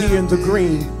 right here in the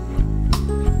green.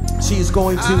 She's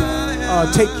going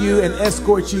to take you and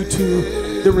escort you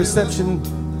to the reception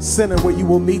center where you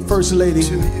will meet First Lady.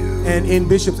 And in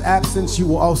Bishop's absence, you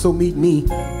will also meet me.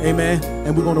 Amen.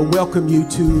 And we're going to welcome you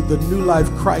to the New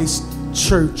Life Christ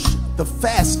Church, the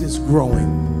fastest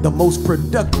growing, the most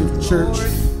productive church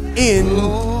in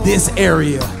this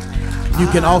area. You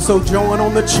can also join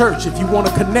on the church if you want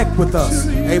to connect with us.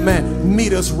 Amen.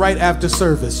 Meet us right after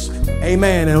service.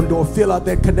 Amen. And or fill out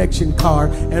that connection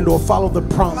card and or follow the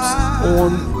prompts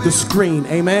on the screen.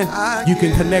 Amen. You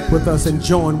can connect with us and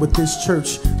join with this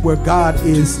church where God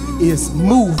is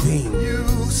moving.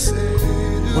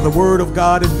 Where the word of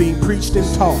God is being preached and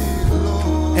taught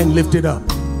and lifted up.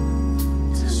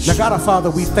 Now, God our Father,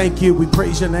 we thank you. We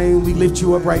praise your name. We lift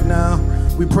you up right now.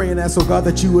 We pray and ask, oh God,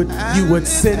 that you would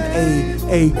send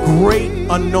a great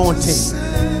anointing,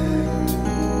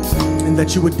 and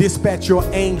that you would dispatch your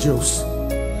angels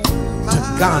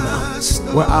to Ghana,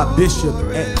 where our bishop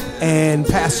and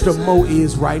Pastor Mo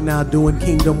is right now doing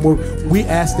kingdom work. We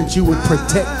ask that you would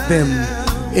protect them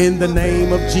in the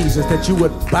name of Jesus, that you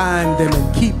would bind them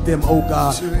and keep them, oh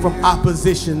God, from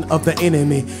opposition of the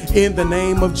enemy. In the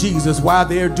name of Jesus, while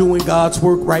they're doing God's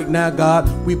work right now, God,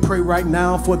 we pray right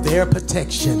now for their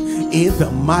protection. In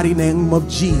the mighty name of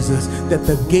Jesus, that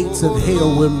the gates of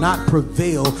hell will not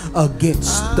prevail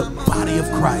against the body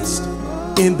of Christ.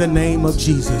 In the name of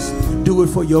Jesus, do it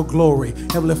for your glory.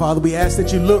 Heavenly Father, we ask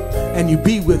that you look and you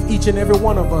be with each and every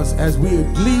one of us as we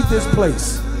leave this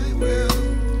place.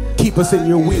 Keep us in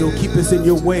your will. Keep us in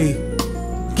your way.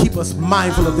 Keep us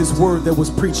mindful of this word that was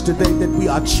preached today, that we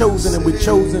are chosen and we're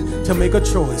chosen to make a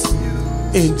choice.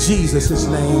 In Jesus'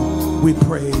 name we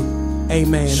pray.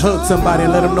 Amen. Hug somebody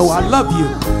and let them know I love you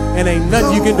and ain't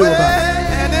nothing you can do about it.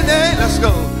 Let's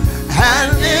go.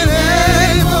 And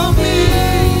enable me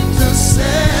to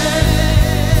say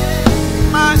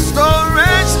my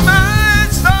storage, my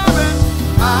storage,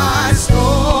 my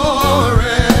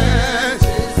storage.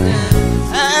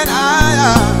 And I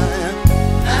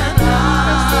am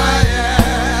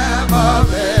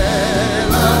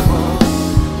available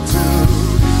to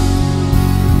you.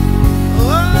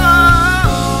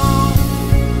 Oh,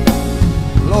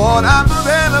 Lord, I'm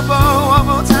available one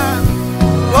more time.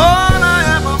 Lord, I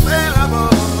am available.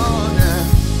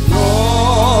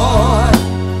 Lord,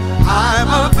 I'm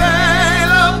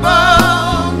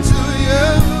available to you.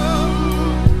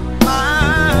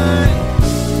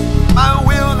 My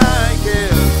will I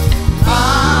give.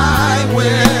 My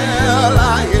will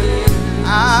I give.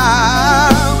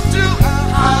 I'll do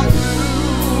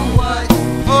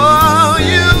what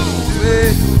you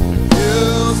say.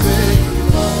 You say.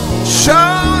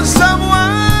 Show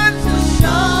someone the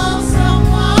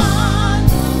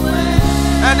way.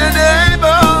 And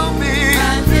enable me.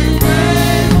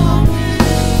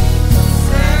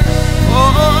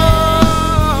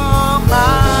 Oh,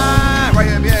 my. Right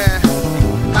here, yeah.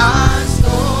 My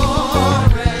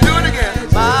storage. Do it again.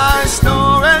 My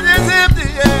storage is empty,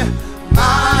 yeah.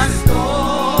 My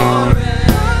storage.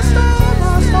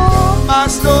 My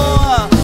storage.